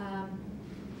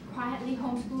 quietly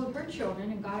homeschooled her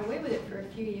children and got away with it for a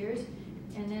few years,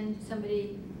 and then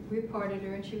somebody reported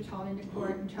her and she was hauled into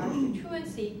court and charged with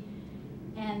truancy.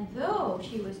 And though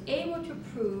she was able to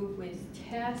prove with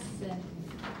tests and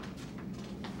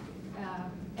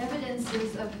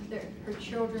evidences of her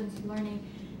children's learning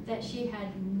that she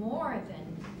had more than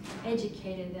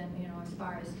educated them, as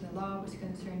far as the law was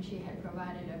concerned, she had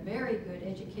provided a very good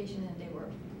education and they were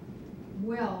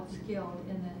well skilled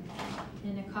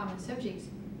in the common subjects.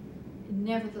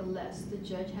 Nevertheless, the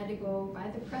judge had to go by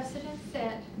the precedent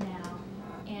set now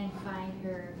and find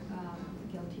her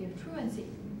guilty of truancy,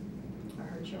 or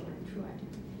her children truant.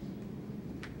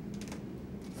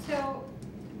 So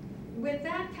with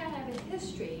that kind of a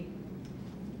history,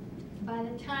 by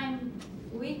the time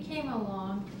we came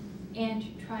along and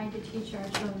tried to teach our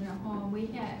children at home,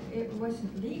 it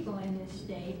wasn't legal in this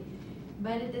state,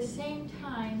 but at the same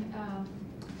time,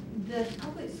 the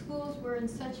public schools were in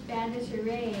such bad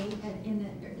disarray in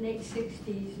the late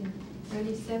 60s and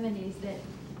early 70s that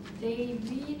they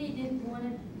really didn't want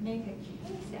to make a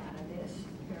case out of this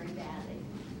very badly.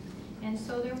 And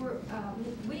so there were,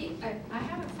 I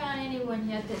haven't found anyone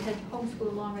yet that had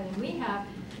homeschooled longer than we have,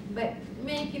 but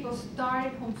many people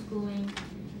started homeschooling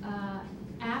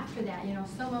after that. You know,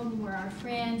 some of them were our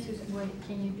friends who said, well,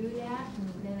 can you do that?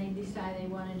 And then they decided they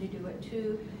wanted to do it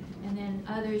too. And then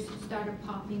others started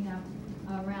popping up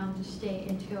around the state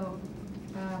until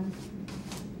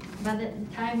by the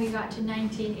time we got to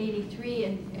 1983,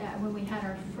 and when we had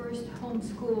our first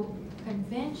homeschool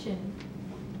convention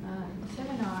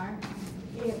seminar,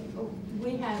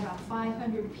 we had about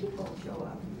 500 people show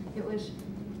up. It was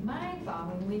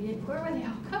mind-boggling. Where were they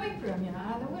all coming from, you know,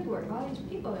 out of the woodwork, all these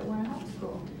people that want to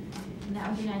homeschool. And that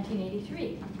was in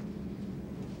 1983.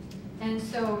 And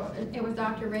so it was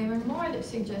Dr. Raymond Moore that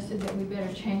suggested that we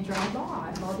better change our law.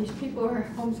 All these people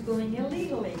are homeschooling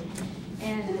illegally.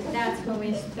 And that's when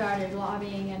we started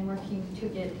lobbying and working to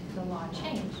get the law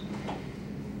changed.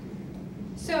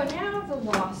 So now the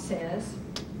law says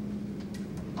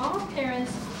all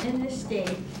parents in the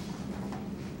state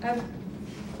of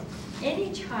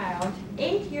any child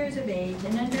 8 years of age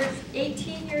and under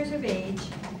 18 years of age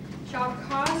shall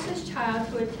cause this child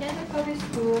to attend the public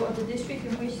school of the district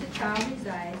in which the child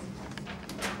resides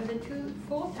for the 2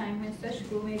 full time when such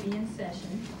school may be in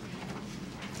session,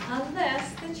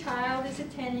 unless the child is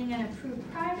attending an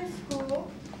approved private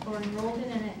school or enrolled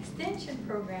in an extension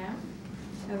program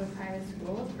of a private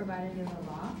school as provided in the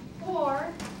law,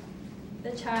 or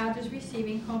the child is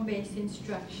receiving home-based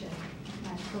instruction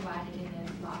as provided in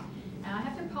the law. Now I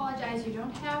have to apologize, you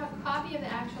don't have a copy of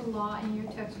the actual law in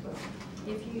your textbook.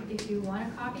 If you want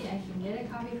a copy, I can get a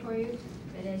copy for you,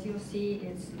 but as you'll see,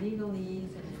 it's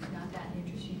legalese and it's not that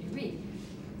interesting to read.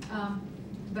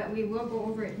 But we will go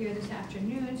over it here this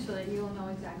afternoon so that you'll know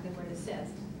exactly what it says.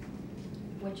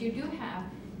 What you do have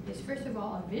is, first of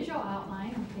all, a visual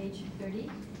outline on page 30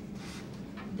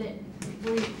 that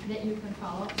you can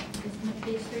follow. Isn't it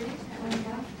page 30? Is that what you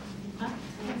got? Huh?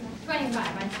 25,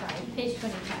 I'm sorry, page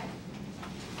 25.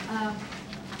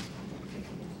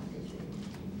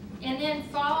 And then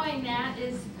following that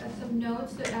is some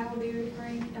notes that I will be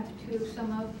referring to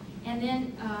some of, and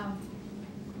then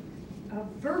a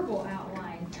verbal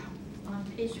outline on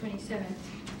page 27,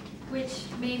 which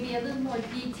may be a little more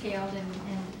detailed, and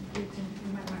you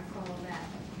might want to follow that.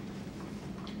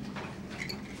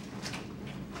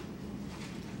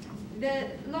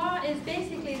 The law is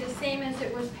basically the same as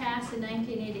it was passed in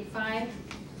 1985.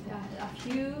 A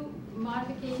few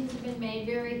modifications have been made,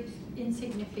 very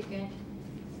insignificant.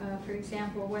 For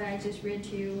example, what I just read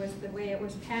to you was the way it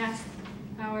was passed.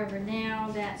 However,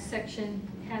 now that section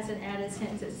has an added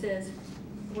sentence that says,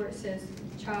 where it says,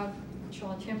 child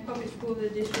shall attend public school of the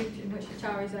district in which the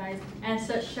child resides, and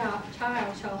such child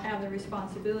shall have the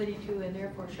responsibility to, and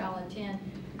therefore shall attend.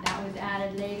 That was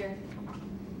added later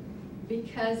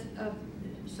because of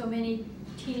so many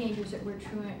teenagers that were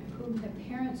whom the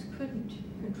parents couldn't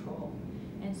control.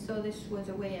 And so this was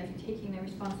a way of taking the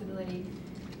responsibility,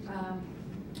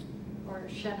 or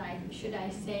should I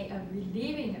say, of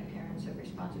relieving the parents of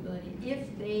responsibility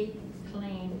if they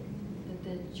claimed that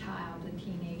the child, the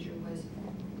teenager, was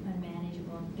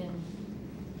unmanageable, then,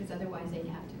 because otherwise they'd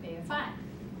have to pay a fine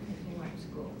if they weren't in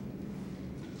school.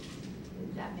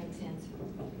 Does that make sense?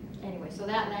 Anyway, so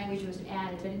that language was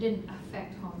added, but it didn't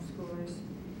affect homeschoolers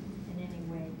in any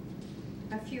way.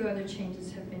 A few other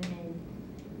changes have been made.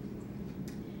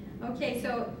 Okay,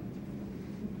 so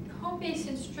home-based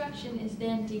instruction is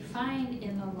then defined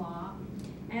in the law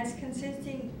as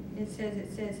consisting, it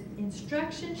says,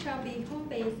 instruction shall be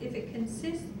home-based if it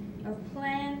consists of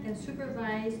planned and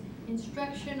supervised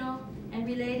instructional and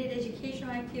related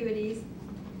educational activities,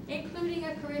 including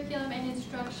a curriculum and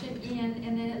instruction in,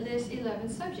 and then it lists 11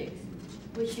 subjects,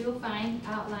 which you'll find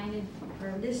outlined,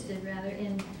 or listed rather,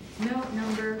 in note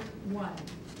number 1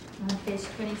 on page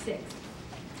 26.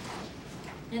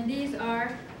 And these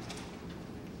are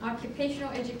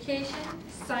occupational education,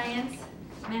 science,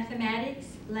 mathematics,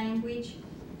 language,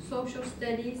 social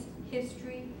studies,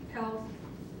 history, health,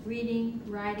 reading,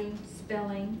 writing,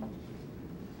 spelling,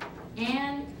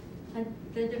 and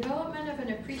the development of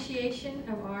an appreciation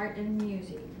of art and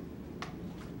music.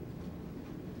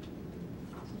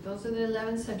 So those are the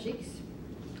 11 subjects,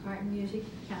 art and music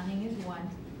counting as one.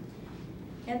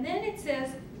 And then it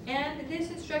says, and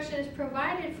this instruction is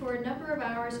provided for a number of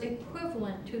hours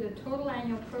equivalent to the total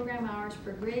annual program hours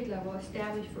per grade level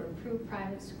established for approved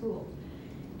private schools.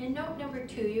 In note number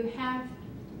 2, you have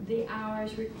the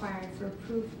hours required for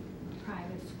approved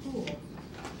private schools.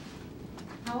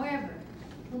 However,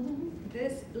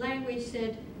 this language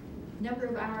said number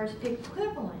of hours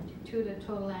equivalent to the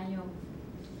total annual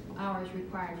hours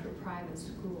required for private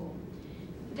school.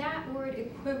 that word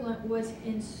equivalent was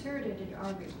inserted at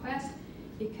our request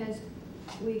because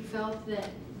we felt that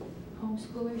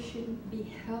homeschoolers shouldn't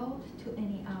be held to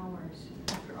any hours.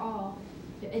 After all,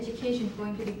 the education is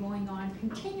going to be going on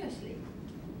continuously.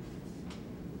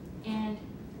 And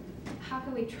how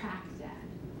can we track that?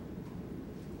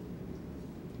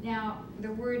 Now,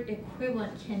 the word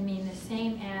equivalent can mean the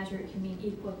same as, or it can mean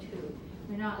equal to.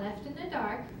 We're not left in the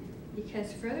dark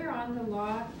because further on the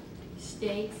law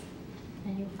states,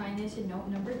 and you'll find this in note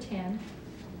number 10,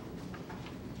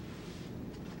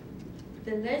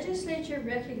 the legislature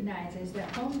recognizes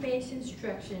that home-based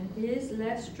instruction is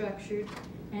less structured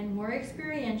and more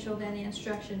experiential than the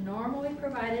instruction normally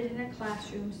provided in a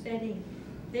classroom setting.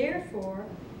 Therefore,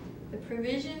 the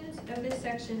provisions of this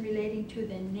section relating to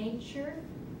the nature,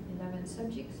 11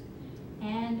 subjects,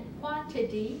 and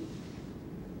quantity,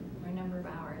 or number of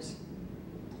hours,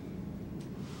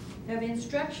 of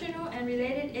instructional and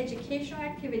related educational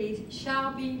activities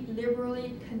shall be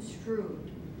liberally construed.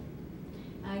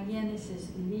 Again, this is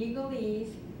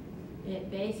legalese.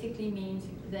 It basically means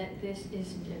that this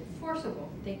isn't enforceable.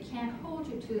 They can't hold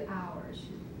you to hours.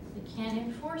 They can't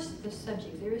enforce the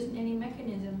subjects. There isn't any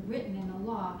mechanism written in the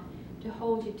law to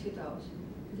hold you to those.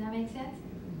 Does that make sense?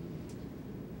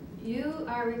 You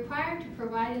are required to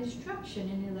provide instruction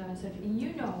in the 11 subjects, and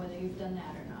you know whether you've done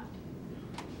that or not.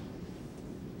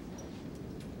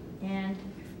 And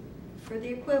for the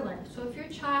equivalent, so if your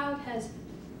child has,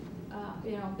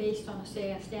 based on,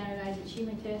 say, a standardized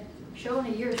achievement test, shown a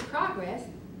year's progress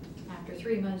after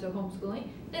 3 months of homeschooling,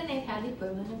 then they've had the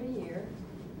equivalent of a year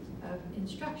of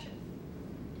instruction.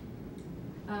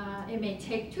 It may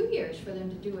take 2 years for them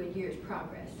to do a year's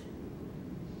progress.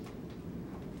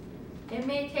 It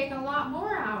may take a lot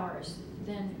more hours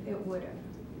than it would have,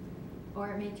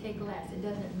 or it may take less. It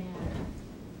doesn't matter.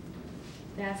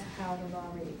 That's how the law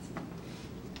reads.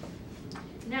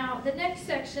 Now, the next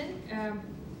section,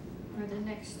 or the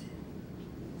next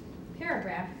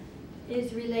paragraph,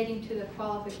 is relating to the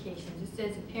qualifications. It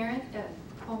says a parent of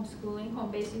homeschooling,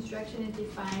 home-based instruction is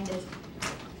defined as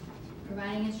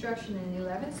providing instruction in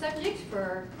 11 subjects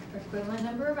for equivalent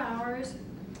number of hours,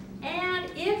 and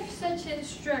if such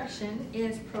instruction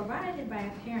is provided by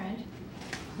a parent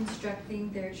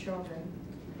instructing their children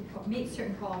who meet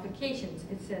certain qualifications.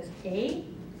 It says A,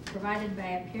 provided by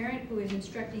a parent who is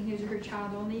instructing his or her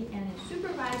child only and is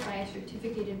supervised by a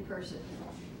certificated person.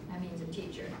 That means a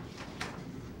teacher.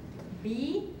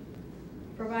 B,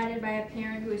 provided by a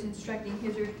parent who is instructing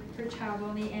his or her child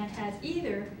only and has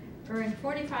either earned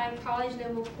 45 college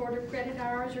level quarter credit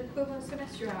hours or equivalent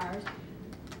semester hours,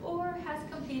 or has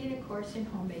completed a course in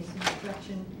home-based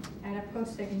instruction at a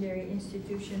post-secondary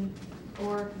institution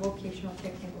or vocational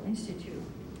technical institute.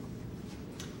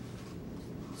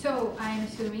 So I'm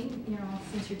assuming,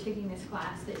 since you're taking this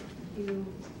class, that you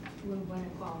will want to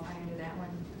qualify under that one.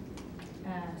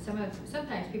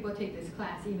 Sometimes people take this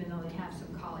class even though they have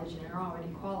some college and are already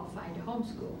qualified to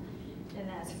homeschool, and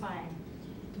that's fine.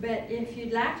 But if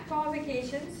you lack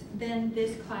qualifications, then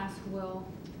this class will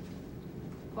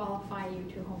qualify you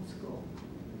to homeschool.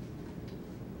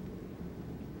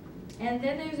 And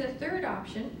then there's a third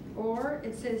option, or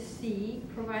it says C,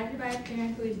 provided by a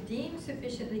parent who is deemed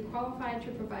sufficiently qualified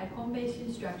to provide home-based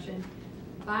instruction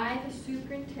by the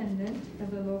superintendent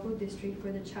of the local district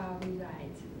where the child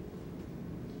resides.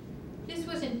 This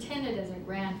was intended as a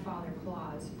grandfather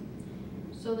clause,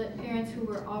 so that parents who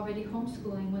were already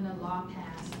homeschooling when the law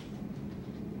passed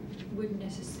wouldn't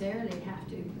necessarily have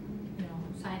to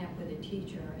sign up with a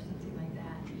teacher or something like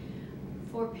that.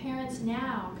 For parents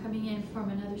now coming in from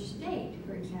another state,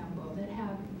 for example, that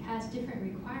has different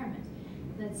requirements.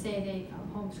 Let's say they've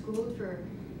homeschooled for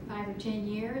 5 or 10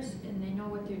 years and they know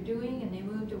what they're doing, and they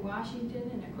moved to Washington,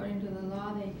 and according to the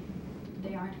law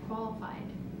they aren't qualified.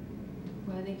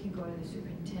 Well, they can go to the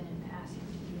superintendent and ask him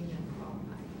to deem them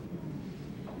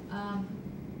qualified.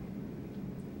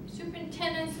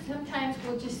 Superintendents sometimes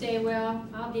will just say, well,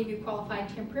 I'll deem you qualified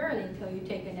temporarily until you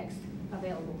take the next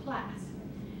available class.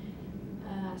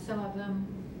 Some of them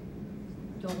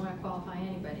don't want to qualify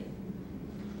anybody.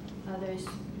 Others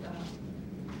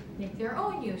make their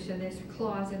own use of this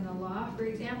clause in the law. For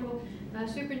example, a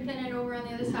superintendent over on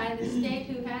the other side of the state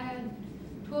who had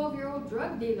a 12-year-old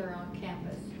drug dealer on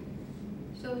campus.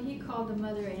 So he called the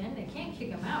mother in. They can't kick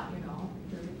him out,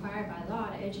 They're required by law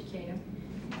to educate him.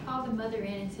 Called the mother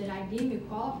in and said, I deem you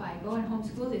qualified. Go and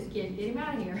homeschool this kid. Get him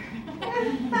out of here.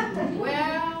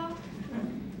 Well,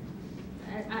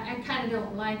 I kind of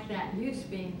don't like that use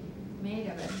being made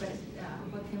of it, but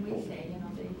what can we say?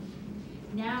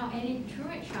 Now any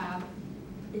truant child,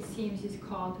 it seems, is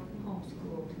called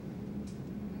homeschooled.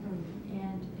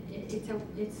 And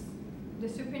it's the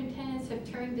superintendents have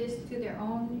turned this to their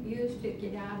own use to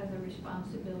get out of the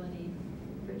responsibility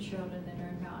for children that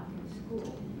are not in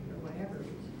school for whatever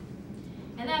reason.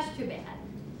 And that's too bad,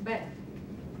 but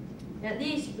at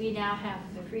least we now have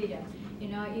the freedom. You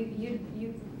know,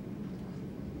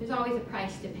 there's always a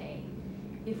price to pay.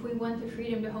 If we want the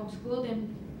freedom to homeschool,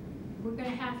 then we're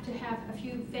going to have a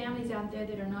few families out there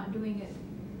that are not doing it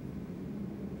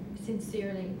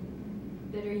sincerely,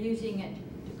 that are using it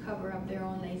to cover up their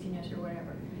own laziness or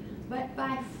whatever. But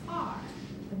by far,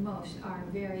 the most are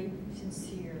very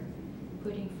sincere,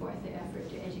 putting forth the effort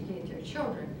to educate their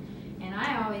children. And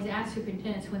I always ask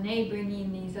superintendents when they bring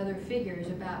in these other figures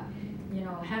about, you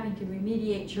know, having to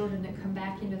remediate children that come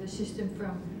back into the system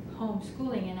from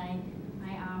homeschooling, and I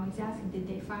always ask them, did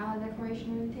they file a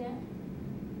declaration of intent?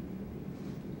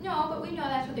 No, but we know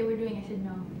that's what they were doing. I said,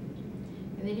 no.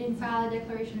 If they didn't file a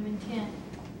declaration of intent,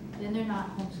 then they're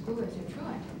not homeschoolers, they're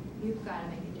truant. You've got to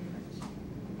make a difference.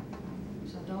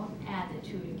 So don't add the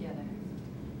two together.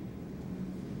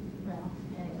 Well,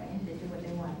 anyway, they do what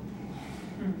they want.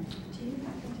 Do you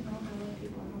happen to know how many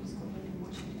people are homeschooling in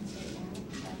Washington State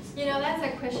now? You know, that's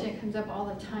a question that comes up all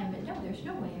the time, but no, there's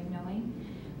no way of knowing.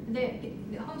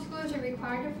 The homeschoolers are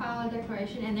required to file a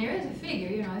declaration, and there is a figure,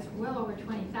 you know, it's well over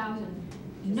 20,000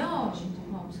 known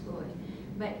homeschoolers.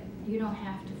 But you don't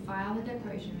have to file a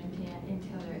declaration of intent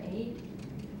until they're 8.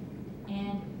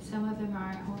 And some of them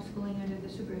are homeschooling under the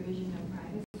supervision of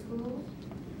private schools.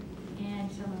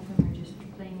 And some of them are just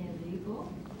plain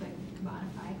illegal, but bona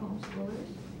fide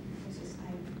homeschoolers.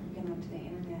 I've been onto the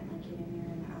internet and I get in there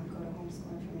and go to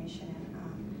homeschool information, and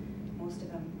most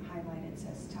of them highlight it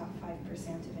says top 5%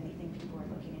 of anything people are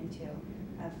looking into.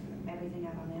 Of everything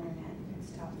out on the internet,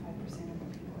 it's top 5% of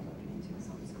what people are looking into is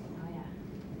homeschooling. Oh yeah.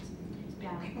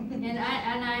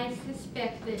 Yeah. And I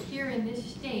suspect that here in this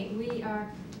state, we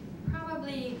are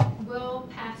probably well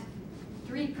past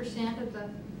 3% of the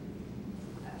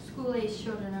school-age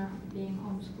children are being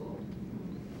homeschooled.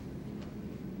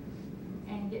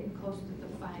 And getting close to the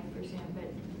 5%,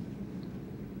 but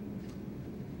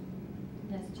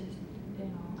that's just, you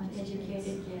know,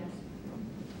 uneducated guess.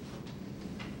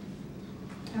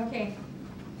 Okay.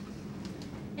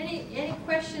 Any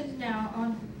questions now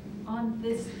on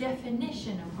this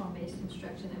definition of home-based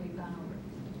instruction that we've gone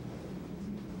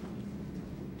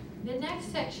over? The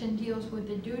next section deals with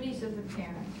the duties of the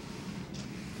parent.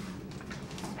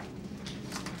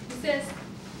 It says,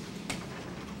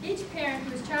 each parent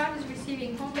whose child is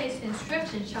receiving home-based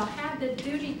instruction shall have the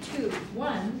duty to,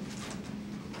 1,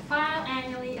 file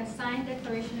annually a signed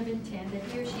declaration of intent that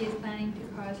he or she is planning to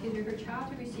cause his or her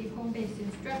child to receive home-based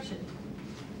instruction.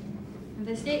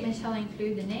 The statement shall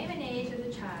include the name and age of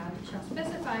the child, shall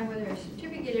specify whether a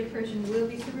certificated person will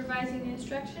be supervising the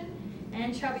instruction,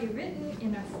 and shall be written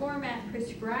in a format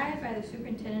prescribed by the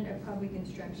superintendent of public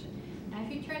instruction. Now,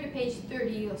 if you turn to page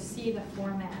 30, you'll see the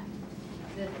format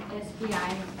that SPI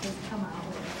has come out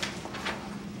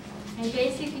with. And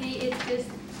basically, it just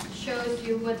shows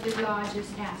you what the law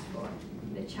just asked for.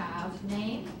 The child's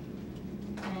name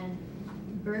and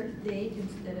birth date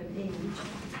instead of age.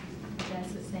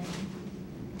 That's the same.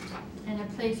 And a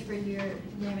place for your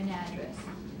name and address.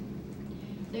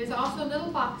 There's also a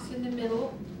little box in the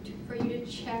middle for you to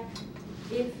check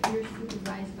if you're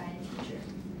supervised by a teacher.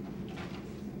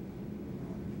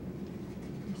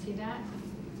 You see that?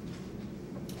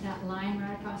 That line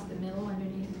right across the middle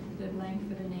underneath the blank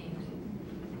for the names.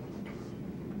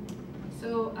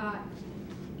 So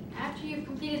after you've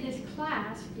completed this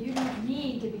class, you don't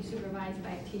need to be supervised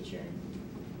by a teacher.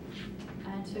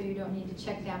 And so you don't need to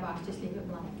check that box, just leave it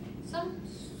blank. Some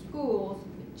schools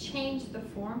change the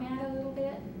format a little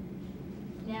bit.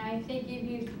 Now, if they give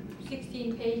you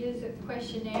 16 pages of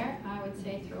questionnaire, I would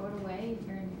say throw it away.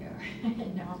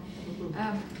 No.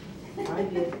 I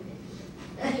did.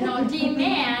 You know,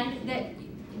 demand that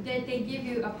they give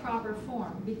you a proper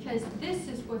form, because this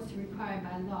is what's required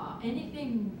by law.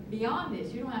 Anything beyond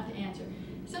this, you don't have to answer.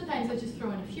 Sometimes they'll just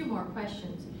throw in a few more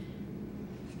questions.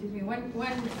 Excuse me,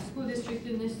 one school district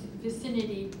in this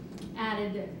vicinity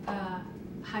added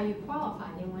how you qualify.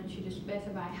 They want you to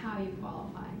specify how you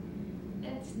qualify.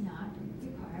 That's not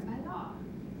required by law.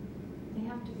 They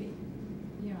have to be,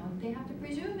 you know, they have to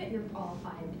presume that you're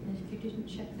qualified if you didn't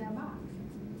check that box.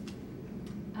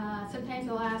 Sometimes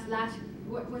they'll ask,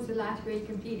 what was the last grade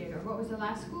completed, or what was the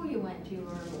last school you went to,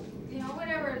 or, you know,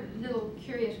 whatever little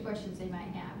curious questions they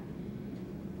might have.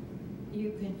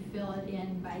 You can fill it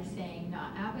in by saying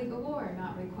not applicable or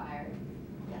not required.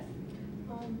 Yes?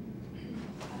 I am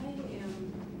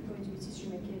going to be teaching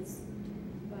my kids,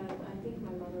 but I think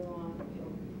my mother-in-law, you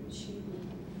know,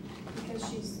 because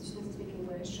she doesn't speak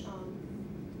English,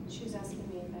 she was asking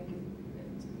me if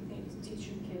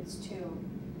kids too.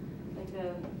 Like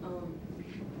the,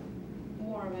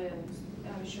 more of a,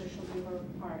 I'm sure she'll do her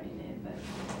part in it, but,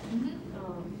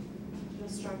 the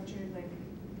structure, like,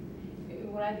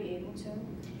 would I be able to?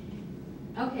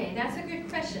 Okay, that's a good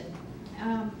question.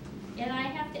 And I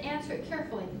have to answer it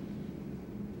carefully.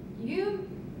 You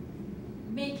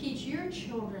may teach your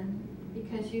children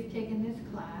because you've taken this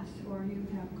class or you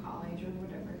have college or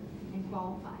whatever and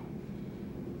qualify.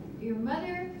 Your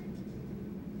mother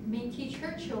may teach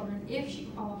her children if she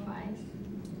qualifies.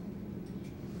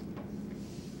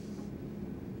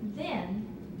 Then,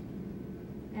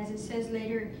 as it says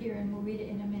later here, and we'll read it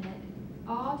in a minute,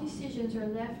 all decisions are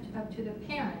left up to the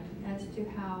parent as to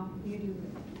how you do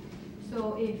it.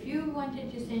 So if you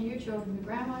wanted to send your children to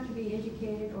grandma to be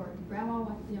educated, or grandma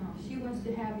wants, she wants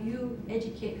to have you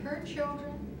educate her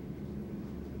children,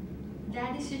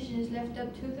 that decision is left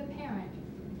up to the parent,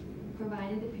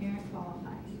 provided the parent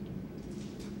qualifies.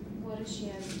 What if she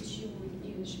has,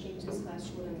 even if she came to this class,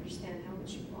 she would understand how would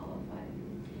she qualify?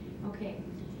 Okay,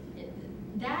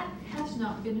 that has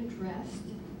not been addressed.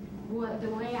 The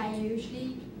way I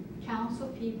usually counsel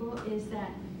people is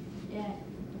that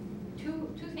two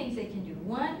things they can do.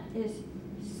 One is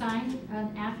sign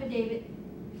an affidavit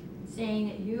saying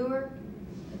that you're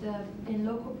in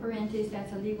loco parentis,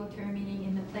 that's a legal term meaning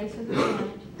in the place of the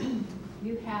parent,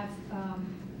 you have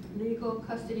legal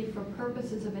custody for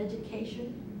purposes of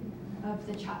education of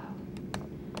the child.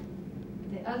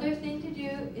 The other thing to do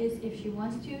is if she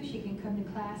wants to, she can come to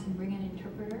class and bring an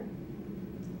interpreter.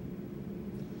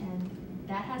 And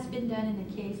that has been done in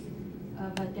the case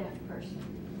of a deaf person.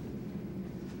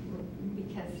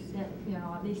 Because,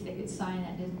 at least they could sign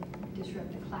that didn't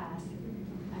disrupt the class.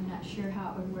 I'm not sure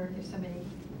how it would work if somebody,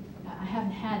 I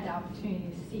haven't had the opportunity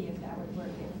to see if that would work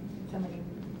if somebody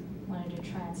wanted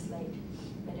to translate,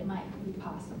 but it might be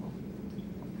possible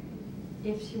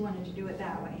if she wanted to do it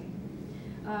that way.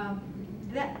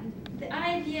 The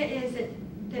idea is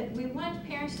that we want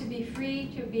parents to be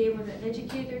free to be able to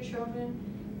educate their children,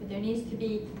 but there needs to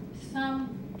be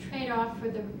some trade-off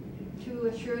to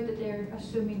assure that they're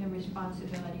assuming the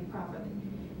responsibility properly.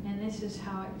 And this is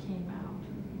how it came out,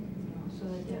 so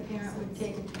that the parent would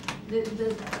take it.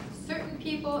 The certain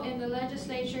people in the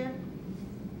legislature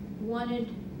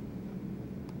wanted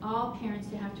all parents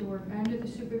to have to work under the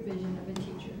supervision of a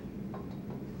teacher.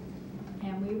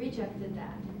 And we rejected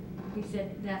that. We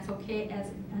said that's okay as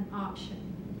an option,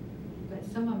 but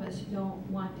some of us don't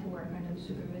want to work under the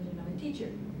supervision of a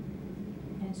teacher.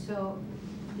 And so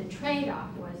the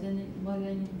trade-off was, well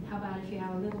then, how about if you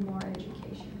have a little more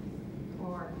education,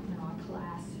 or a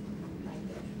class like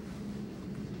this.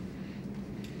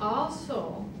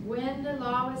 Also, when the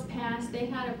law was passed, they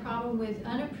had a problem with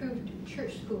unapproved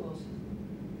church schools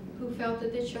who felt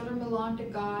that the children belonged to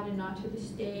God and not to the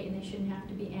state, and they shouldn't have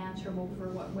to be answerable for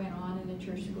what went on in the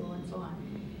church school and so on.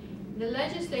 The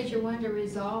legislature wanted to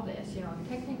resolve this.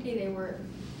 Technically they were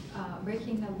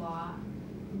breaking the law,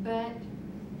 but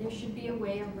there should be a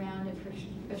way around it for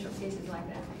special cases like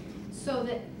that. So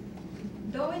that,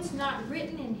 though it's not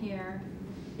written in here,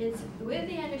 it's with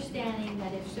the understanding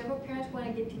that if several parents want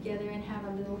to get together and have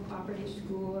a little cooperative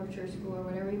school or church school or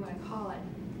whatever you want to call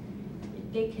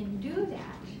it, they can do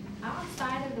that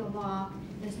outside of the law,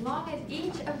 as long as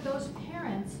each of those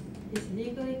parents is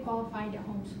legally qualified to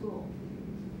homeschool.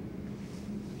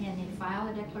 And they file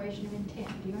a declaration of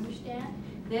intent. Do you understand?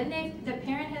 Then the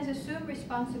parent has assumed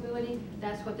responsibility.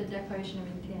 That's what the declaration of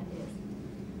intent is.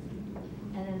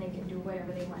 And then they can do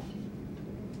whatever they want to.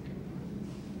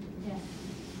 Yes?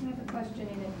 I have a question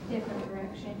in a different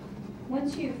direction.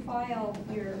 Once you file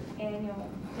your annual,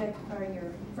 or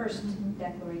your first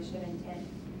declaration of intent,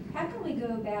 how can we go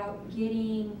about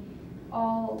getting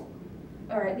all,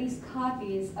 or at least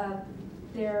copies of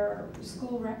their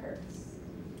school records?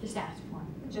 Just ask for them.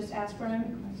 Just ask for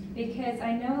them? Because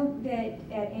I know that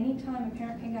at any time a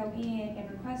parent can go in and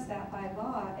request that by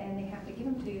law, and they have to give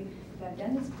them to you. But I've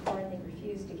done this before and they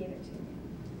refuse to give it to me.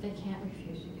 They can't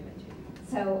refuse to give it to you.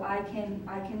 So I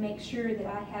can make sure that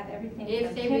I have everything If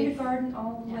from they kindergarten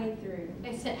all the way through.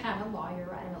 They said have a lawyer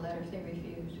write them a letter if they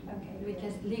refuse. Okay.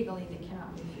 Because legally they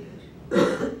cannot refuse.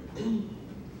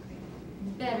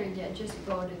 Better yet, just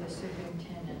go to the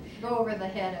superintendent. Go over the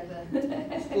head of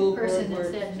the School person board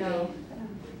that said no.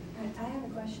 I have a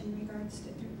question in regards to,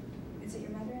 is it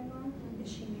your mother-in-law?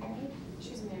 Is she married?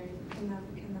 She's married. Can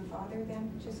the father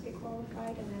then just get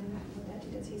qualified, and then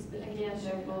does he speak English? Yes,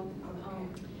 they're both.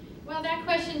 Well, that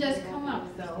question does come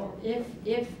up though.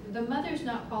 If the mother's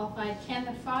not qualified, can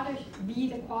the father be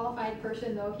the qualified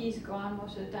person though he's gone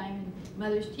most of the time and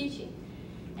mother's teaching?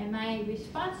 And my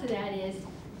response to that is,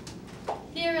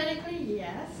 theoretically,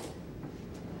 yes.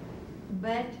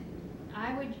 but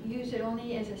I would use it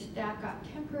only as a stack-up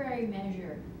temporary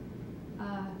measure.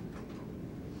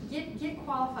 Get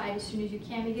qualified as soon as you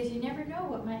can, because you never know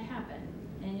what might happen.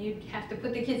 And you have to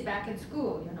put the kids back in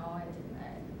school, you know,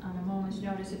 on a moment's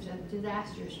notice if a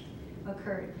disaster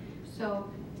occurred. So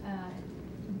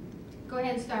go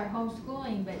ahead and start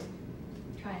homeschooling, but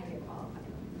try to get qualified.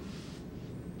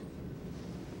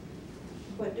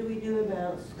 What do we do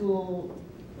about school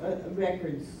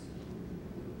records?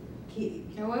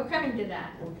 And we're coming to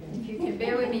that. Okay. If you can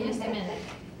bear with me just a minute.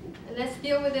 Let's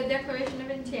deal with the declaration of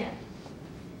intent.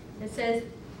 It says,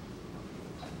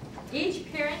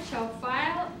 each parent shall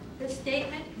file the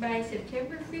statement by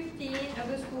September 15 of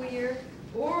the school year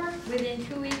or within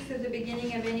 2 weeks of the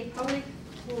beginning of any public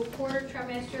school quarter,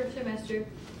 trimester, or semester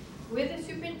with the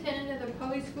superintendent of the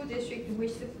public school district in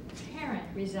which the parent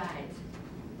resides.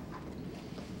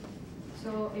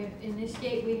 So if in this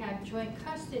state we have joint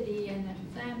custody and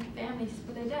the family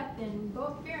split up, then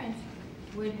both parents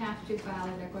would have to file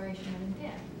a declaration of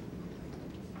intent.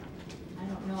 I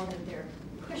don't know that they're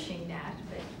pushing that,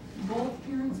 but Both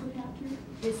parents would have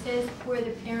to? it says where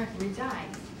the parent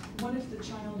resides. What if the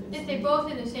child is? If they're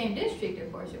both in the same district,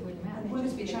 of course, it wouldn't matter. What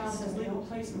if the child has legal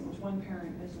placement with one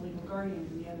parent as the legal guardian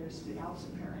and the other is the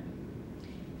absent parent?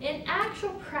 In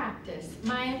actual practice,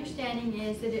 my understanding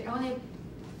is that it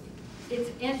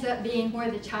ends up being where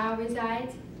the child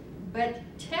resides, but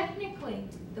technically,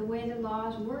 the way the law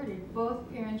is worded,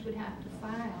 both parents would have to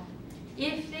file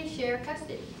if they share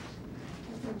custody.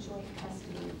 For joint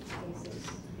custody cases.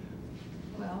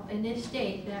 Well, in this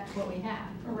state, that's what we have,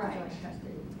 Right. joint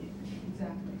custody.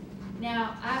 Exactly.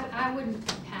 Now, I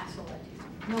wouldn't hassle it.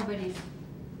 Nobody's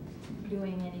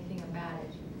doing anything about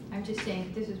it. I'm just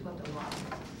saying this is what the law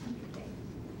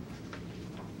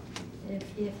is.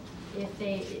 If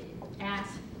they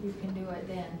ask, you can do it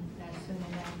then, that's soon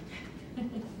enough.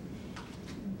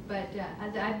 But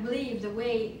I believe the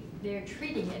way they're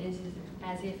treating it is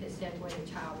as if it said where the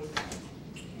child resides.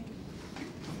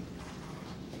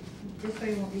 This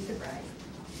way you won't be surprised.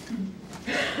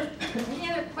 Any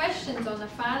other questions on the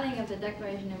filing of the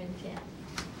Declaration of Intent?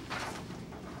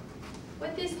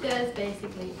 What this does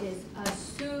basically is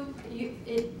assume,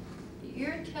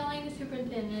 you're telling the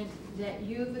superintendent that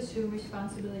you've assumed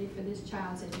responsibility for this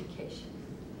child's education.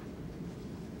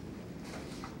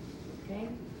 Okay?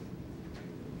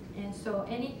 And so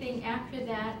anything after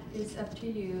that is up to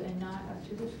you and not up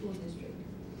to the school district.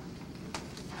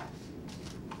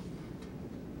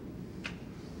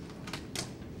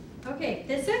 Okay,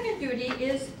 the second duty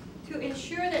is to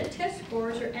ensure that test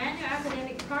scores or annual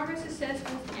academic progress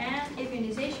assessments and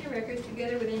immunization records,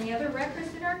 together with any other records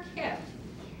that are kept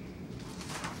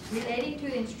relating to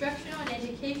the instructional and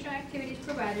educational activities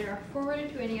provided, are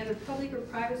forwarded to any other public or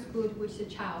private school to which the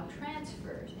child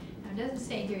transfers. Now, it doesn't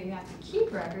say here you have to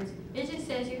keep records, it just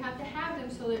says you have to have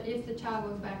them so that if the child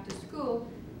goes back to school,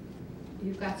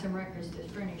 you've got some records to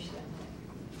furnish them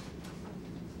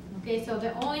with. Okay, so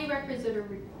the only records that are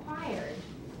required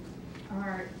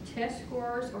are test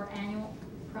scores or annual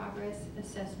progress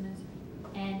assessments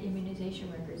and immunization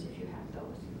records if you have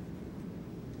those.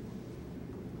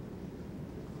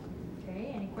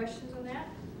 Okay, any questions on that?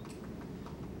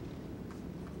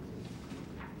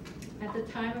 At the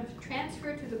time of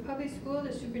transfer to the public school,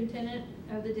 the superintendent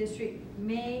of the district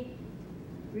may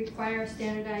require a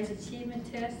standardized achievement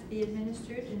test be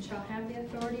administered and shall have the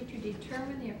authority to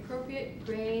determine the appropriate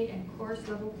grade and course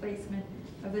level placement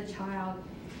of the child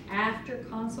after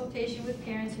consultation with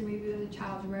parents and review of the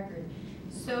child's record.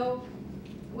 So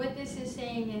what this is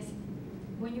saying is,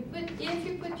 if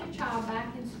you put your child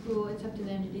back in school, it's up to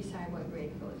them to decide what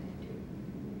grade goes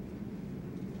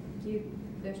into.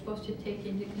 They're supposed to take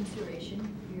into consideration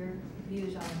your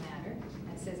views on the matter.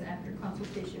 That says after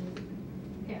consultation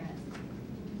with parents.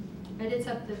 But it's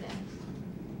up to them.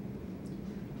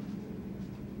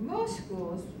 Most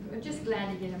schools are just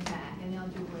glad to get them back, and they'll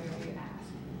do whatever you ask.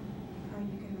 Are you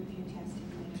going to review testing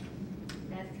later?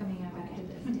 That's coming up after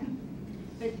this, yeah.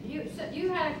 But you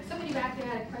had, somebody back there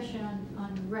had a question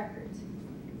on records.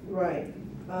 Right.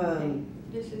 Okay,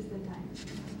 this is the time.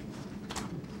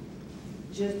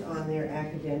 Just on their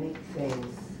academic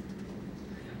things.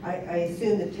 I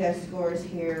assume the test scores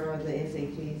here are the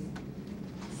SATs?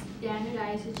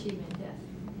 Standardized achievement test.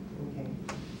 Okay,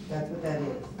 that's what that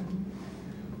is.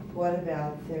 What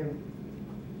about their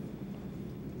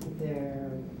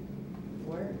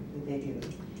work that they do?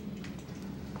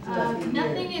 throughout the year?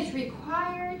 Nothing is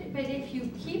required, but if you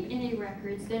keep any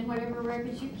records, then whatever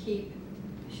records you keep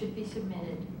should be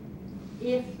submitted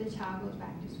if the child goes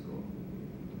back to school.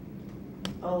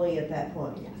 Only at that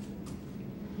point? Yes.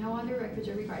 No other records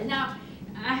are required. Now,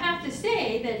 I have to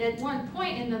say that at one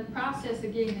point in the process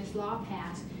of getting this law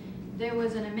passed, there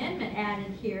was an amendment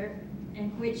added here in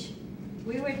which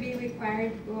we would be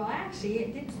required, well, actually,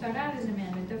 it didn't start out as an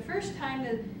amendment. The first time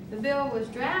the bill was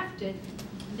drafted,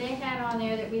 they had on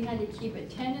there that we had to keep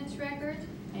attendance records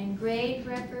and grade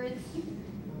records.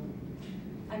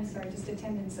 I'm sorry, just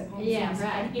attendance at home. Yeah,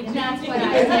 right. And that's what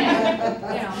I said.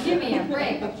 You know, give me a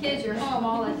break. The kids are home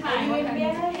all the time. What kind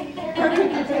of-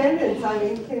 Perfect attendance, I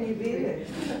mean, can you beat it?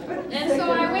 And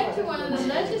so I went to one of the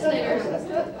legislators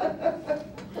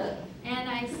and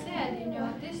I said, you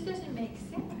know, this doesn't make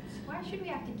sense. Why should we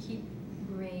have to keep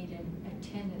grade and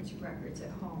attendance records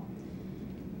at home?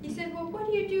 He said, well, what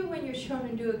do you do when your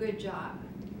children do a good job?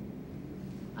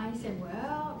 I said,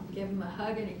 well, give them a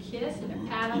hug and a kiss and a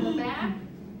pat on the back.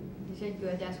 He said,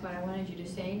 good, that's what I wanted you to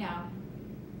say. Now,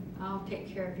 I'll take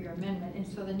care of your amendment. And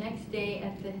so the next day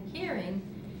at the hearing,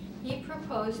 he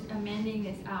proposed amending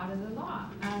this out of the law,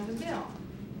 out of the bill.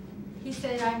 He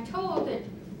said, I'm told that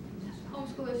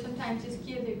homeschoolers sometimes just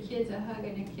give their kids a hug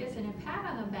and a kiss and a pat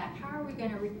on the back. How are we going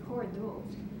to record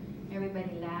those? Everybody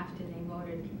laughed and they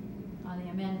voted on the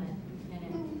amendment,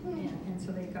 and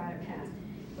so they got it passed.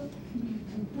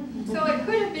 So it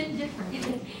could have been different,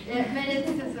 but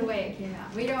it's just the way it came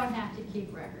out. We don't have to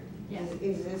keep records. Yes.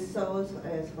 Is this so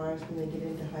as far as when they get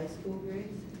into high school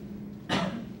grades?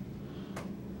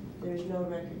 There's no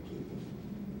record keeping.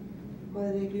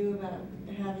 What do they do about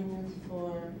having this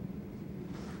for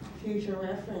future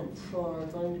reference, for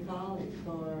going to college,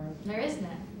 for? There is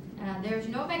none. There's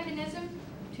no mechanism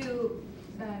to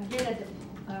get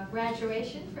a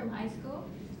graduation from high school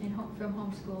and from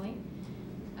homeschooling.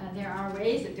 There are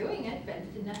ways of doing it, but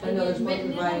nothing I know is there's one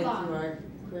written in the provided law. through our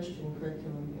Christian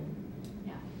curriculum.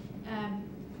 Yeah.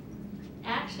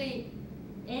 Actually,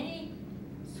 any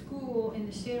school in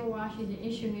the state of Washington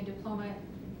issuing a diploma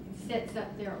sets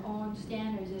up their own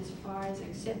standards as far as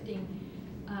accepting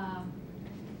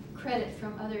credit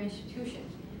from other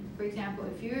institutions. For example,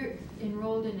 if you're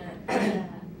enrolled in a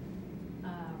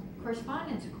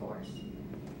correspondence course,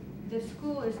 the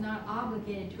school is not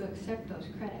obligated to accept those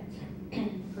credits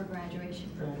for graduation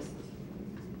purposes.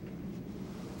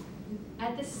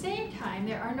 At the same time,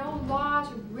 there are no laws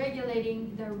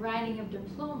regulating the writing of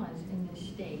diplomas in this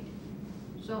state.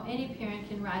 So any parent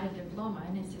can write a diploma,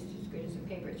 and it's just as good as the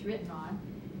paper it's written on.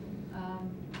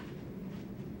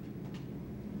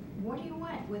 What do you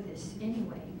want with this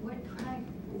anyway?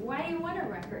 Why do you want a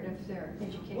record of their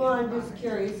education? Well, I'm just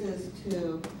curious as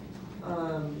to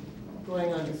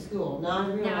going on to school. Now I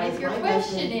realize now, if your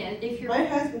question is, if my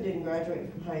husband didn't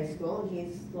graduate from high school and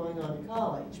he's going on to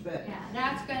college, but yeah,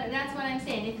 that's what I'm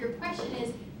saying. If your question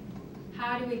is,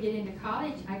 how do we get into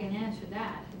college? I can answer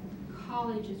that.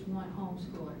 Colleges want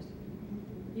homeschoolers.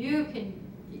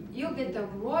 You'll get the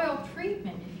royal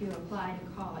treatment if you apply to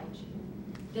college.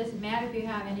 Doesn't matter if you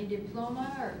have any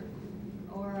diploma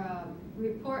or a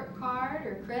report card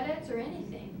or credits or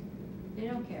anything. They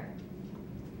don't care.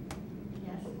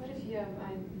 Yes. What if you have,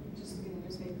 I'm just looking at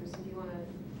newspapers, if you want to,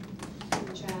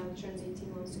 your child turns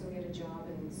 18, wants to go get a job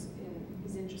and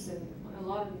is interested, a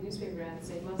lot of newspaper ads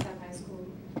say must have high school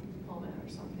diploma or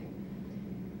something.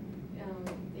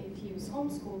 If you use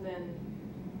homeschool, then,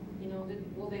 you know,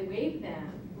 will they waive that?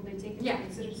 Will they take it into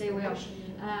consideration? They will.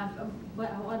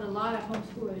 What a lot of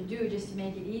homeschoolers do, just to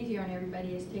make it easier on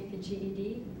everybody, is take the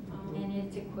GED, and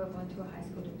it's equivalent to a high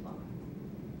school diploma.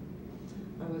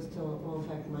 I was told, well, in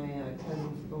fact, my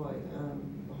cousin's boy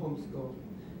homeschooled,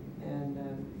 and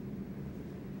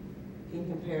in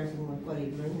comparison with what he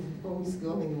learned in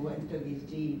homeschooling and went and took his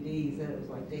GED, said it was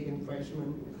like taking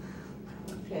freshman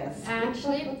tests.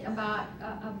 Actually, about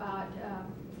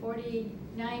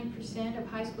 49% of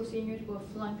high school seniors will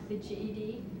flunk the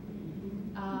GED.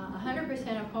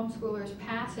 100% of homeschoolers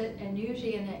pass it, and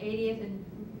usually in the 80th, and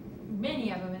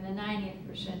many of them in the 90th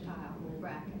percentile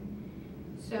bracket.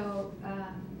 So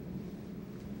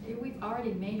we've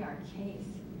already made our case.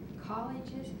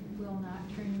 Colleges will not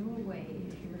turn you away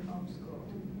if you're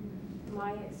homeschooled.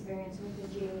 My experience with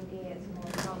the GED, it's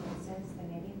more common sense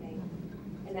than anything.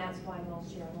 And that's why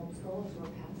most of your homeschoolers will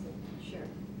pass it. Sure.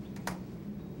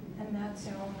 And that's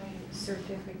the only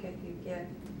certificate you get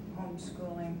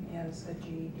homeschooling is a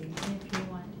GED. If you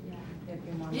want, yeah. If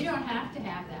you want. You don't have to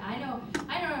have that. I know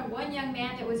one young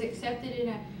man that was accepted in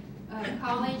a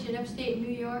college in upstate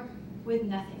New York with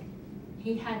nothing.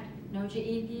 He had no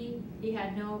GED, he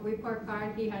had no report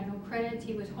card, he had no credits,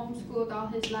 he was homeschooled all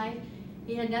his life.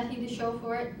 He had nothing to show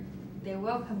for it. They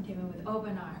welcomed him with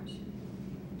open arms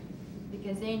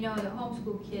because they know the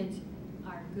homeschool kids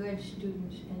are good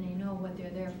students and they know what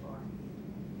they're there for.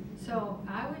 So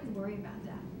I wouldn't worry about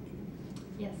that.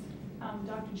 Yes?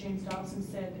 Dr. James Dobson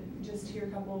said just here a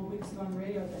couple of weeks ago on the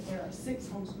radio that there are 6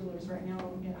 homeschoolers right now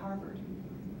at Harvard.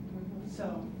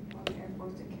 So, Air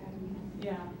Force Academy.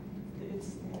 yeah,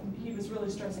 he was really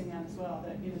stressing that as well,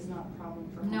 that it is not a problem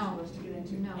for No. homeschoolers to get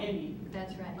into any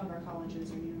That's right. of our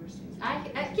colleges or universities.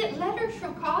 I get letters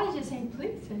from colleges saying,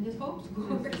 please send us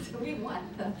homeschoolers, we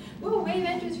want them. We'll waive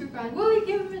entrance requirements, we'll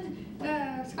give them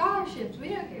scholarships, we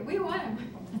don't care, we want them.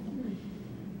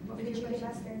 What was Could your you give question?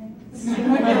 us their names?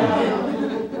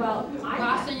 Well,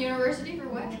 Boston University for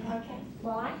what? Okay.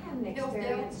 Well, I had an Hillsdale.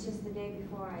 experience just the day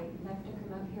before I left to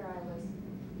come up here. I was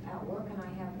at work and I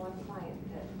have one client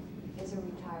that is a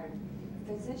retired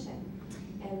physician.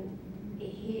 And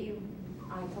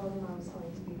I told him I was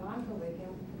going to be gone for a week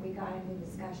and we got into a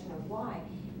discussion of why.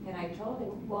 And I told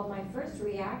him, well, my first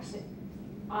reaction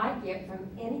I get from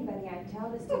anybody I tell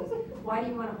this to is, why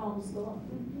do you want to homeschool?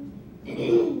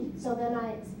 So then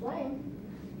I explained,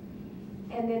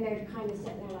 and then they're kind of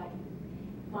sitting there like,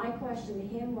 my question to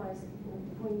him was,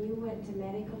 when you went to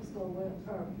medical school,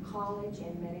 or college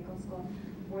and medical school,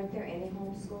 weren't there any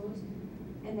homeschoolers?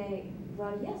 And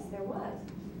well, yes, there was.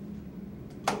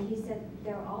 And he said,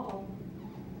 they're all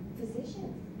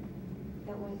physicians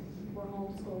that were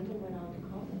homeschooled and went on to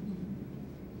college.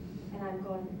 And I'm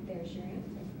going, there's your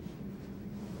answer.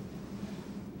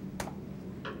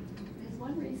 Is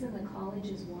one reason the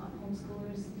colleges want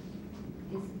homeschoolers, is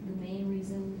the main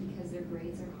reason because their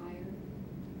grades are higher?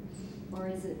 Or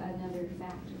is it another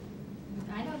factor?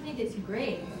 I don't think it's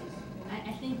grades.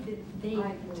 I think that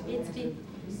it's the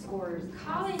scores.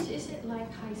 college isn't like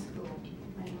high school.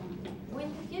 I know. When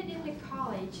you get into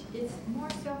college, it's more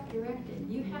self-directed.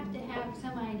 You have to have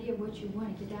some idea of what you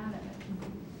want to get out of it.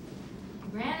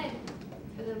 Granted,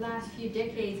 for the last few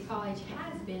decades, college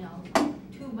has been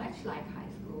too much like high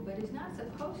school, but it's not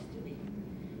supposed to be.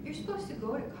 You're supposed to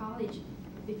go to college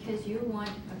because you want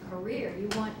a career, you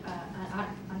want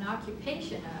an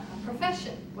occupation, a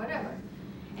profession, whatever.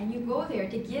 And you go there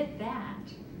to get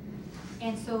that.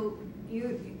 And so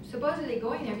you're supposedly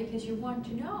going there because you want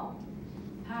to know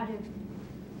how to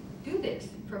do this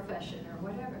profession or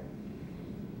whatever.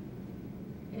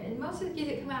 And most of the kids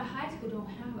that come out of high school don't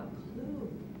have a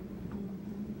clue.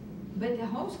 But the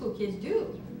homeschool kids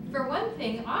do. For one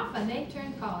thing, often they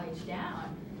turn college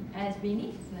down as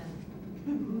beneath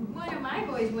them. One of my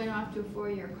boys went off to a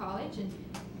 4-year college,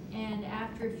 and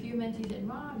after a few months he said,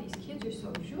 Mom, these kids are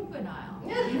so juvenile.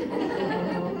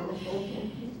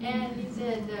 And he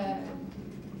said,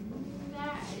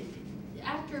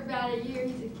 after about a year,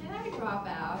 he said, can I drop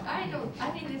out? I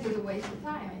think this is a waste of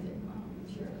time. I said, well,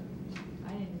 sure. I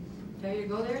didn't tell you to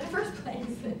go there in the first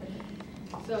place.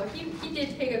 So he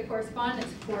did take a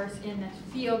correspondence course in the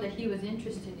field that he was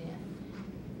interested in.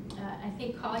 I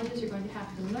think colleges are going to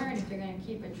have to learn, if they're going to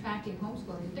keep attracting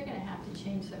homeschoolers, they're going to have to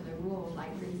change some of the rules,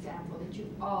 like for example, that you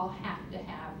all have to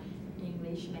have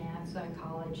English, math,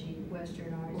 psychology,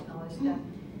 Western arts, and all this stuff.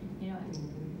 You know,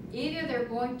 either they're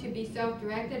going to be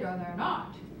self-directed or they're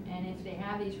not. And if they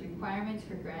have these requirements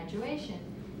for graduation,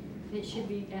 it should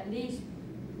be at least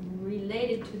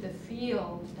related to the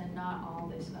field and not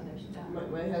all this other stuff.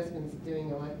 My husband's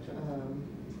doing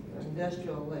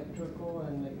industrial electrical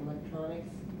and electronics,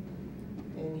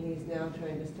 and he's now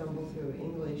trying to stumble through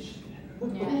English.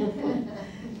 Yeah.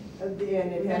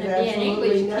 And it has Gonna be an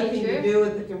English absolutely nothing teacher. to do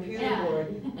with the computer Yeah. board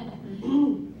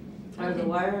or the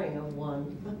wiring of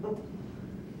one.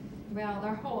 Well,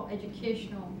 our whole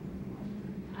educational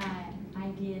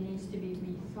idea needs to be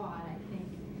rethought, I think,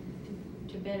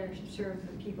 to better serve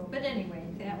the people. But anyway,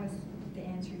 that was the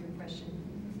answer to your question.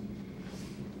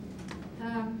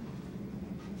 I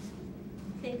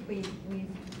think we're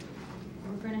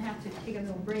going to have to take a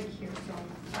little break here, so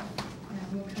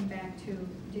we'll come back to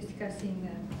discussing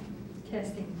the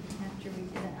testing after we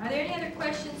get it. Are there any other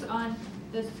questions on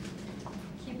this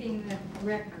keeping the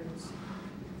records?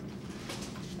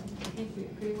 I think we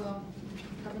pretty well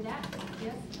covered that.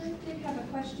 Yes? I did have a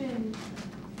question.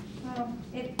 Well,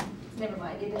 never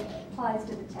mind, it applies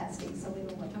to the testing, so we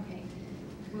will wait. Okay.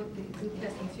 We'll do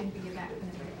testing as soon as we get back from the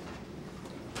break.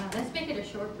 Let's make it a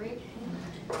short break.